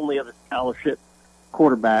your only other scholarship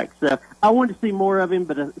quarterback. So I wanted to see more of him,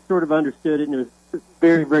 but I sort of understood it, and it was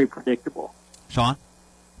very, very predictable. Sean?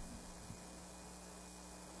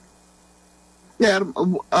 Yeah,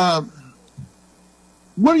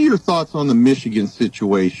 what are your thoughts on the Michigan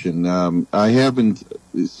situation?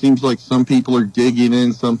 It seems like some people are digging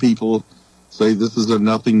in. Some people say this is a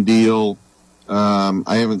nothing deal.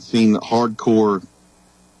 I haven't seen hardcore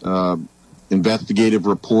investigative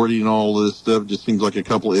reporting on all this stuff. It just seems like a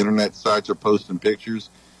couple of internet sites are posting pictures.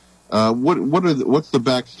 What's the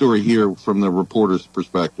backstory here from the reporter's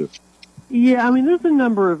perspective? Yeah, I mean, there's a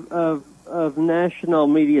number of national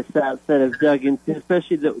media sites that have dug into,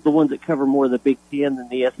 especially the ones that cover more of the Big Ten than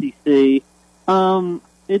the SEC.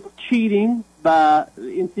 It's cheating by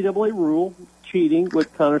NCAA rule, cheating,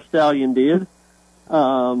 what Connor Stallion did.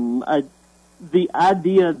 The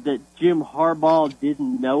idea that Jim Harbaugh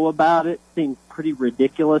didn't know about it seems pretty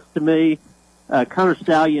ridiculous to me. Connor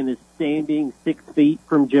Stallion is standing 6 feet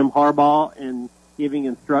from Jim Harbaugh and giving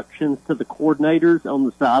instructions to the coordinators on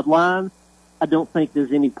the sideline. I don't think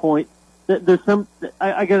there's any point.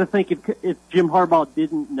 I got to think if Jim Harbaugh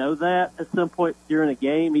didn't know that at some point during a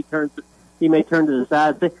game, he may turn to the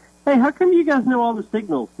side and say, "Hey, how come you guys know all the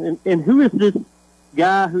signals? And who is this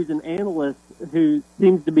guy who's an analyst who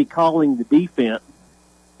seems to be calling the defense?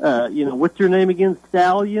 What's your name again,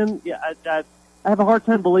 Stallion?" Yeah, I have a hard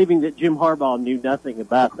time believing that Jim Harbaugh knew nothing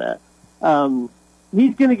about that.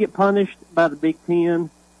 He's going to get punished by the Big Ten.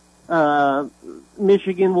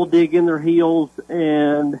 Michigan will dig in their heels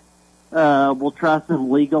and we'll try some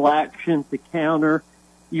legal action to counter.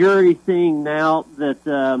 You're already seeing now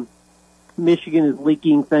that Michigan is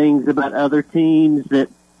leaking things about other teams, that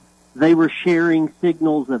they were sharing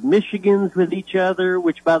signals of Michigan's with each other,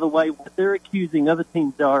 which, by the way, what they're accusing other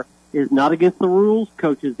teams is not against the rules.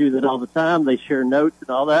 Coaches do that all the time. They share notes and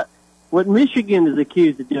all that. What Michigan is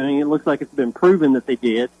accused of doing, it looks like it's been proven that they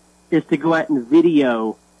did, is to go out and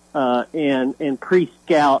video and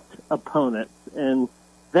pre-scout opponents. And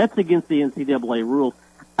that's against the NCAA rules.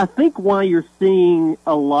 I think why you're seeing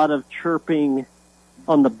a lot of chirping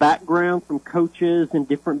on the background from coaches in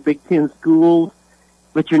different Big Ten schools,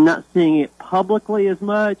 but you're not seeing it publicly as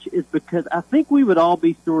much, is because I think we would all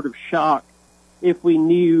be sort of shocked if we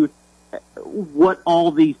knew what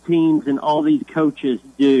all these teams and all these coaches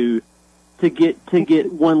do to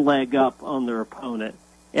get one leg up on their opponent.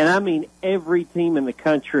 And I mean every team in the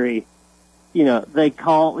country, they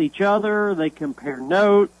call each other, they compare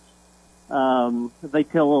notes, they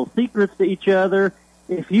tell little secrets to each other.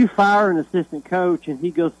 If you fire an assistant coach and he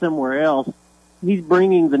goes somewhere else, he's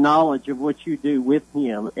bringing the knowledge of what you do with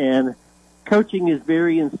him. And coaching is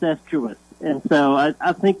very incestuous. And so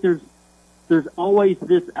I think there's always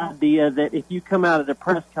this idea that if you come out at a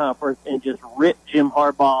press conference and just rip Jim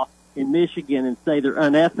Harbaugh in Michigan and say they're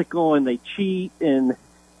unethical and they cheat and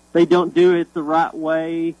they don't do it the right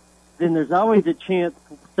way, then there's always a chance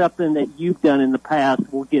something that you've done in the past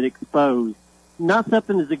will get exposed. Not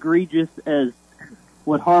something as egregious as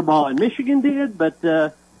what Harbaugh in Michigan did, but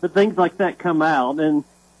things like that come out. And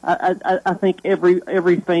I think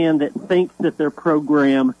every fan that thinks that their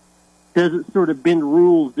program doesn't sort of bend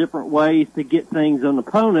rules different ways to get things on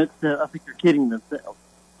opponents, I think they're kidding themselves.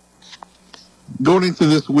 Going into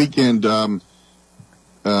this weekend, are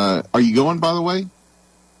you going, by the way?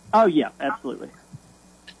 Oh, yeah, absolutely.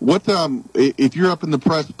 What, if you're up in the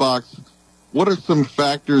press box, what are some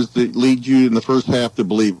factors that lead you in the first half to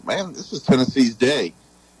believe, man, this is Tennessee's day?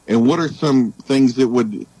 And what are some things that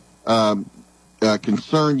would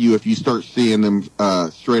concern you if you start seeing them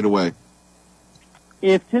straight away?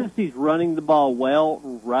 If Tennessee's running the ball well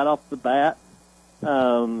right off the bat,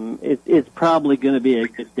 it's probably going to be a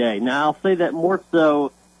good day. Now, I'll say that more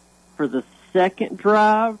so for the second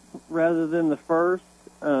drive rather than the first.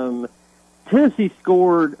 Tennessee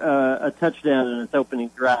scored a touchdown in its opening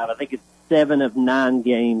drive. I think it's 7 of 9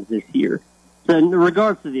 games this year. So in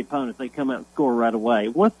regards to the opponents, they come out and score right away.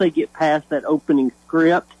 Once they get past that opening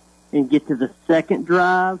script and get to the second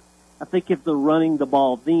drive, I think if they're running the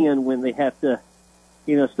ball then when they have to,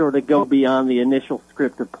 sort of go beyond the initial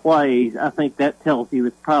script of plays, I think that tells you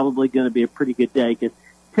it's probably going to be a pretty good day because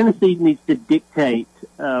Tennessee needs to dictate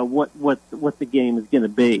what the game is going to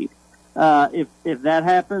be. If that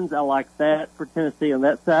happens, I like that for Tennessee on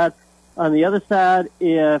that side. On the other side,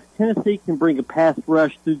 if Tennessee can bring a pass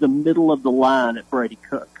rush through the middle of the line at Brady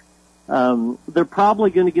Cook, they're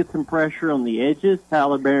probably going to get some pressure on the edges,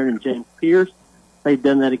 Tyler Barron and James Pierce. They've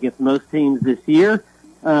done that against most teams this year.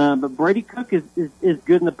 But Brady Cook is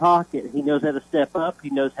good in the pocket. He knows how to step up. He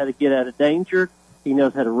knows how to get out of danger. He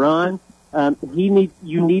knows how to run. You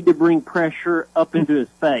need to bring pressure up into his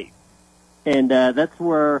face. And that's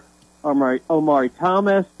where Omari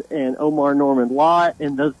Thomas and Omar Norman Lott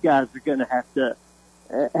and those guys are going to have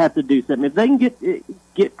to do something. If they can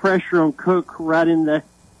get pressure on Cook right in the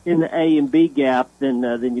A and B gap,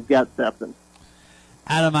 then you've got something.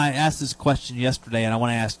 Adam, I asked this question yesterday, and I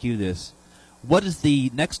want to ask you this. What is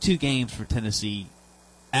the next two games for Tennessee?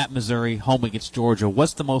 At Missouri, home against Georgia.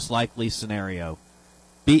 What's the most likely scenario?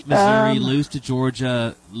 Beat Missouri, lose to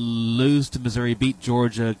Georgia, lose to Missouri, beat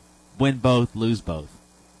Georgia, win both, lose both.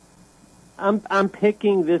 I'm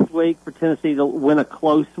picking this week for Tennessee to win a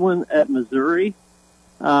close one at Missouri.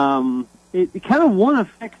 It kind of one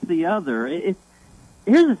affects the other. Here's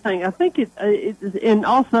the thing. I think and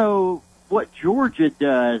also what Georgia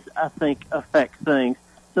does, I think, affects things.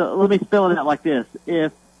 So let me spell it out like this.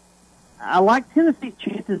 If I like Tennessee's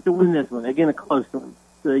chances to win this one, again, a close one.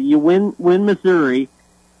 So you win Missouri,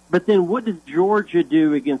 but then what does Georgia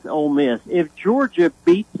do against Ole Miss? If Georgia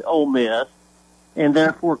beats Ole Miss and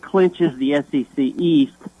therefore clinches the SEC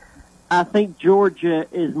East, I think Georgia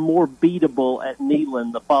is more beatable at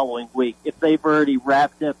Neyland the following week if they've already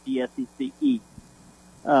wrapped up the SEC East.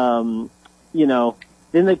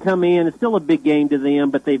 Then they come in. It's still a big game to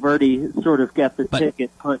them, but they've already sort of got the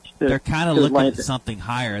ticket punched to They're kind of looking Atlanta. at something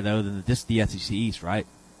higher, though, than just the SEC East, right?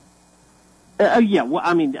 Yeah. Well,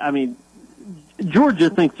 I mean, Georgia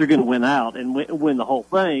thinks they're going to win out and win the whole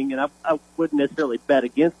thing, and I wouldn't necessarily bet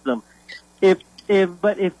against them. If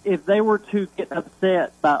they were to get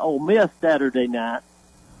upset by Ole Miss Saturday night,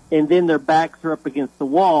 and then their backs are up against the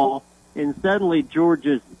wall, and suddenly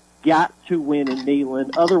Georgia's got to win in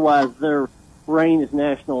Neyland, otherwise their reign as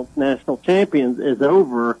national champions is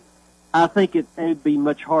over, I think it would be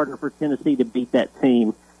much harder for Tennessee to beat that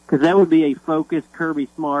team, because that would be a focused Kirby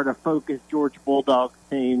Smart, a focused Georgia Bulldogs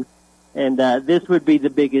team, and this would be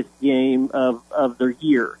the biggest game of their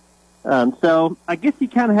year. So I guess you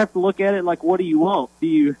kind of have to look at it like, what do you want? Do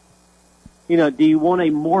you want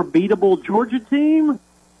a more beatable Georgia team,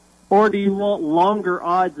 or do you want longer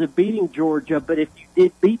odds of beating Georgia? But if you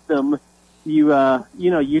did beat them, you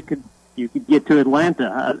could get to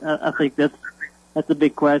Atlanta. I think that's a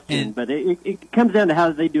big question. But it comes down to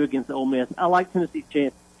how they do against Ole Miss. I like Tennessee's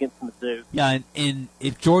chances against Mizzou. Yeah, and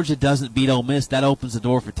if Georgia doesn't beat Ole Miss, that opens the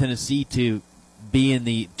door for Tennessee to be in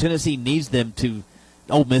the – Tennessee needs them to –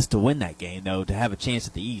 Ole Miss to win that game, though, to have a chance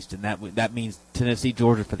at the East. And that means Tennessee,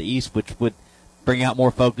 Georgia for the East, which would bring out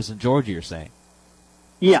more focus in Georgia, you're saying.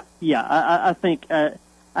 Yeah. I think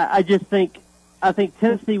I think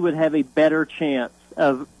Tennessee would have a better chance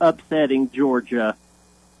of upsetting Georgia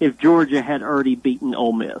if Georgia had already beaten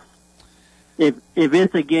Ole Miss. If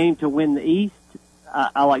it's a game to win the East,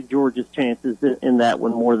 I like Georgia's chances in that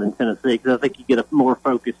one more than Tennessee, because I think you get a more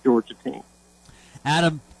focused Georgia team.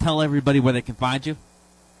 Adam, tell everybody where they can find you.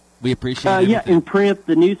 We appreciate it. Yeah, in print,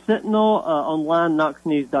 the News Sentinel, online,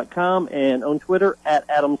 knoxnews.com, and on Twitter,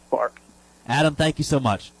 @Adam Sparks. Adam, thank you so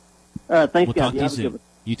much. Thanks, we'll guys. talk to you soon.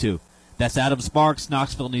 You too. That's Adam Sparks,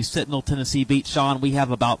 Knoxville News Sentinel, Tennessee Beat. Sean, we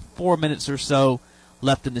have about 4 minutes or so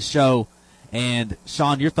left in the show. And,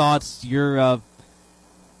 Sean, your thoughts,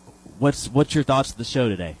 what's your thoughts of the show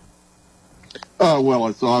today? Well,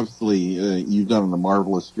 it's obviously you've done a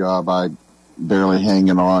marvelous job. I barely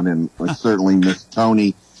hanging on, and I certainly miss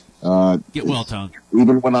Tony. Get well, Tone.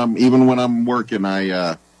 Even when I'm working,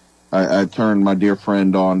 I turn my dear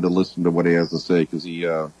friend on to listen to what he has to say, because he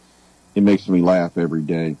makes me laugh every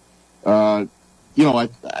day. I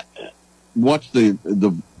watched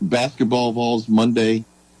the basketball balls Monday,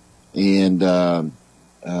 and I'm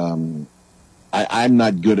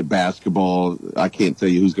not good at basketball. I can't tell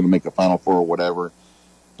you who's going to make the Final Four or whatever,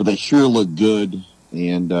 but they sure look good.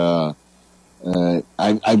 And I've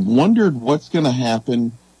wondered what's going to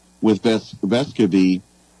happen with Vescovy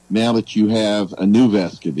now that you have a new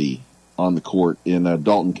Vescovy on the court in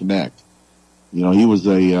Dalton Connect. He was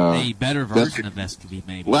a better version of Vescovy,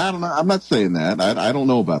 maybe. Well, I don't know. I'm not saying that. I don't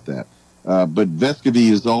know about that. But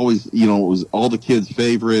Vescovy is always, it was all the kids'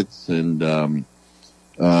 favorites and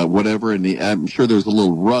whatever. And I'm sure there's a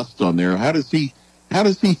little rust on there. How does he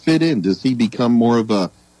fit in? Does he become more of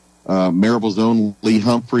a Maribel's own Lee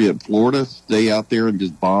Humphrey at Florida? Stay out there and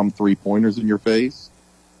just bomb 3-pointers in your face?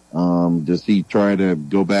 Does he try to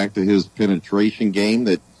go back to his penetration game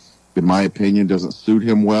that, in my opinion, doesn't suit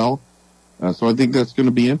him well? So I think that's going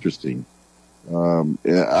to be interesting.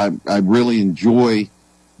 I really enjoy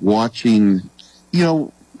watching, I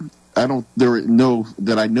know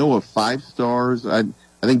of 5 stars. I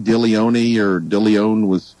think DeLeon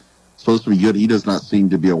was supposed to be good. He does not seem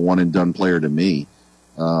to be a one and done player to me.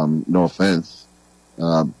 No offense.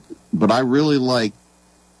 But I really like,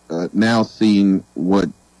 now seeing what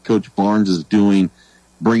Coach Barnes is doing,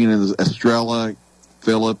 bringing in Estrella,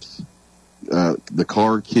 Phillips, the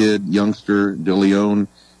Carr kid, youngster, DeLeon.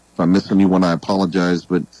 If I miss anyone, I apologize,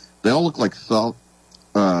 but they all look like solid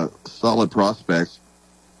prospects.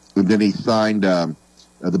 And then he signed the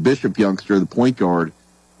Bishop youngster, the point guard,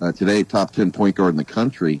 today, top 10 point guard in the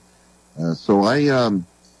country. So I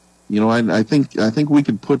think we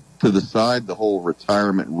could put to the side the whole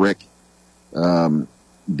retirement Rick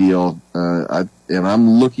deal, and I'm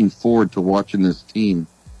looking forward to watching this team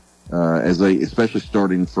especially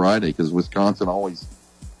starting Friday, because Wisconsin always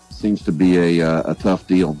seems to be a tough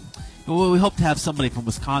deal. Well, we hope to have somebody from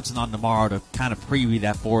Wisconsin on tomorrow to kind of preview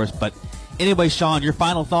that for us. But anyway, Sean, your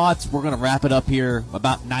final thoughts. We're going to wrap it up here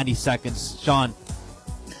about 90 seconds. Sean.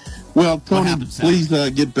 Well, Tony, please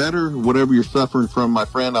get better. Whatever you're suffering from, my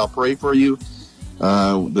friend, I'll pray for you.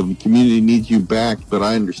 The community needs you back, but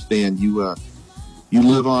I understand you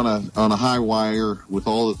live on a high wire with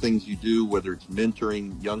all the things you do, whether it's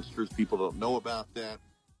mentoring youngsters. People don't know about that.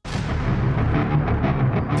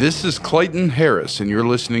 This is Clayton Harris, and you're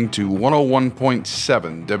listening to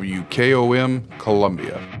 101.7 WKOM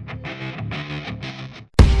Columbia.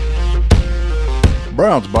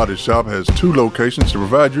 Brown's Body Shop has 2 locations to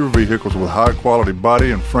provide your vehicles with high-quality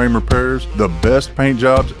body and frame repairs, the best paint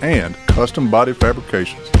jobs, and custom body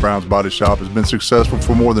fabrications. Brown's Body Shop has been successful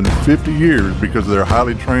for more than 50 years because of their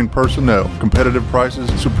highly trained personnel, competitive prices,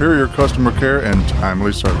 superior customer care, and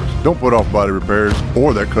timely service. Don't put off body repairs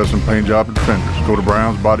or that custom paint job at Fenders. Go to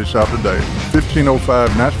Brown's Body Shop today,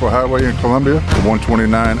 1505 Nashville Highway in Columbia, or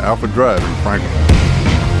 129 Alpha Drive in Franklin.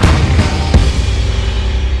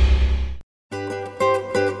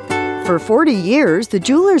 For 40 years, the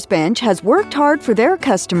Jewelers Bench has worked hard for their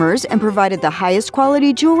customers and provided the highest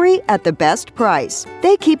quality jewelry at the best price.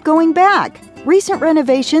 They keep going back. Recent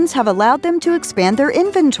renovations have allowed them to expand their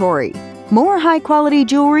inventory. More high-quality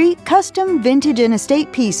jewelry, custom vintage and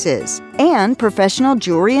estate pieces, and professional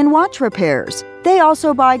jewelry and watch repairs. They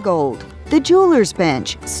also buy gold. The Jewelers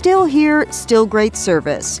Bench, still here, still great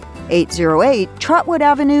service. 808 Trotwood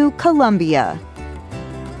Avenue, Columbia.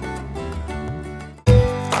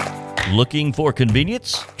 Looking for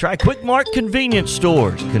convenience? Try Quick Mart Convenience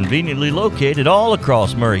Stores, conveniently located all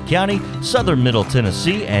across Murray County, southern Middle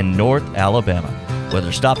Tennessee, and North Alabama.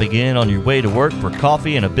 Whether stopping in on your way to work for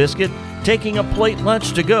coffee and a biscuit, taking a plate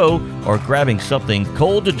lunch to go, or grabbing something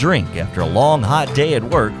cold to drink after a long, hot day at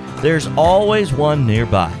work, there's always one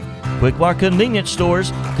nearby. Quick Mart Convenience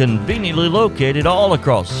Stores, conveniently located all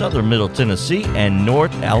across southern Middle Tennessee and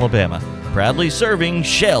North Alabama. Proudly serving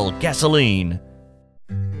Shell gasoline.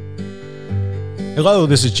 Hello,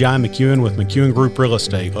 this is John McEwen with McEwen Group Real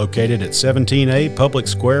Estate, located at 17A Public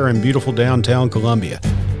Square in beautiful downtown Columbia.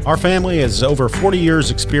 Our family has over 40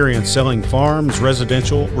 years' experience selling farms,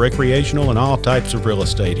 residential, recreational, and all types of real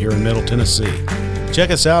estate here in Middle Tennessee.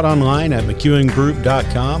 Check us out online at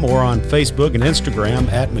McEwenGroup.com or on Facebook and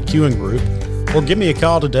Instagram at McEwen Group, or give me a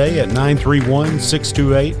call today at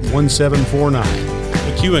 931-628-1749.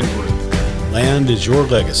 McEwen Group. Land is your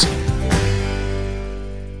legacy.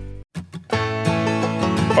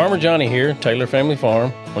 Farmer Johnny here, Taylor Family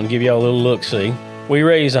Farm. I want to give y'all a little look-see. We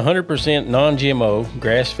raise 100% non-GMO,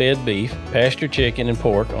 grass-fed beef, pasture chicken, and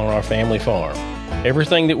pork on our family farm.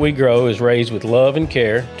 Everything that we grow is raised with love and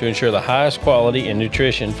care to ensure the highest quality and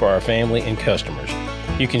nutrition for our family and customers.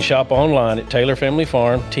 You can shop online at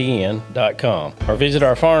TaylorFamilyFarmTN.com or visit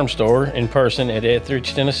our farm store in person at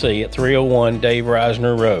Etheridge, Tennessee at 301 Dave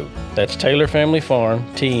Reisner Road. That's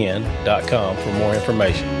TaylorFamilyFarmTN.com for more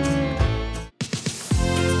information.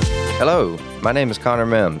 Hello, my name is Connor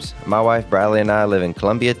Mims. My wife Bradley and I live in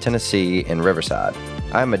Columbia, Tennessee in Riverside.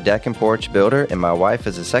 I am a deck and porch builder, and my wife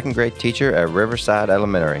is a second grade teacher at Riverside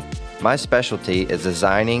Elementary. My specialty is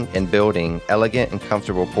designing and building elegant and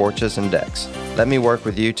comfortable porches and decks. Let me work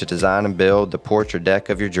with you to design and build the porch or deck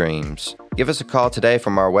of your dreams. Give us a call today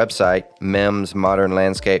from our website,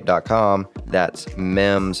 mimsmodernlandscape.com. That's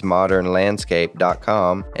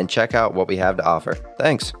mimsmodernlandscape.com, and check out what we have to offer.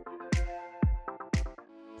 Thanks.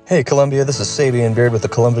 Hey Columbia, this is Sabian Beard with the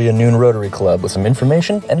Columbia Noon Rotary Club with some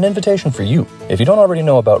information and an invitation for you. If you don't already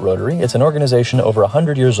know about Rotary, it's an organization over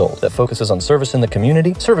 100 years old that focuses on service in the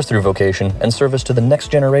community, service through vocation, and service to the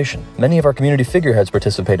next generation. Many of our community figureheads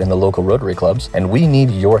participate in the local Rotary clubs, and we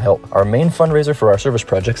need your help. Our main fundraiser for our service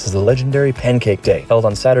projects is the legendary Pancake Day, held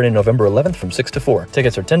on Saturday, November 11th from 6 to 4.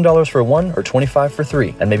 Tickets are $10 for one or $25 for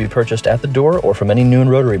three, and may be purchased at the door or from any Noon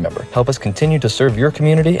Rotary member. Help us continue to serve your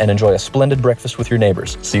community and enjoy a splendid breakfast with your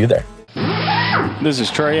neighbors. See you there. This is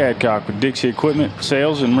Trey Adcock with Dixie Equipment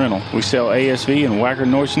Sales and Rental. We sell ASV and Wacker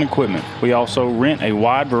Neuson equipment. We also rent a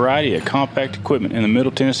wide variety of compact equipment in the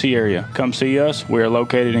Middle Tennessee area. Come see us. We are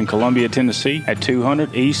located in Columbia, Tennessee at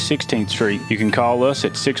 200 East 16th Street. You can call us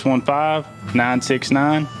at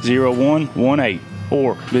 615-969-0118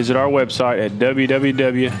 or visit our website at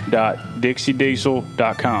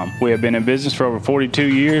www.dixiediesel.com. We have been in business for over 42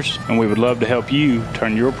 years, and we would love to help you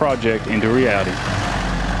turn your project into reality.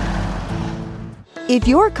 If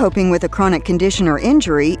you're coping with a chronic condition or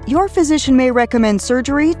injury, your physician may recommend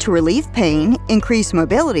surgery to relieve pain, increase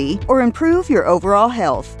mobility, or improve your overall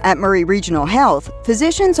health. At Murray Regional Health,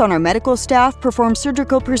 physicians on our medical staff perform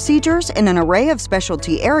surgical procedures in an array of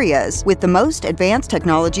specialty areas with the most advanced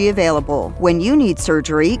technology available. When you need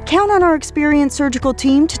surgery, count on our experienced surgical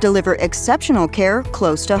team to deliver exceptional care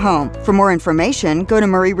close to home. For more information, go to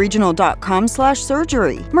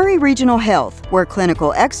murrayregional.com/surgery. Murray Regional Health, where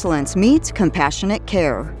clinical excellence meets compassionate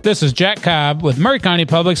care. This is Jack Cobb with Murray County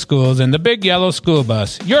Public Schools and the Big Yellow School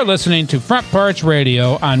Bus. You're listening to Front Porch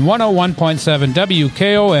Radio on 101.7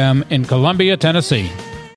 WKOM in Columbia, Tennessee.